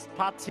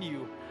distracting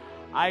you,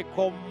 I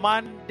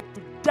command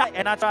to die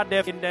a natural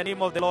death in the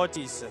name of the Lord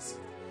Jesus.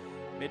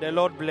 May the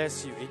Lord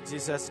bless you in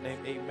Jesus'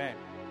 name. Amen.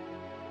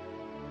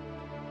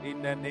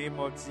 In the name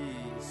of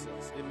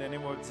Jesus. In the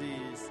name of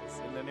Jesus.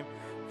 In the name.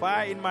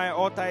 Fire in my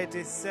altar, it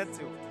is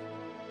settled.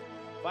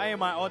 Fire in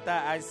my altar,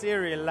 I say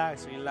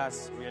relax,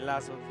 relax,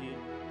 relax, okay?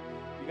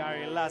 You can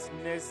relax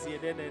next year,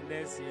 then the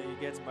next year you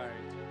get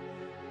married.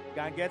 You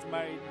can get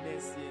married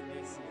next year.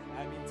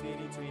 I mean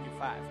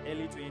 2025,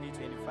 early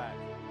 2025.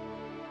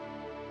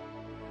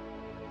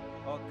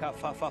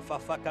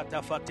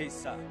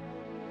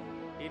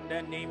 In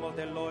the name of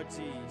the Lord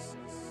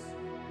Jesus.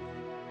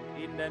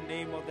 In the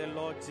name of the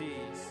Lord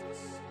Jesus.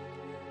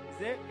 Is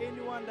there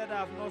anyone that I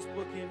have not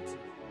spoken to? Is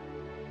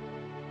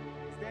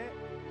there,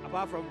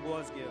 apart from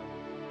God's girl?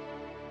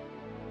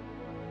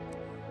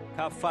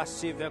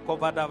 Kafashive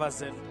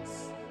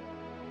Kovadavazendes.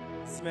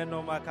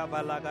 Smenoma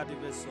Kavalaga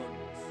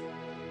Divesones.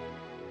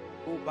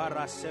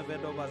 Ubara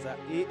Shevedovaza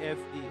AFE.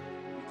 We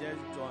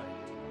just joined.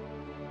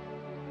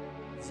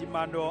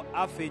 Zimano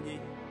Afeni.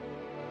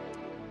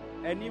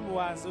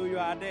 Anyone, so you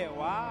are there.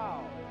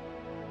 Wow.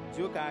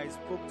 Joker, I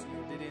spoke to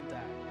you, didn't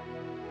I?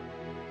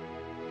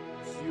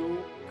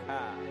 Joker. I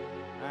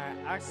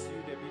asked you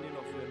the meaning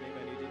of your name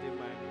and you didn't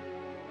mind me.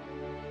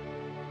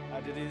 I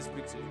didn't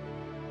speak to you.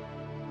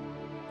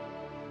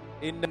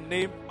 In the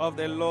name of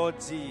the Lord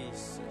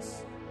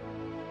Jesus.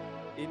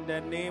 In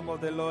the name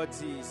of the Lord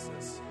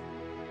Jesus.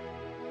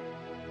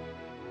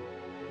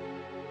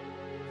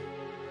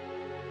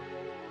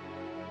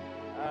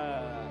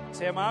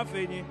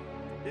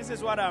 This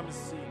is what I'm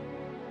seeing.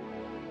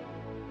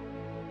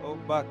 Oh,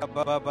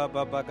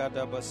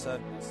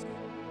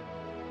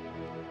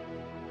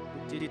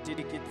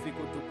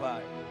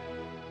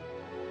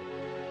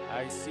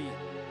 I see.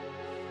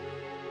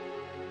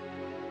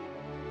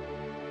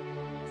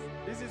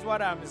 This is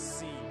what I'm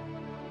seeing.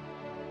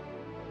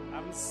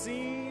 I'm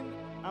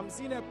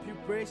seeing a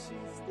preparation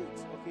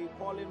stage, okay,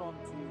 calling on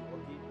to you,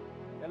 okay.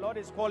 The Lord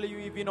is calling you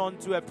even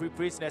onto a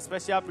preparation, a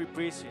special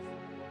preparation,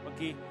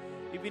 okay,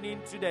 even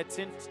into the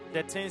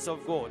things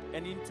of God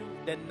and into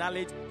the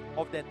knowledge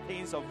of the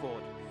things of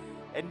God.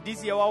 And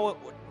this year,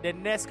 the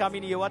next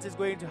coming year, what is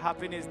going to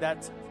happen is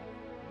that,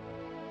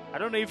 I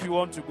don't know if you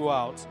want to go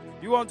out.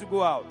 Do you want to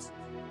go out?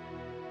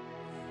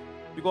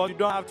 Because you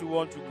don't have to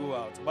want to go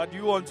out, but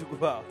you want to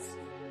go out.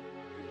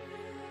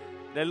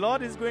 The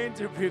Lord is going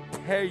to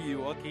prepare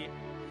you, okay?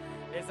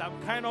 There's some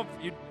kind of,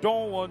 you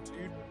don't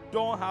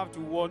have to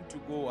want to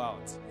go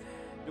out.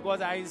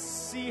 Because I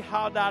see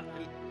how that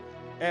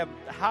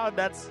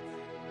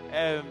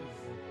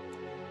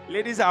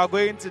ladies are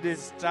going to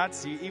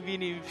distract you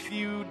even in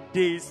few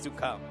days to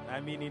come. I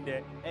mean, in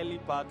the early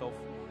part of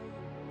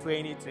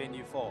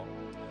 2024.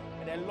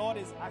 And the Lord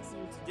is asking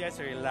you to just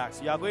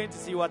relax. You are going to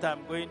see what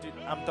I'm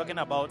talking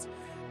about.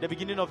 The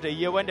beginning of the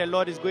year when the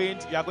Lord is you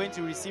are going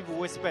to receive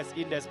whispers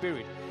in the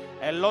spirit.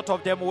 A lot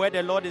of them where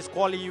the Lord is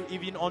calling you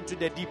even onto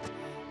the deep.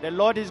 The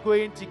Lord is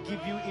going to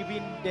give you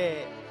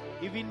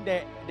even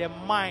the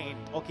mind,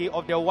 okay,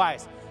 of the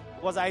wise.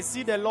 Because I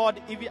see the Lord,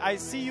 I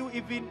see you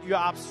even your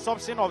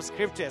absorption of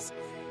scriptures.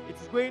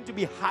 It's going to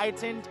be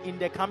heightened in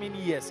the coming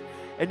years.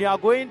 And you are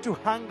going to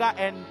hunger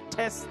and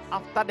test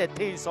after the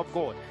things of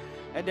God.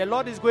 And the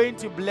Lord is going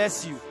to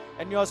bless you.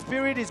 And your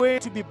spirit is going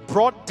to be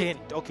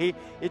broadened, okay?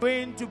 It's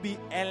going to be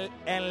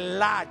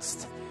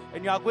enlarged.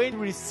 And you are going to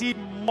receive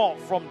more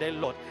from the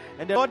Lord.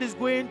 And the Lord is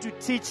going to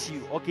teach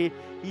you, okay?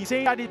 He's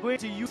saying that he's going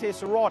to use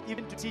his rod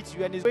even to teach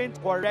you. And he's going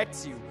to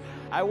correct you.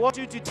 I want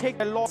you to take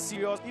the Lord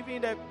serious.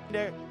 Even in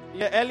the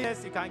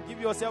earliest, you can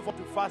give yourself up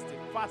to fasting.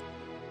 Fast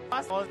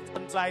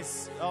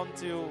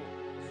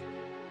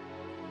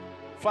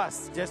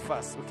just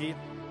fast, okay?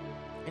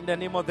 In the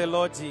name of the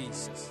Lord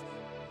Jesus.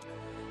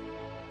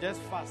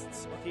 Just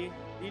fast, okay,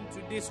 into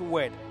this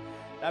word.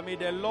 That may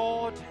the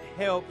Lord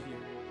help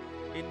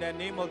you in the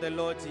name of the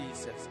Lord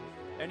Jesus.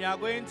 And you are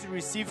going to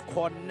receive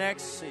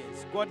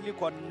connections, godly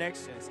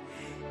connections,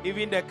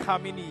 even the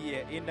coming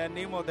year in the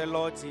name of the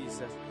Lord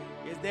Jesus.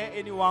 Is there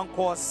anyone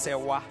called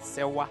Sewa?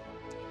 Sewa.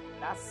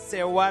 That's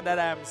Sewa that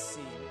I am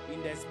seeing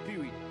in the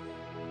spirit.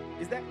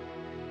 Is there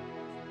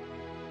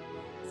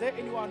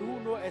anyone who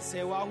knows a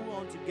Sewa who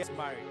wants to get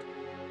married?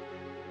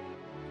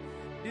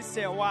 This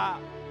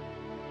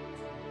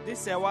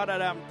Sewa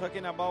that I'm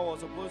talking about was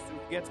supposed to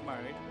get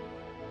married,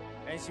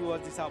 and she was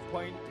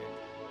disappointed.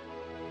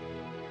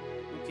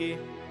 Okay,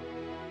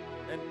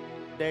 and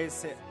they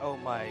say, "Oh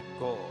my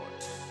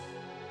God,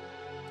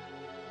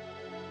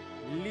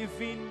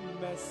 Living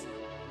Mercy."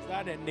 Is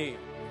that the name?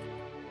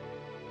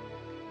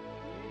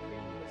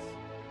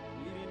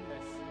 Living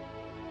Mercy.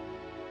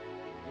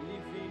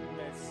 Living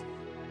Mercy.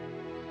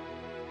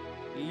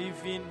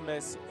 Living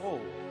Mercy. Oh.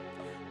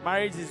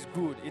 Marriage is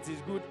good. It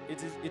is good.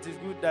 It is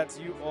good that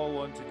you all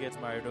want to get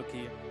married,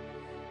 okay?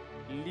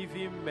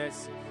 Living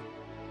Mercy.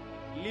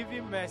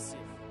 Living Mercy.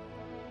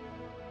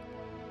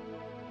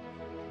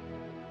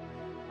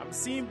 I'm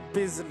seeing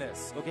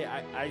business. Okay,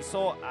 I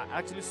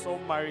actually saw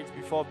marriage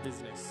before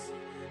business.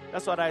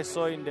 That's what I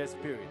saw in the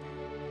spirit.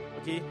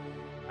 Okay?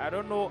 I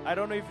don't know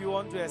if you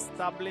want to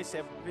establish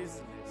a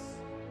business.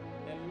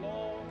 The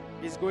Lord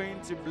is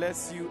going to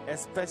bless you,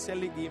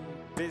 especially in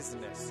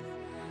business.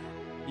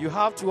 You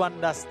have to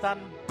understand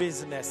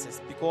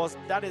businesses because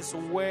that is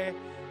where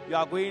you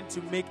are going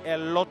to make a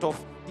lot of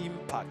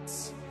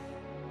impacts.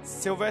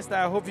 Sylvester,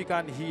 I hope you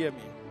can hear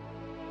me.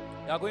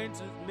 You are going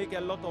to make a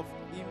lot of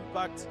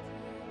impact.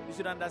 You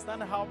should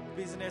understand how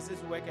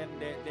businesses work and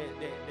the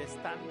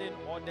standing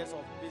orders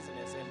of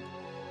business and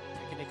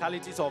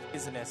technicalities of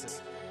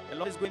businesses. The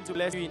Lord is going to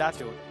bless you in that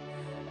field,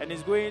 and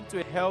is going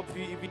to help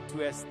you even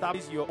to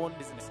establish your own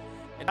business.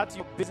 And that's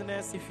your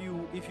business. If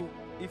you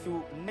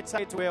nurture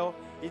it well,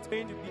 it's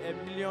going to be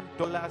 $1 million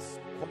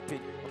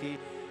company. Okay,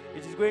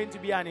 it is going to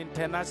be an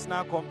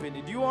international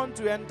company. Do you want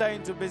to enter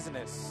into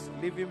business?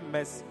 Living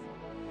Mercy.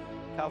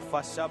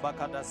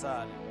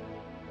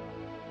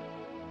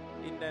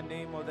 In the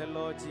name of the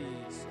Lord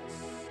Jesus.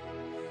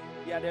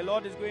 Yeah, the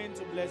Lord is going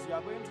to bless you. You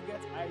are going to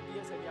get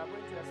ideas and you are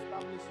going to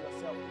establish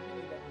yourself even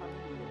in the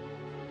coming year.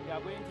 You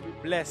are going to be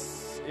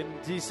blessed in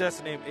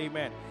Jesus' name.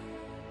 Amen.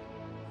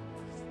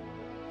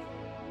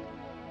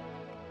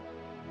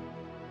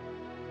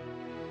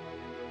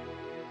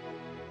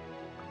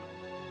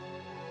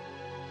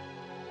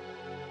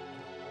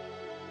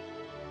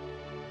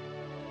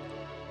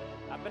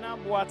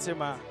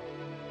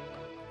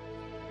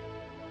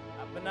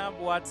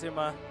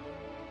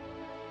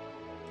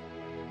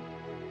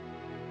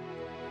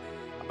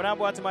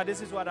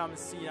 This is what I'm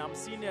seeing. I'm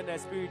seeing in the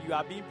spirit you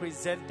are being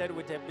presented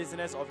with a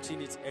business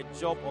opportunity, a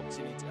job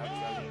opportunity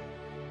actually.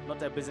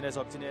 Not a business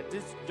opportunity.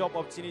 This job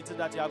opportunity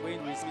that you are going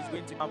to receive is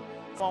going to come.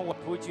 Someone will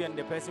put you and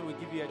the person will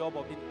give you a job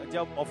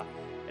offer.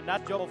 And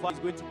that job offer is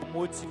going to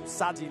promote you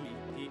suddenly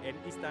and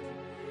instantly.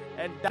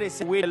 And that is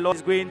the way the Lord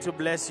is going to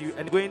bless you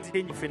and going to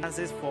change your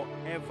finances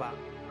forever.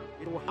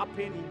 It will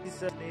happen in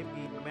Jesus' name.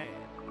 Amen.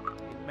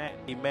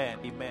 Amen. Amen.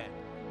 Amen.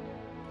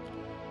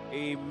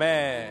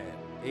 Amen.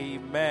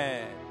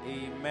 Amen.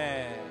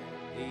 Amen.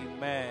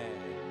 Amen.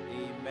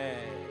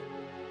 Amen.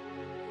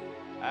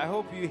 I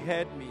hope you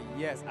heard me.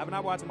 Yes.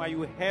 Abnawatima,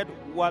 you heard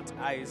what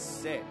I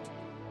said.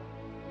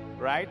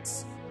 Right?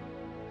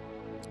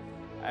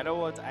 I know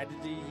what I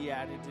didn't hear.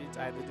 I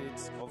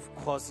didn't. Of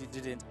course you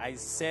didn't. I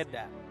said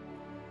that.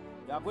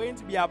 You are going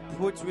to be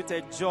approached with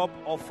a job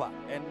offer,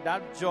 and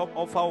that job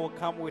offer will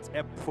come with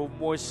a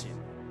promotion.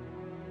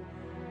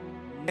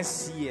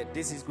 Next year,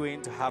 this is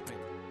going to happen.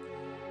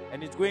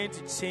 And it's going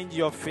to change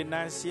your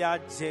financial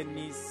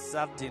journey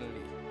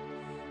suddenly.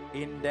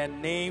 In the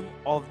name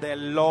of the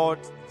Lord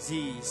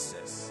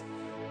Jesus.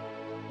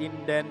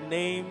 In the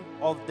name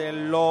of the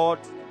Lord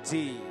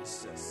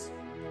Jesus.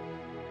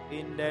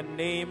 In the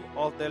name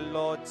of the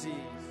Lord Jesus.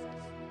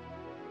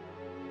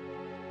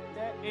 Is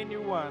there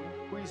anyone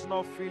who is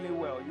not feeling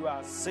well? You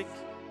are sick.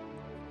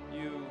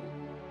 You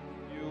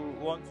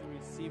want to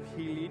receive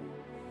healing.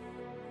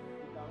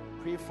 We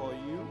can pray for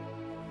you.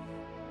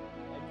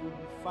 And you'll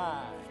be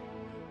fine.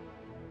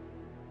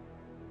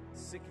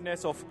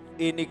 Sickness of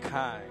any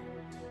kind.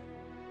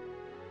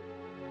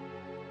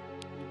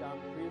 We can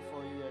pray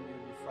for you and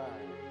you'll be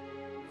fine.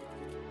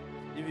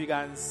 If you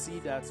can see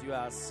that you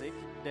are sick,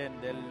 then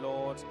the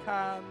Lord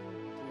can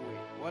do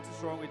it. What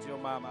is wrong with your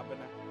mom,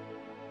 Abena?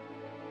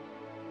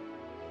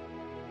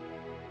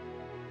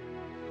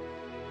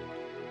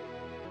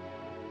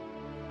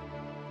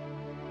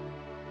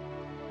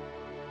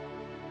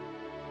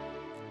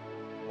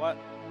 What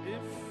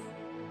if?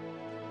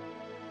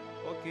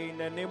 Okay, in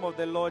the name of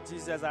the Lord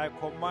Jesus, I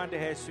command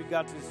her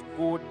sugar to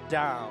go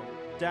down,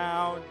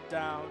 down,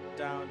 down,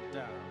 down,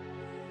 down.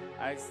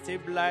 I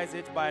stabilize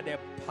it by the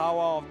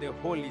power of the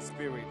Holy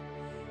Spirit.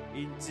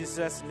 In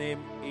Jesus'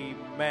 name,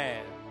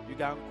 amen. You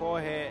can call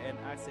her and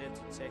ask her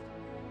to check.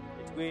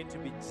 It's going to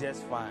be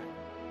just fine.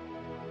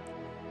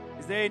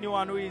 Is there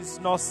anyone who is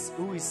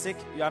sick?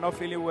 You are not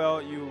feeling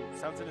well.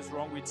 Something is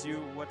wrong with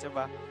you.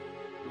 Whatever.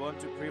 You want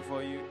to pray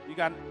for you. You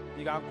can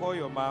call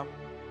your mom.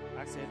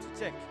 Ask her to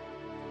check.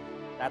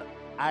 That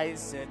I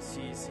said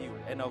she is healed,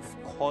 and of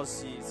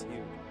course she is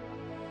healed.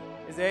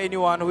 Is there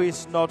anyone who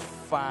is not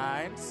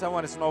fine?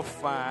 Someone is not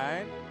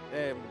fine.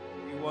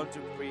 We want to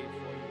pray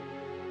for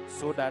you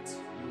so that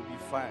you will be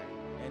fine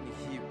and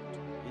healed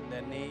in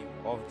the name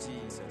of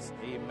Jesus.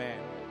 Amen.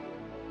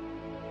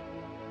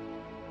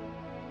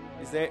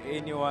 Is there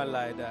anyone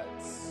like that?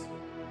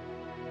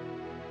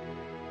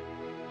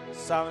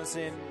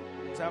 Samson,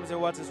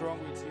 what is wrong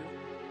with you?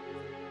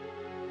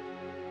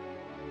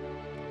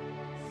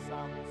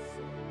 Samson.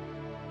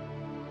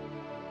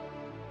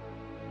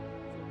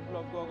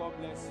 God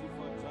bless you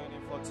for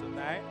joining for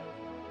tonight.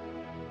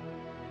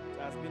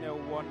 It has been a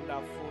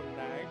wonderful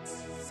night.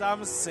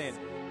 Samson,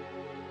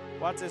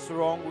 what is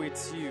wrong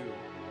with you?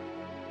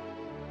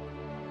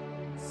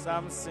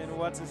 Samson,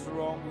 what is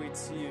wrong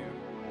with you?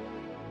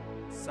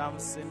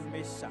 Samson,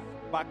 Meshach,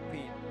 back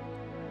pain.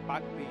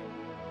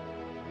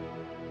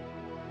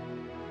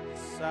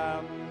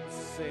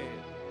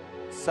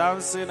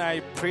 Samson, I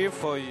pray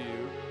for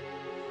you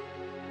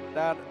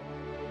that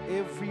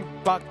every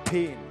back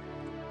pain,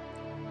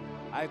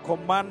 I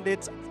command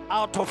it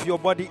out of your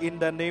body in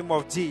the name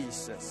of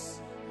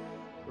Jesus.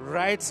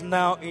 Right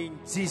now in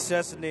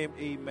Jesus' name,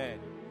 amen.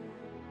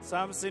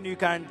 Samson, you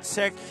can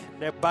check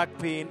the back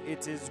pain.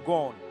 It is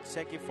gone.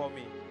 Check it for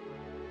me.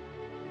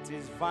 It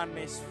is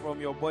vanished from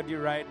your body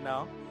right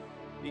now.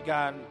 You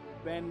can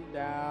bend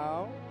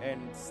down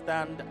and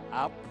stand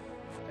up,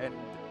 and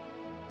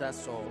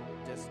that's all.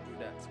 Just do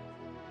that.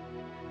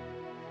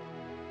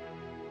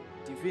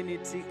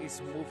 Divinity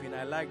is moving.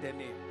 I like the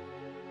name.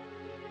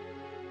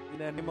 In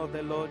the name of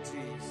the Lord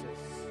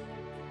Jesus.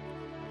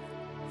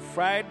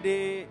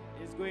 Friday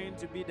is going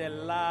to be the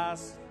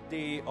last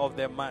day of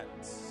the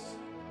month.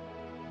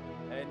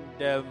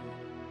 And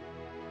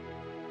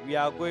we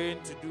are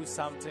going to do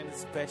something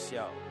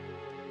special.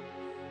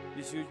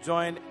 You should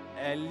join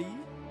early.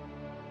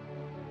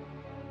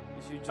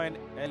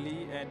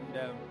 And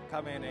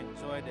come and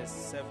enjoy the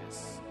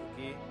service.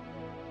 Okay?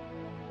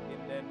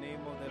 In the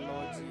name of the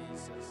Lord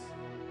Jesus.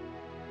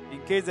 In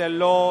case the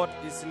Lord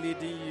is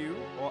leading you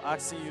or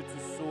asking you to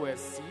sow a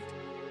seed,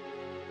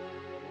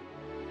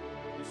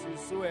 you should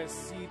sow a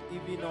seed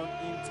even on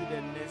into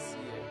the next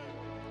year.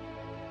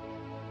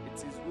 It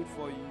is good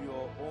for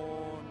your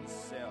own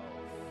self.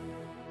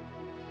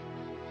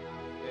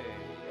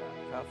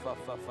 It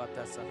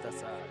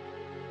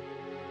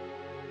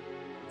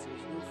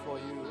is good for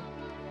you.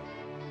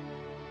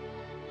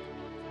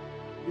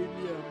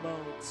 Any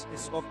amount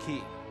is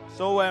okay.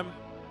 So,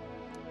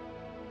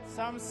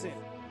 Samson,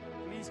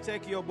 please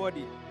check your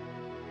body.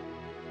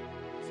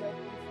 Check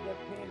if the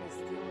pain is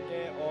still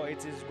there or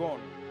it is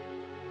gone.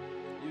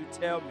 You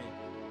tell me.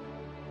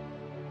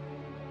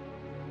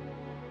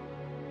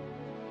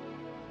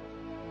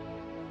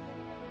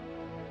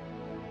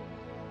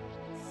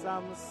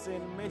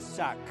 Samson,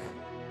 Meshach.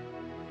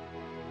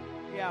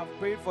 Yeah, I've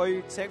prayed for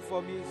you. Check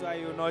for me so I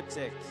will not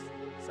check.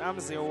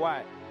 Samson,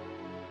 why?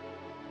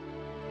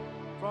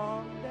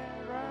 From the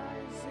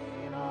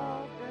rising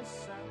of the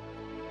sun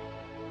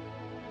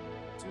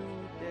to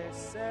the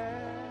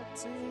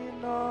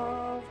setting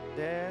of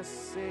the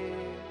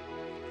same,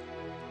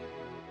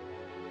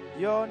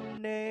 your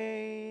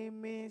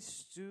name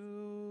is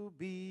to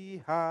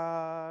be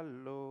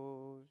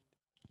hallowed.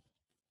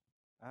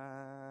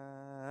 Adonai.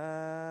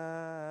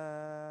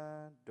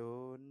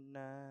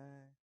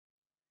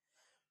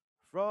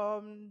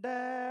 From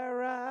the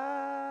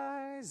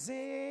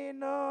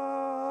rising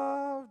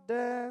of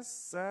the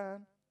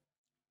sun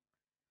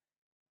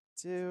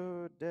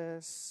till the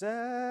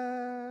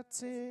setting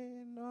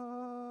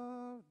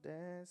of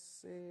the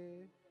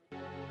same.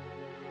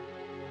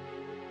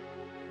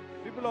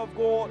 People of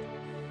God,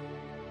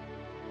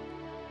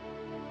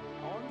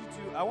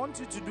 I want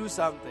you to do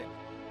something.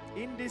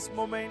 In this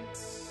moment,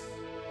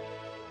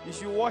 you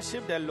should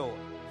worship the Lord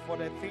for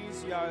the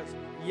things you are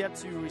yet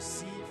to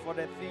receive, for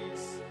the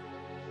things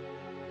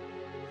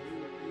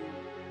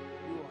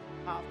you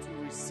have to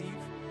receive,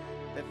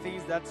 the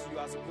things that you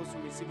are supposed to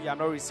receive, you are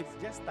not receiving.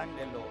 Just thank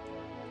the Lord.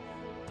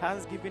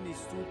 Thanksgiving is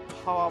too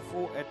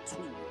powerful a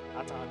tool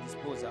at our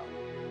disposal.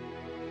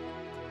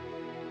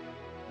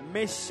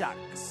 Meshach,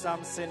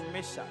 Samson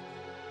Meshach.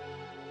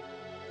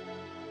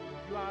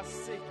 You are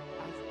sick.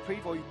 I've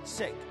prayed for you.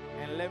 Check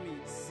and let me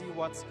see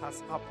what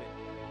has happened.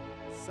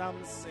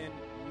 Samson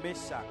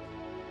Meshach.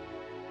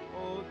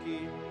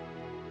 Okay.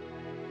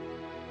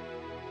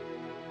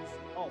 It's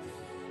off.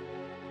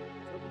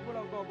 So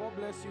people of God, God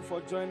bless you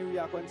for joining. We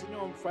are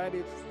continuing on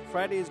Friday.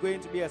 Friday is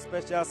going to be a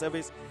special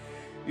service.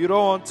 You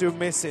don't want to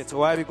miss it.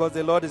 Why? Because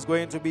the Lord is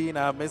going to be in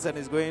our midst and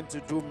is going to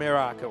do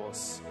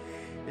miracles.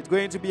 It's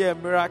going to be a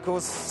miracle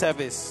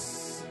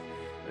service.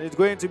 It's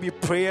going to be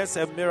prayers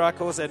and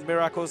miracles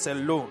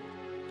alone.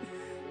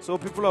 So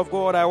people of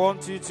God, I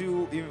want you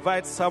to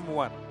invite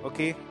someone,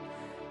 okay?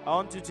 I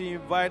want you to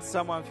invite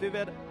someone.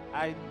 Favored,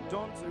 I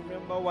don't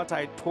remember what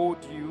I told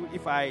you.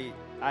 If I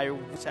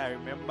wish I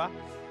remember.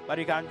 But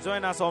you can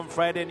join us on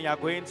Friday and you are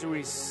going to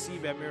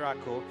receive a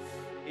miracle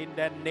in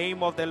the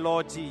name of the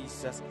Lord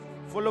Jesus.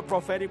 Follow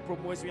prophetic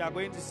promotion. We are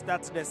going to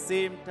start the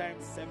same time,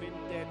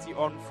 7:30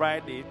 on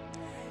Friday.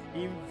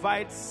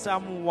 Invite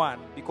someone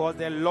because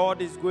the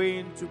Lord is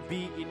going to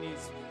be in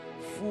his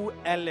full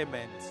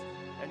element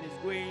and is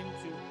going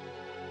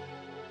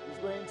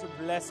to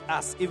bless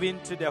us even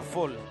to the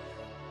full.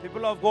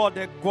 People of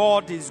God,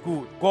 God is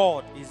good.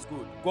 God is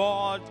good.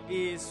 God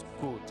is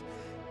good.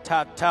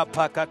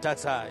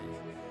 Tatapakatatai.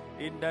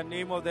 In the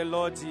name of the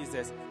Lord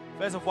Jesus.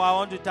 First of all, I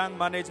want to thank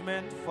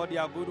management for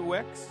their good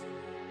works.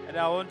 And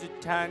I want to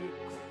thank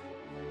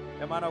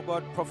the man of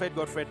God, Prophet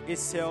Godfred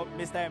Isel,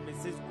 Mr. and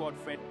Mrs.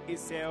 Godfred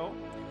Isel.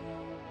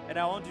 And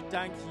I want to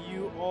thank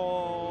you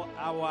all,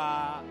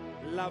 our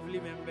lovely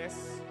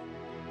members.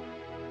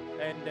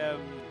 And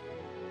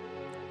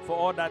for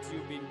all that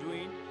you've been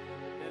doing.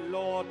 The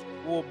Lord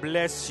will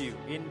bless you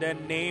in the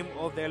name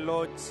of the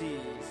Lord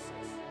Jesus.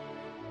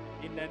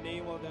 In the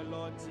name of the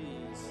Lord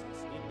Jesus.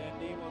 In the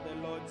name of the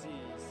Lord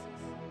Jesus.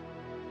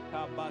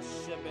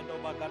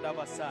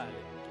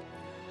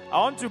 I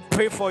want to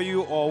pray for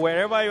you all.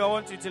 Wherever you are, I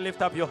want you to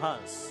lift up your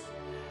hands.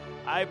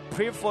 I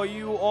pray for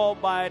you all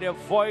by the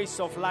voice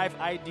of life.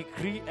 I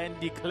decree and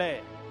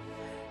declare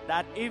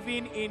that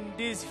even in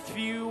these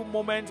few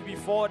moments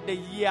before the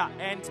year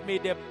ends, may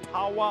the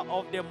power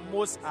of the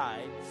Most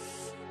High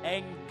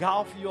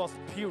engulf your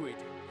spirit.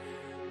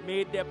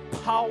 May the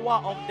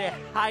power of the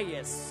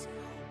highest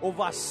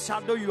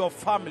overshadow your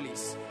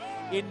families.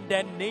 In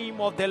the name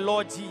of the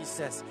Lord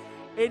Jesus.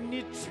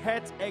 Any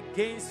threat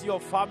against your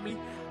family,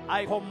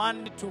 I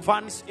command it to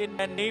vanish in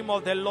the name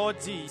of the Lord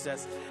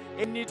Jesus.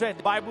 Any threat,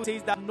 the Bible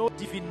says that no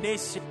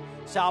divination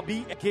shall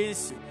be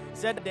against you.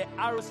 Said that the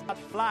arrows that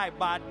fly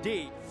by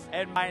day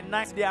and by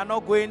night, they are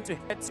not going to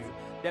hurt you.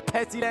 The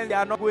pestilence, they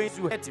are not going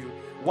to hurt you.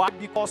 Why?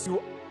 Because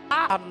you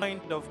are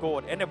anointed of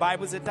God. And the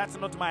Bible says, that's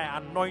not my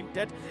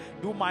anointed.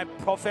 Do my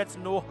prophets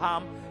no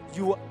harm.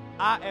 You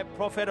are a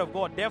prophet of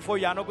God. Therefore,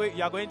 you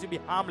are going to be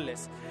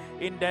harmless.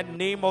 In the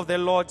name of the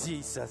Lord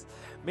Jesus.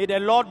 May the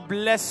Lord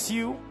bless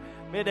you.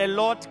 May the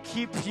Lord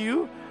keep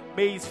you.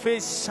 May his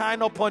face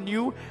shine upon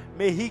you.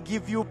 May he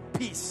give you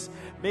peace.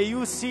 May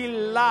you see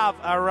love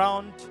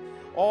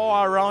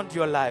all around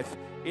your life.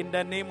 In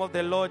the name of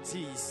the Lord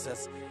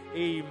Jesus.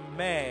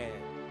 Amen.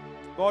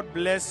 God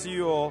bless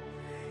you all.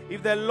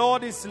 If the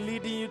Lord is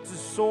leading you to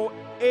sow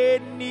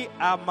any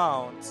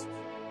amount,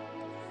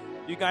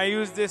 you can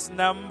use this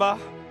number.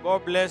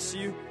 God bless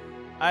you.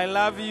 I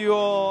love you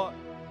all.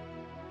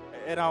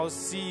 And I'll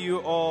see you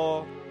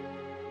all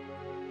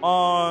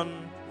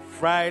on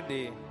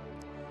Friday.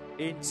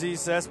 In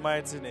Jesus'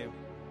 mighty name.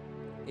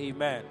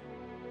 Amen.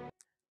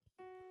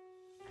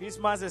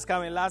 Christmas is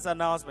coming. Last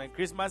announcement.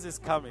 Christmas is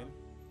coming.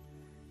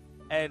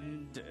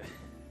 And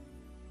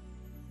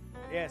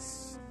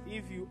yes,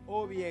 if you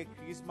owe me a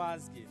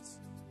Christmas gift,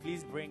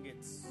 please bring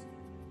it.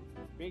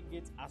 Bring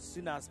it as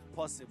soon as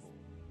possible.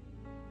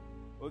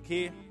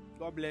 Okay?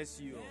 God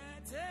bless you all.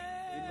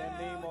 In the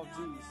name of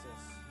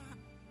Jesus.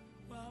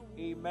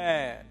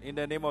 Amen. In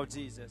the name of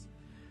Jesus.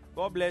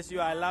 God bless you.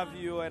 I love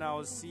you, and I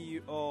will see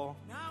you all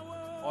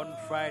on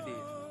Friday.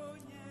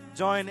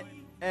 Join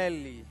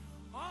early.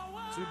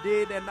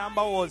 Today the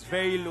number was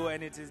very low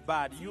and it is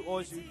bad. You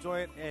all should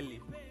join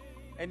early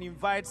and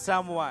invite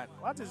someone.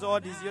 What is all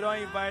this? You don't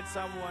invite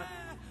someone.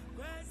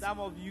 Some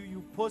of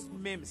you post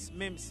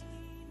memes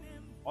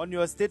on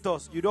your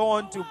status. You don't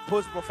want to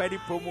post prophetic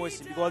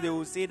promotion because they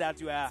will say that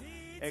you are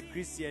a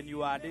Christian.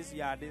 You are this.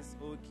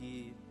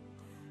 Okay.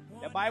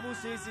 The Bible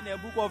says in the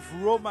book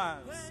of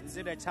Romans, is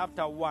it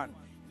chapter 1?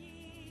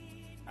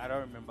 I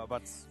don't remember,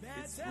 but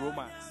it's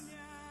Romans.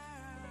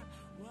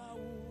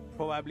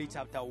 Probably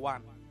chapter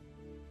 1.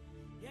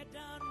 He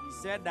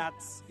said that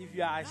if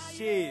you are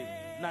ashamed,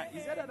 now he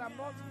said that I'm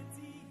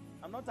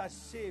not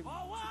ashamed to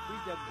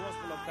preach the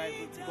gospel of Christ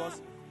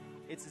because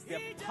it is the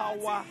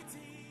power.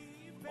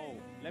 Oh,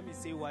 let me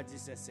say what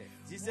Jesus said.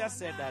 Jesus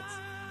said that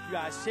if you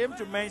are ashamed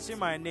to mention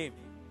my name,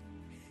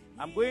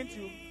 I'm going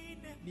to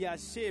be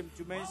ashamed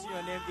to mention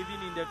your name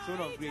even in the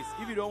throne of grace.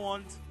 If you don't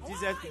want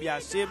Jesus to be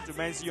ashamed to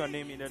mention your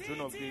name in the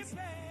throne of grace,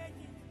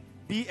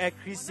 be a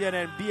Christian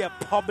and be a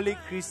public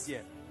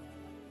Christian.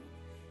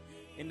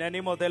 In the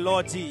name of the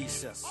Lord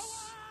Jesus.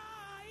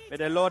 May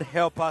the Lord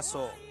help us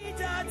all.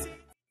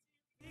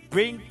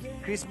 Bring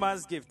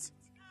Christmas gifts.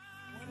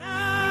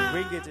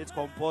 Bring it. It's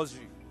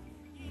compulsory.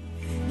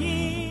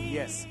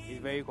 Yes,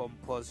 it's very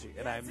compulsory.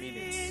 And I mean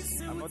it.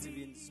 I'm not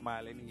even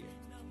smiling here.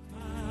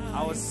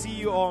 I will see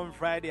you on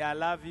Friday. I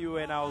love you,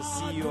 and I will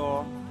see you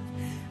all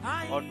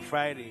on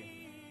Friday.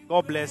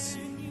 God bless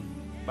you.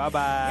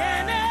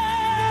 Bye-bye.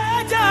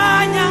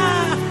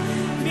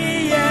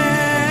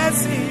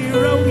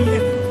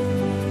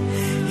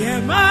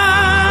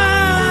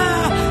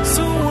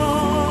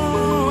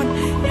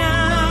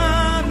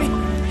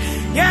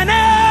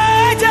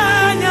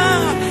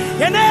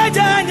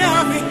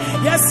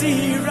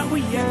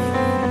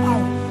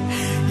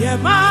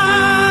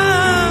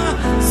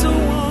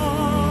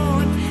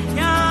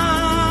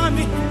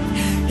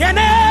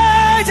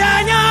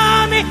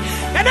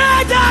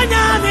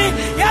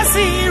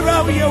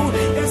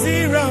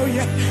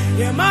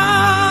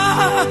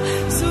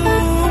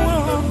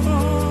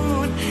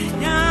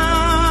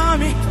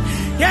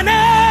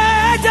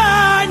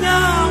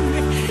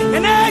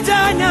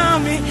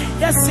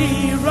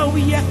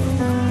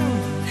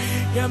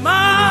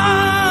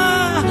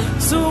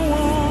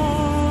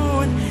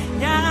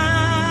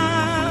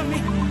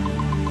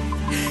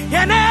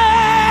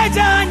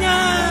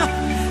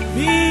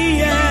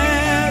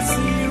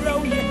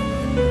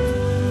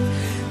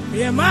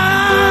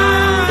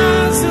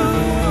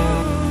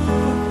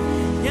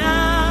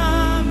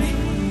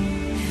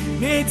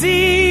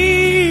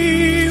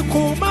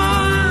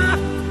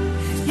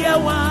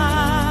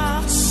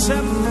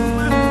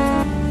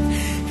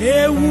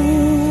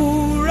 Ewu